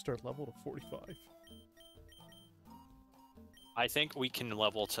just boost our level to 45. I think we can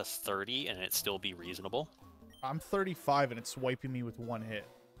level to 30 and it still be reasonable. I'm 35 and it's wiping me with one hit.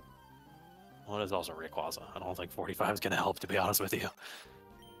 Well, it is also Rayquaza. I don't think 45 is going to help, to be honest with you.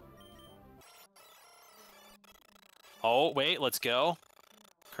 Oh, wait, let's go.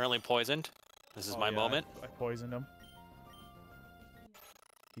 Currently poisoned. This is my moment. I poisoned him.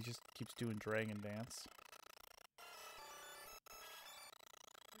 He just keeps doing Dragon Dance.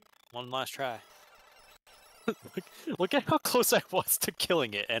 One last try. Look at how close I was to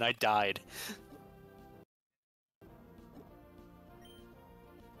killing it, and I died.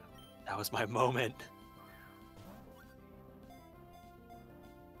 That was my moment.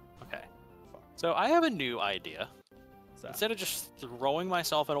 Okay. So I have a new idea. Instead of just throwing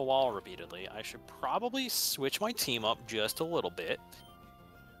myself at a wall repeatedly, I should probably switch my team up just a little bit.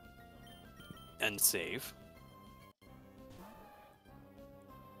 And save.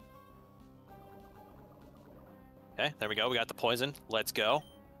 Okay, there we go. We got the poison. Let's go.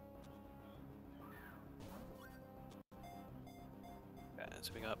 Okay,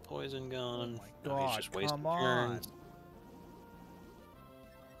 so we got poison going. Oh my God, he's just wasting come on. turns.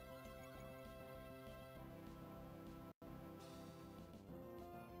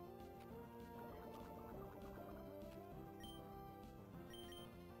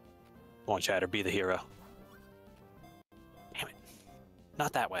 Come on, Chatter, be the hero. Damn it.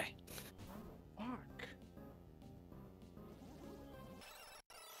 Not that way. Fuck.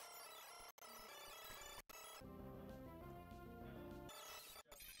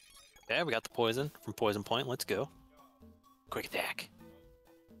 Okay, we got the poison from Poison Point. Let's go. Quick attack.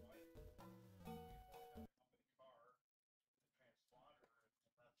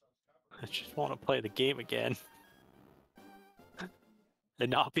 I just want to play the game again. And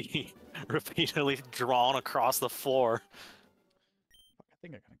not be repeatedly drawn across the floor. Fuck, I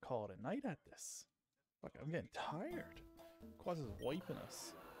think I'm gonna call it a night at this. Fuck, I'm getting tired. Quaza's wiping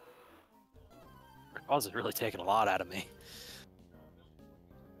us. Rayquaza's really taking a lot out of me.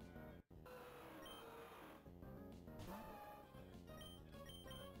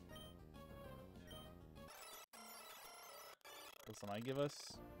 Listen, I give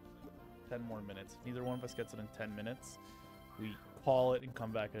us 10 more minutes. If neither one of us gets it in 10 minutes, we call it and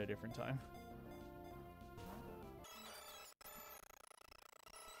come back at a different time.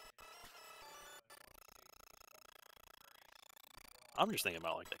 I'm just thinking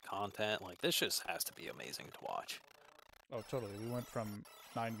about like the content. Like this just has to be amazing to watch. Oh, totally. We went from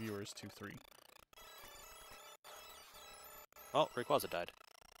 9 viewers to 3. Oh, Rayquaza died.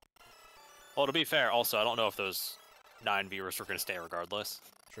 Well, to be fair, also, I don't know if those 9 viewers were going to stay regardless.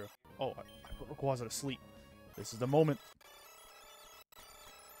 True. Oh, I put Rayquaza to sleep. This is the moment.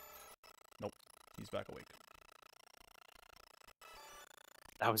 Nope. He's back awake.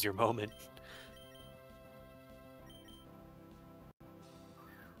 That was your moment.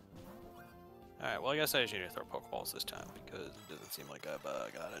 Alright, well, I guess I just need to throw Pokeballs this time, because it doesn't seem like I've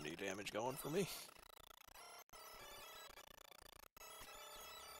got any damage going for me.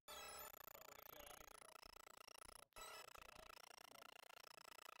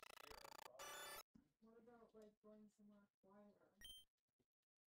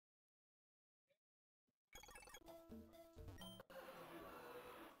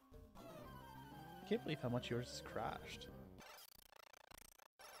 can't believe how much yours has crashed.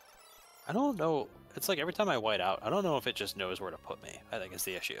 I don't know. It's like every time I white out, I don't know if it just knows where to put me. I think it's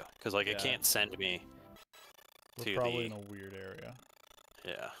the issue. Because, like, it can't send me We're probably in a weird area.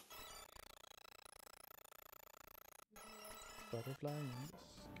 Yeah. Butterfly in the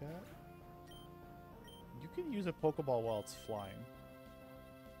sky. You can use a Pokeball while it's flying.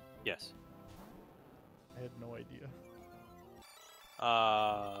 Yes. I had no idea.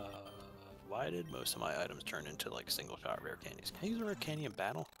 Why did most of my items turn into, like, single-shot rare candies? Can I use a rare candy in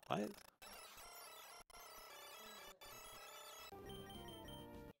battle? Why?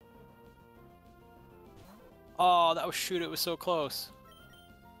 Oh, that was shoot, it was so close.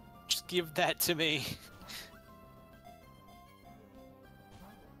 Just give that to me.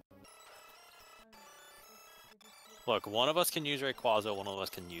 Look, one of us can use Rayquaza, one of us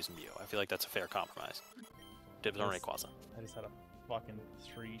can use Mew. I feel like that's a fair compromise. Dibs on Rayquaza. I just had a fucking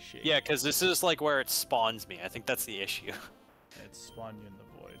 3 shake. Yeah, because this is like where it spawns me. I think that's the issue. It spawned you in the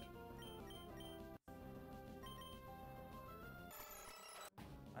void.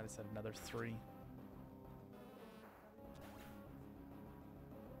 I just had another 3.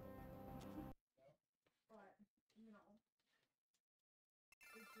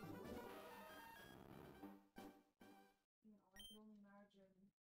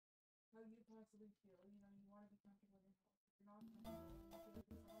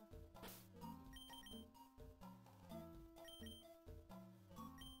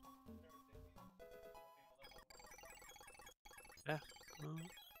 Yeah.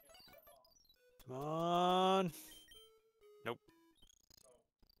 Come on. Nope.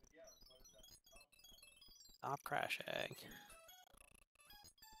 Stop crashing.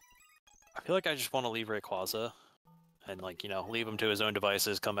 I feel like I just want to leave Rayquaza and, like, you know, leave him to his own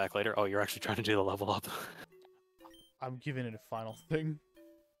devices, come back later. Oh, you're actually trying to do the level up. I'm giving it a final thing.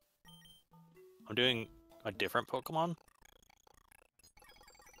 I'm doing a different Pokemon.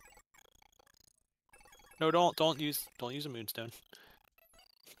 No, don't use a Moonstone.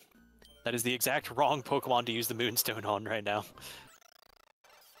 That is the exact wrong Pokemon to use the Moonstone on right now.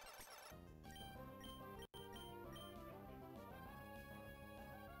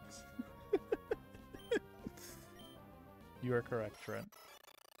 You are correct, Trent.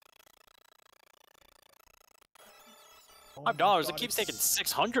 Oh $5. It keeps taking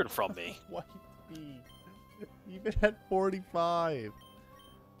 600 from me. Why be? Even at 45.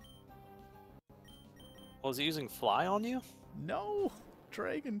 Was he using Fly on you? No,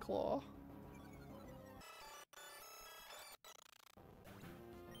 Dragon Claw.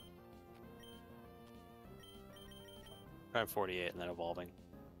 I have 48 and then evolving.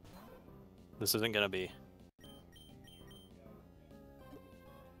 This isn't gonna be.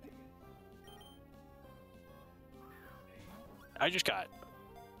 I just got.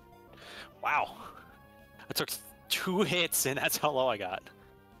 Wow. I took 2 hits and that's how low I got.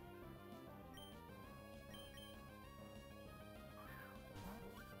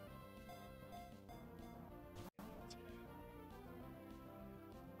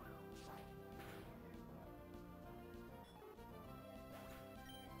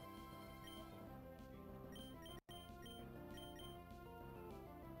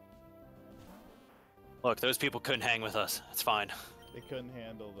 Look, those people couldn't hang with us. It's fine. They couldn't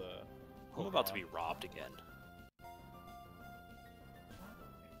handle the. I'm about to be robbed again.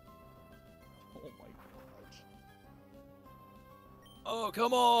 Oh my god. Oh,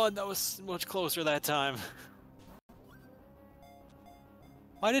 come on! That was much closer that time.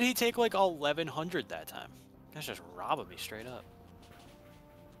 Why did he take like 1100 that time? That's just robbing me straight up.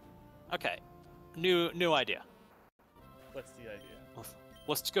 Okay, new idea. What's the idea?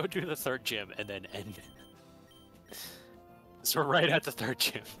 Let's go do the 3rd gym and then end it. So we're right at the 3rd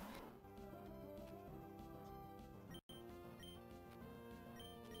gym.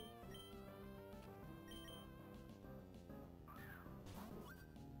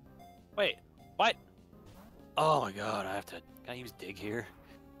 Wait, what? Oh my god, can I use dig here?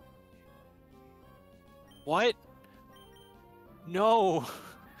 What? No!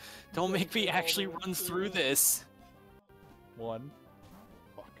 Don't make me actually run through this. 1.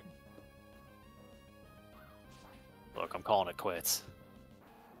 Fuck. Look, I'm calling it quits.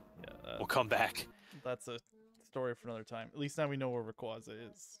 Yeah, We'll come back. that's a story for another time. At least now we know where Rayquaza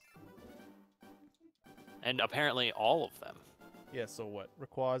is. And apparently all of them. Yeah, so what?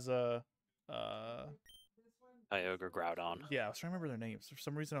 Rayquaza, Kyogre, Groudon. yeah, I was trying to remember their names. For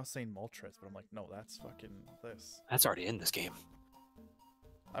some reason I was saying Moltres, but I'm like, no, that's fucking this. That's already in this game.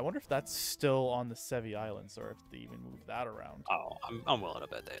 I wonder if that's still on the Sevi Islands, or if they even moved that around. Oh, I'm willing to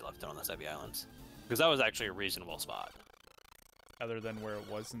bet they left it on the Sebi Islands. Because that was actually a reasonable spot. other than where it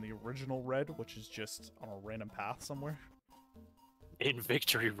was in the original red, which is just on a random path somewhere. In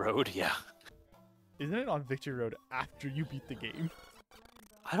Victory Road, yeah. Isn't it on Victory Road after you beat the game?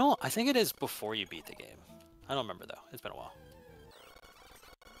 I think it is before you beat the game. I don't remember though. It's been a while.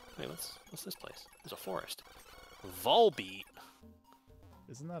 Wait, what's this place? There's a forest. Volbeat.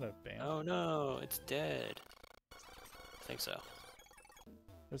 Isn't that a band? Oh no, it's dead. I think so.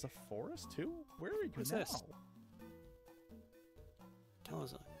 There's a forest too? Where are you What's now? this? Tell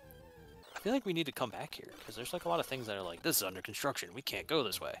us. I feel like we need to come back here because there's like a lot of things that are like, this is under construction. We can't go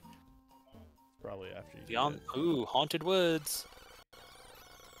this way. Probably after you Beyond, do it. ooh, haunted woods.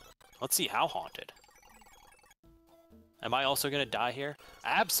 Let's see how haunted. Am I also gonna die here?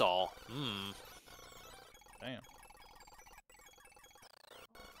 Absol. Hmm. Damn.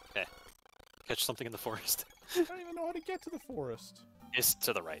 Okay. Catch something in the forest. I don't even know how to get to the forest. It's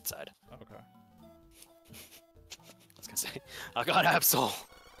to the right side. Okay. I was gonna say, I got Absol.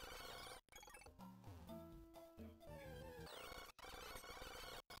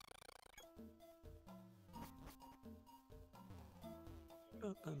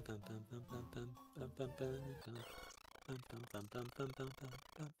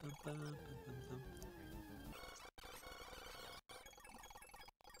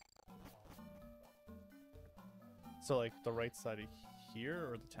 So, like, the right side of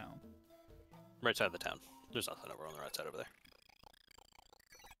here or the town? Right side of the town. There's nothing over on the right side over there.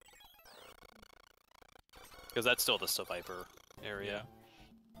 Because that's still the Survivor area.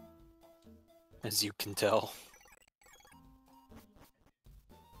 As you can tell.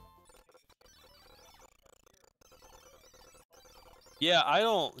 Yeah, I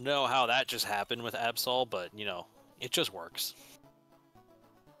don't know how that just happened with Absol, but, you know, it just works.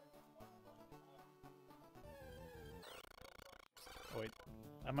 Oh, wait.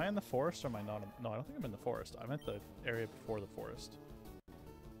 Am I in the forest or am I not? No, I don't think I'm in the forest. I'm at the area before the forest.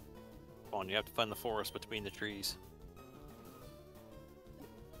 Come on, you have to find the forest between the trees.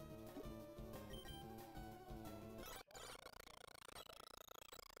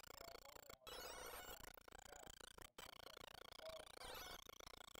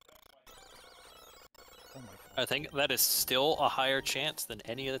 Oh my god. I think that is still a higher chance than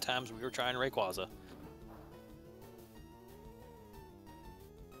any of the times we were trying Rayquaza. I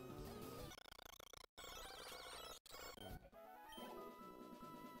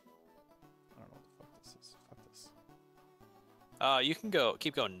don't know what the fuck this is. Fuck this. You can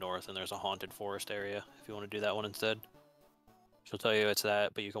keep going north, and there's a haunted forest area if you want to do that one instead. She'll tell you it's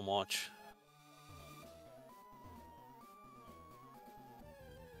that, but you can watch.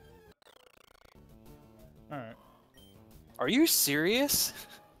 Alright. Are you serious?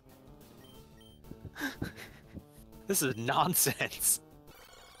 This is nonsense.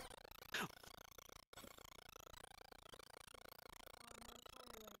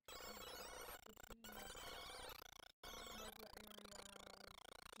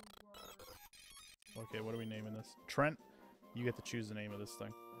 Okay, what are we naming this? Trent, you get to choose the name of this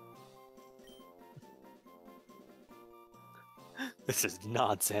thing. This is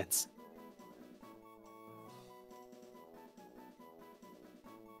nonsense.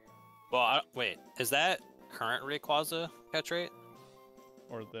 Well, wait, is that current Rayquaza catch rate?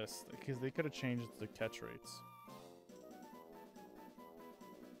 Or this, because they could have changed the catch rates.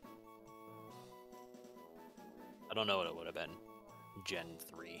 I don't know what it would have been. Gen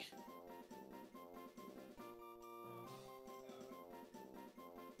 3.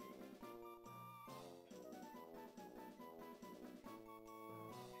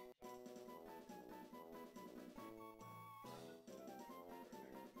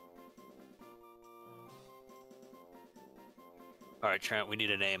 Alright, Trent, we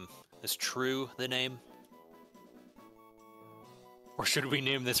need a name. Is True the name? Or should we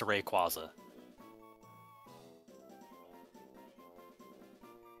name this Rayquaza?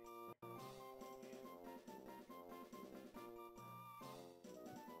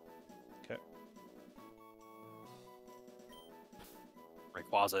 Okay.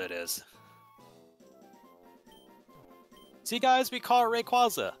 Rayquaza it is. See, guys, we call it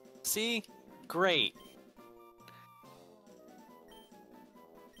Rayquaza. See? Great.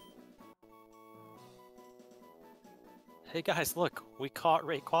 Hey guys, look, we caught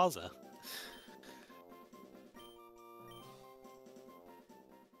Rayquaza.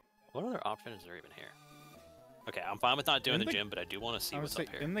 What other option is there even here? Okay, I'm fine with not doing the gym, but I do want to see what's up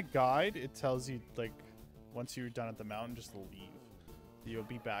here. In the guide, it tells you, like, once you're done at the mountain, just leave. You'll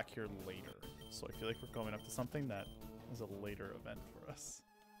be back here later. So I feel like we're going up to something that is a later event for us.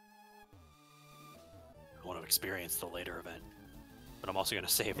 I want to experience the later event. But I'm also gonna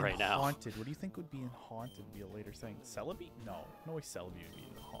save In right now. Haunted. What do you think would be in Haunted? Be a later thing. Celebi? No. No way Celebi would be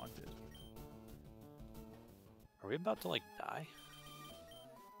in Haunted. Are we about to like die?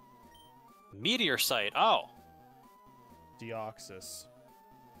 Meteor site. Oh Deoxys.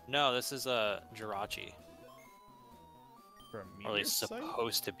 no, this is a Jirachi. For a Or at meteor least site?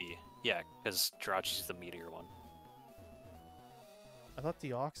 supposed to be. Yeah, because Jirachi's the meteor one. I thought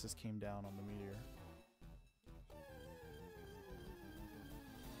Deoxys came down on the meteor.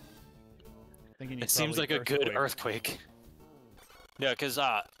 Thinking you It seems like probably a good earthquake. Yeah, because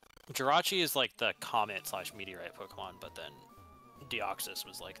Jirachi is like the comet / meteorite Pokemon, but then Deoxys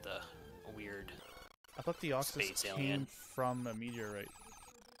was like the weird. I thought Deoxys space came alien. from a meteorite.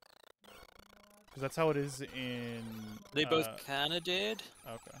 Because that's how it is in... They both kind of did.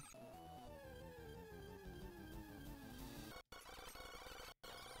 Okay.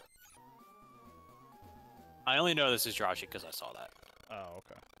 I only know this is Jirachi because I saw that. Oh,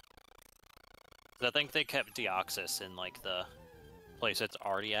 okay. 'Cause I think they kept Deoxys in like the place it's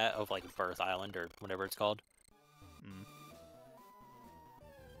already at of like Birth Island or whatever it's called. Mm.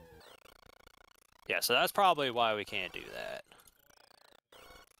 Yeah, so that's probably why we can't do that.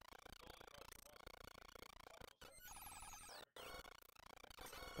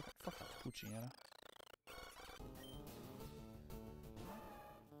 Fuck off, Poochyena.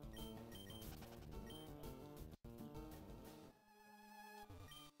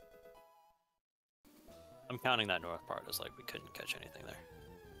 I'm counting that north part as like we couldn't catch anything there.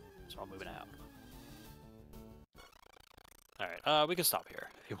 So I'm moving out. Alright, we can stop here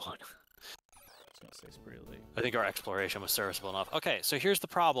if you want. I was gonna say it's pretty late. I think our exploration was serviceable enough. Okay, so here's the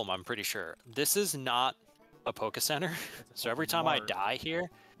problem, I'm pretty sure. This is not a Poke Center. It's a So every time I Pokemart. die here,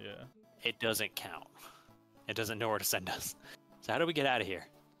 Yeah. it doesn't count. It doesn't know where to send us. So how do we get out of here?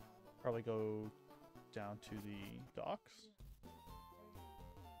 Probably go down to the docks.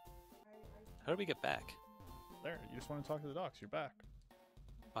 How do we get back? There, you just want to talk to the docks. You're back.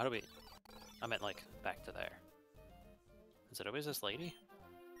 How do we... I meant like back to there. Is it always this lady?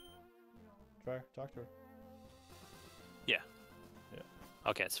 Try her. Talk to her. Yeah. Yeah.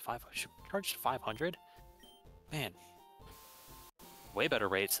 Okay, it's 500. Should we charge 500? Man. Way better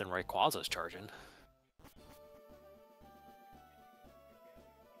rates than Rayquaza's charging.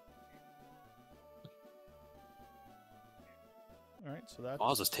 All right, so that's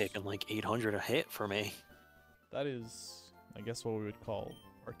Rayquaza's taking like 800 a hit for me. that is, I guess, what we would call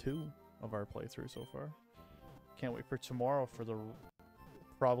R2 of our playthrough so far. Can't wait for tomorrow for the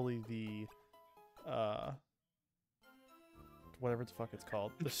probably the whatever the fuck it's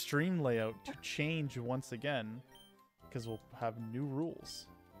called, the stream layout to change once again because we'll have new rules.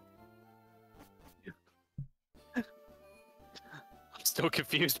 I'm still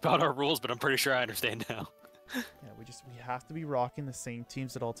confused about our rules, but I'm pretty sure I understand now. Yeah, we have to be rocking the same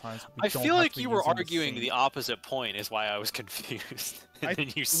teams at all times. I feel like you were arguing the opposite point is why I was confused. And then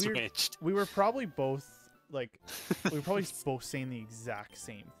you switched. We were probably both like we were probably both saying the exact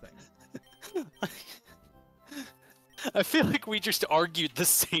same thing. I feel like we just argued the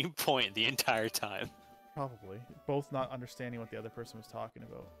same point the entire time. Probably both not understanding what the other person was talking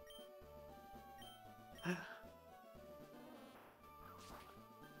about.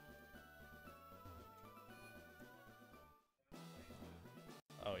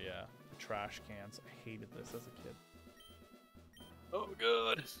 Oh yeah, the trash cans. I hated this as a kid. Oh,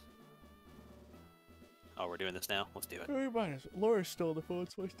 good. Oh, we're doing this now? Let's do it. Remind us, Laura's still on the phone,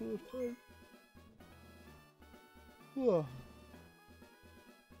 so I still have time. Ugh.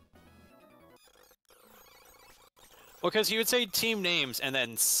 Well, because you would say team names and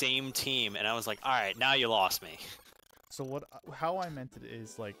then same team, and I was like, all right, now you lost me. So what? How I meant it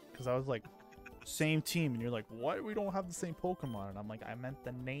is like, because I was like, same team, and you're like, what? We don't have the same Pokemon, and I'm like, I meant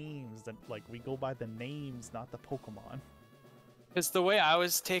the names. That like we go by the names, not the Pokemon. Because the way I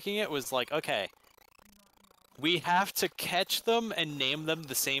was taking it was like, okay, we have to catch them and name them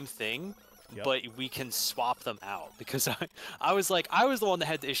the same thing, Yep. but we can swap them out. Because I was like, I was the one that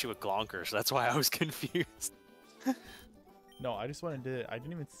had the issue with Glonker, so that's why I was confused. No, I just wanted to. I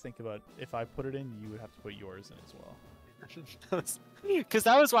didn't even think about if I put it in, you would have to put yours in as well. Because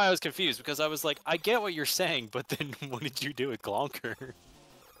that was why I was confused, because I was like, I get what you're saying, but then what did you do with Glonker?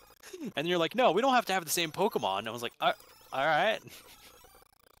 And you're like, no, we don't have to have the same Pokemon. And I was like, alright.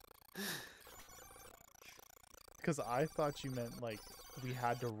 Because I thought you meant like we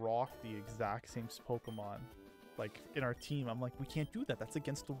had to rock the exact same Pokemon, like in our team. I'm like, we can't do that. That's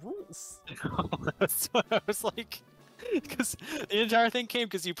against the rules. That's what I was like. Because the entire thing came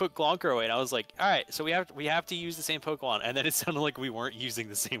because you put Glonker away, and I was like, all right, so we have to use the same Pokemon, and then it sounded like we weren't using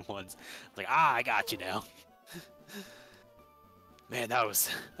the same ones. I was like, I got you now. Man, that was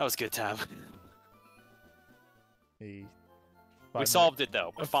a good time. A We solved it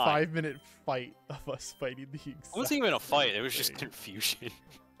though. We're a fine. 5-minute fight of us fighting the exact It wasn't even a fight. It same was just thing. confusion.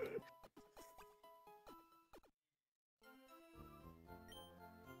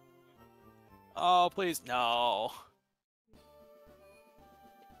 Oh, please, no.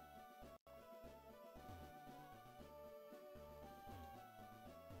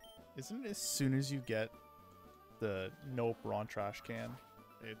 Isn't it as soon as you get the nope wrong trash can,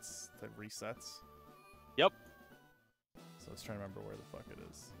 it's the resets? Yep. So let's try to remember where the fuck it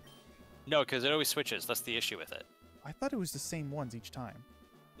is. No, because it always switches. That's the issue with it. I thought it was the same ones each time.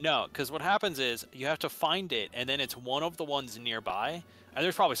 No, because what happens is you have to find it, and then it's one of the ones nearby. And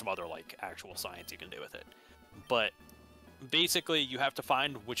there's probably some other like actual science you can do with it. But basically, you have to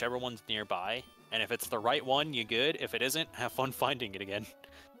find whichever one's nearby, and if it's the right one, you good. If it isn't, have fun finding it again.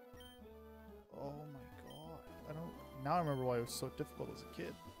 Oh my god. I don't now I remember why it was so difficult as a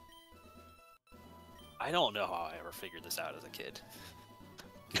kid. I don't know how I ever figured this out as a kid.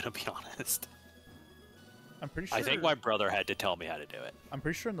 Gonna be honest. I'm pretty sure I think my brother had to tell me how to do it. I'm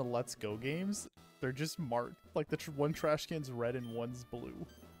pretty sure in the Let's Go games, they're just marked like the one trash can's red and one's blue.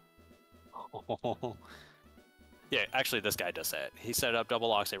 Yeah, actually, this guy does say it. He set up double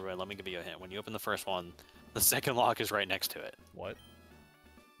locks everywhere. Let me give you a hint. When you open the first one, the second lock is right next to it. What?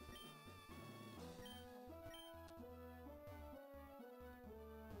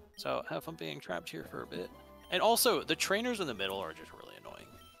 So have fun being trapped here for a bit. And also, the trainers in the middle are just really annoying.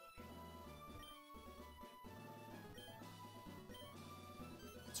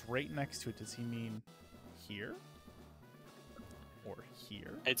 It's right next to it. Does he mean here? Or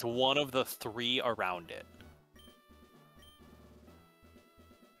here? It's one of the three around it.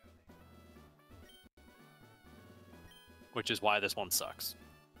 Which is why this one sucks.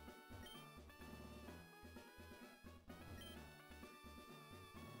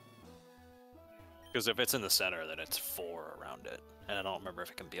 Because if it's in the center, then it's 4 around it. And I don't remember if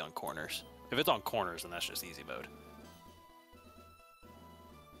it can be on corners. If it's on corners, then that's just easy mode.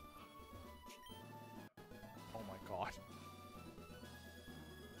 Oh my god.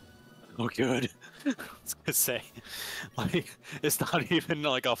 Oh, good. I was gonna say, like, it's not even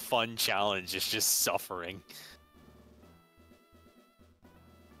like a fun challenge, it's just suffering.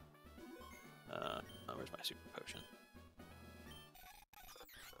 Where's my super potion?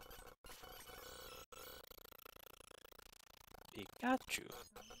 Pikachu.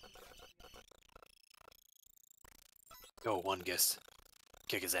 Go, Ongus.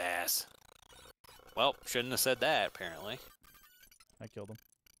 Kick his ass. Well, shouldn't have said that, apparently. I killed him.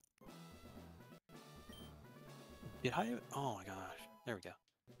 Did I? Oh my gosh. There we go.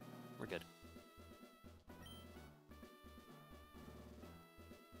 We're good.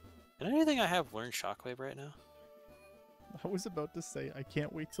 Can anything I have learn Shockwave right now? I was about to say, I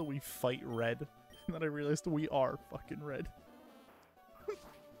can't wait till we fight red. And then I realized we are fucking red.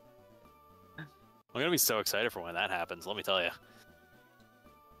 I'm gonna be so excited for when that happens, let me tell you.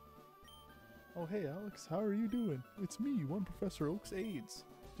 Oh hey Alex, how are you doing? It's me, one Professor Oak's aides.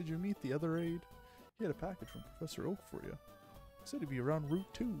 Did you meet the other aide? He had a package from Professor Oak for you. He said he'd be around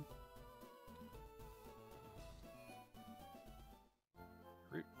Route 2.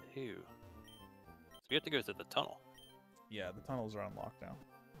 Route 2. So we have to go through the tunnel. Yeah, the tunnels are on lockdown.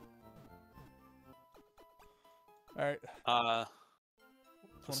 Alright.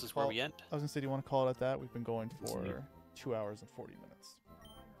 This is where we end. I was gonna say, do you want to call it at that? We've been going for 2 hours and 40 minutes.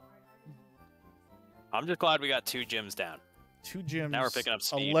 I'm just glad we got 2 gyms down. 2 gyms, Now we're picking up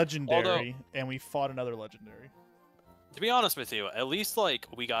speed. a legendary, Although, and we fought another legendary. to be honest with you, at least like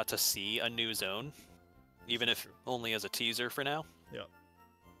we got to see a new zone, even if only as a teaser for now. Yep.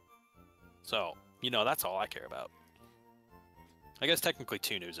 So, you know, that's all I care about. I guess technically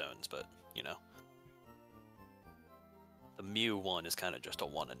 2 new zones, but, you know. The Mew one is kind of just a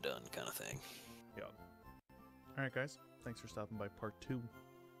one and done kind of thing. Yep. Alright guys, thanks for stopping by part 2.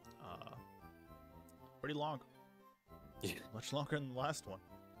 Pretty long. Yeah. Much longer than the last one.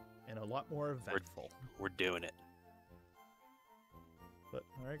 And a lot more eventful. We're doing it. But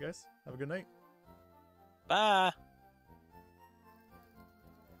alright guys, have a good night. Bye!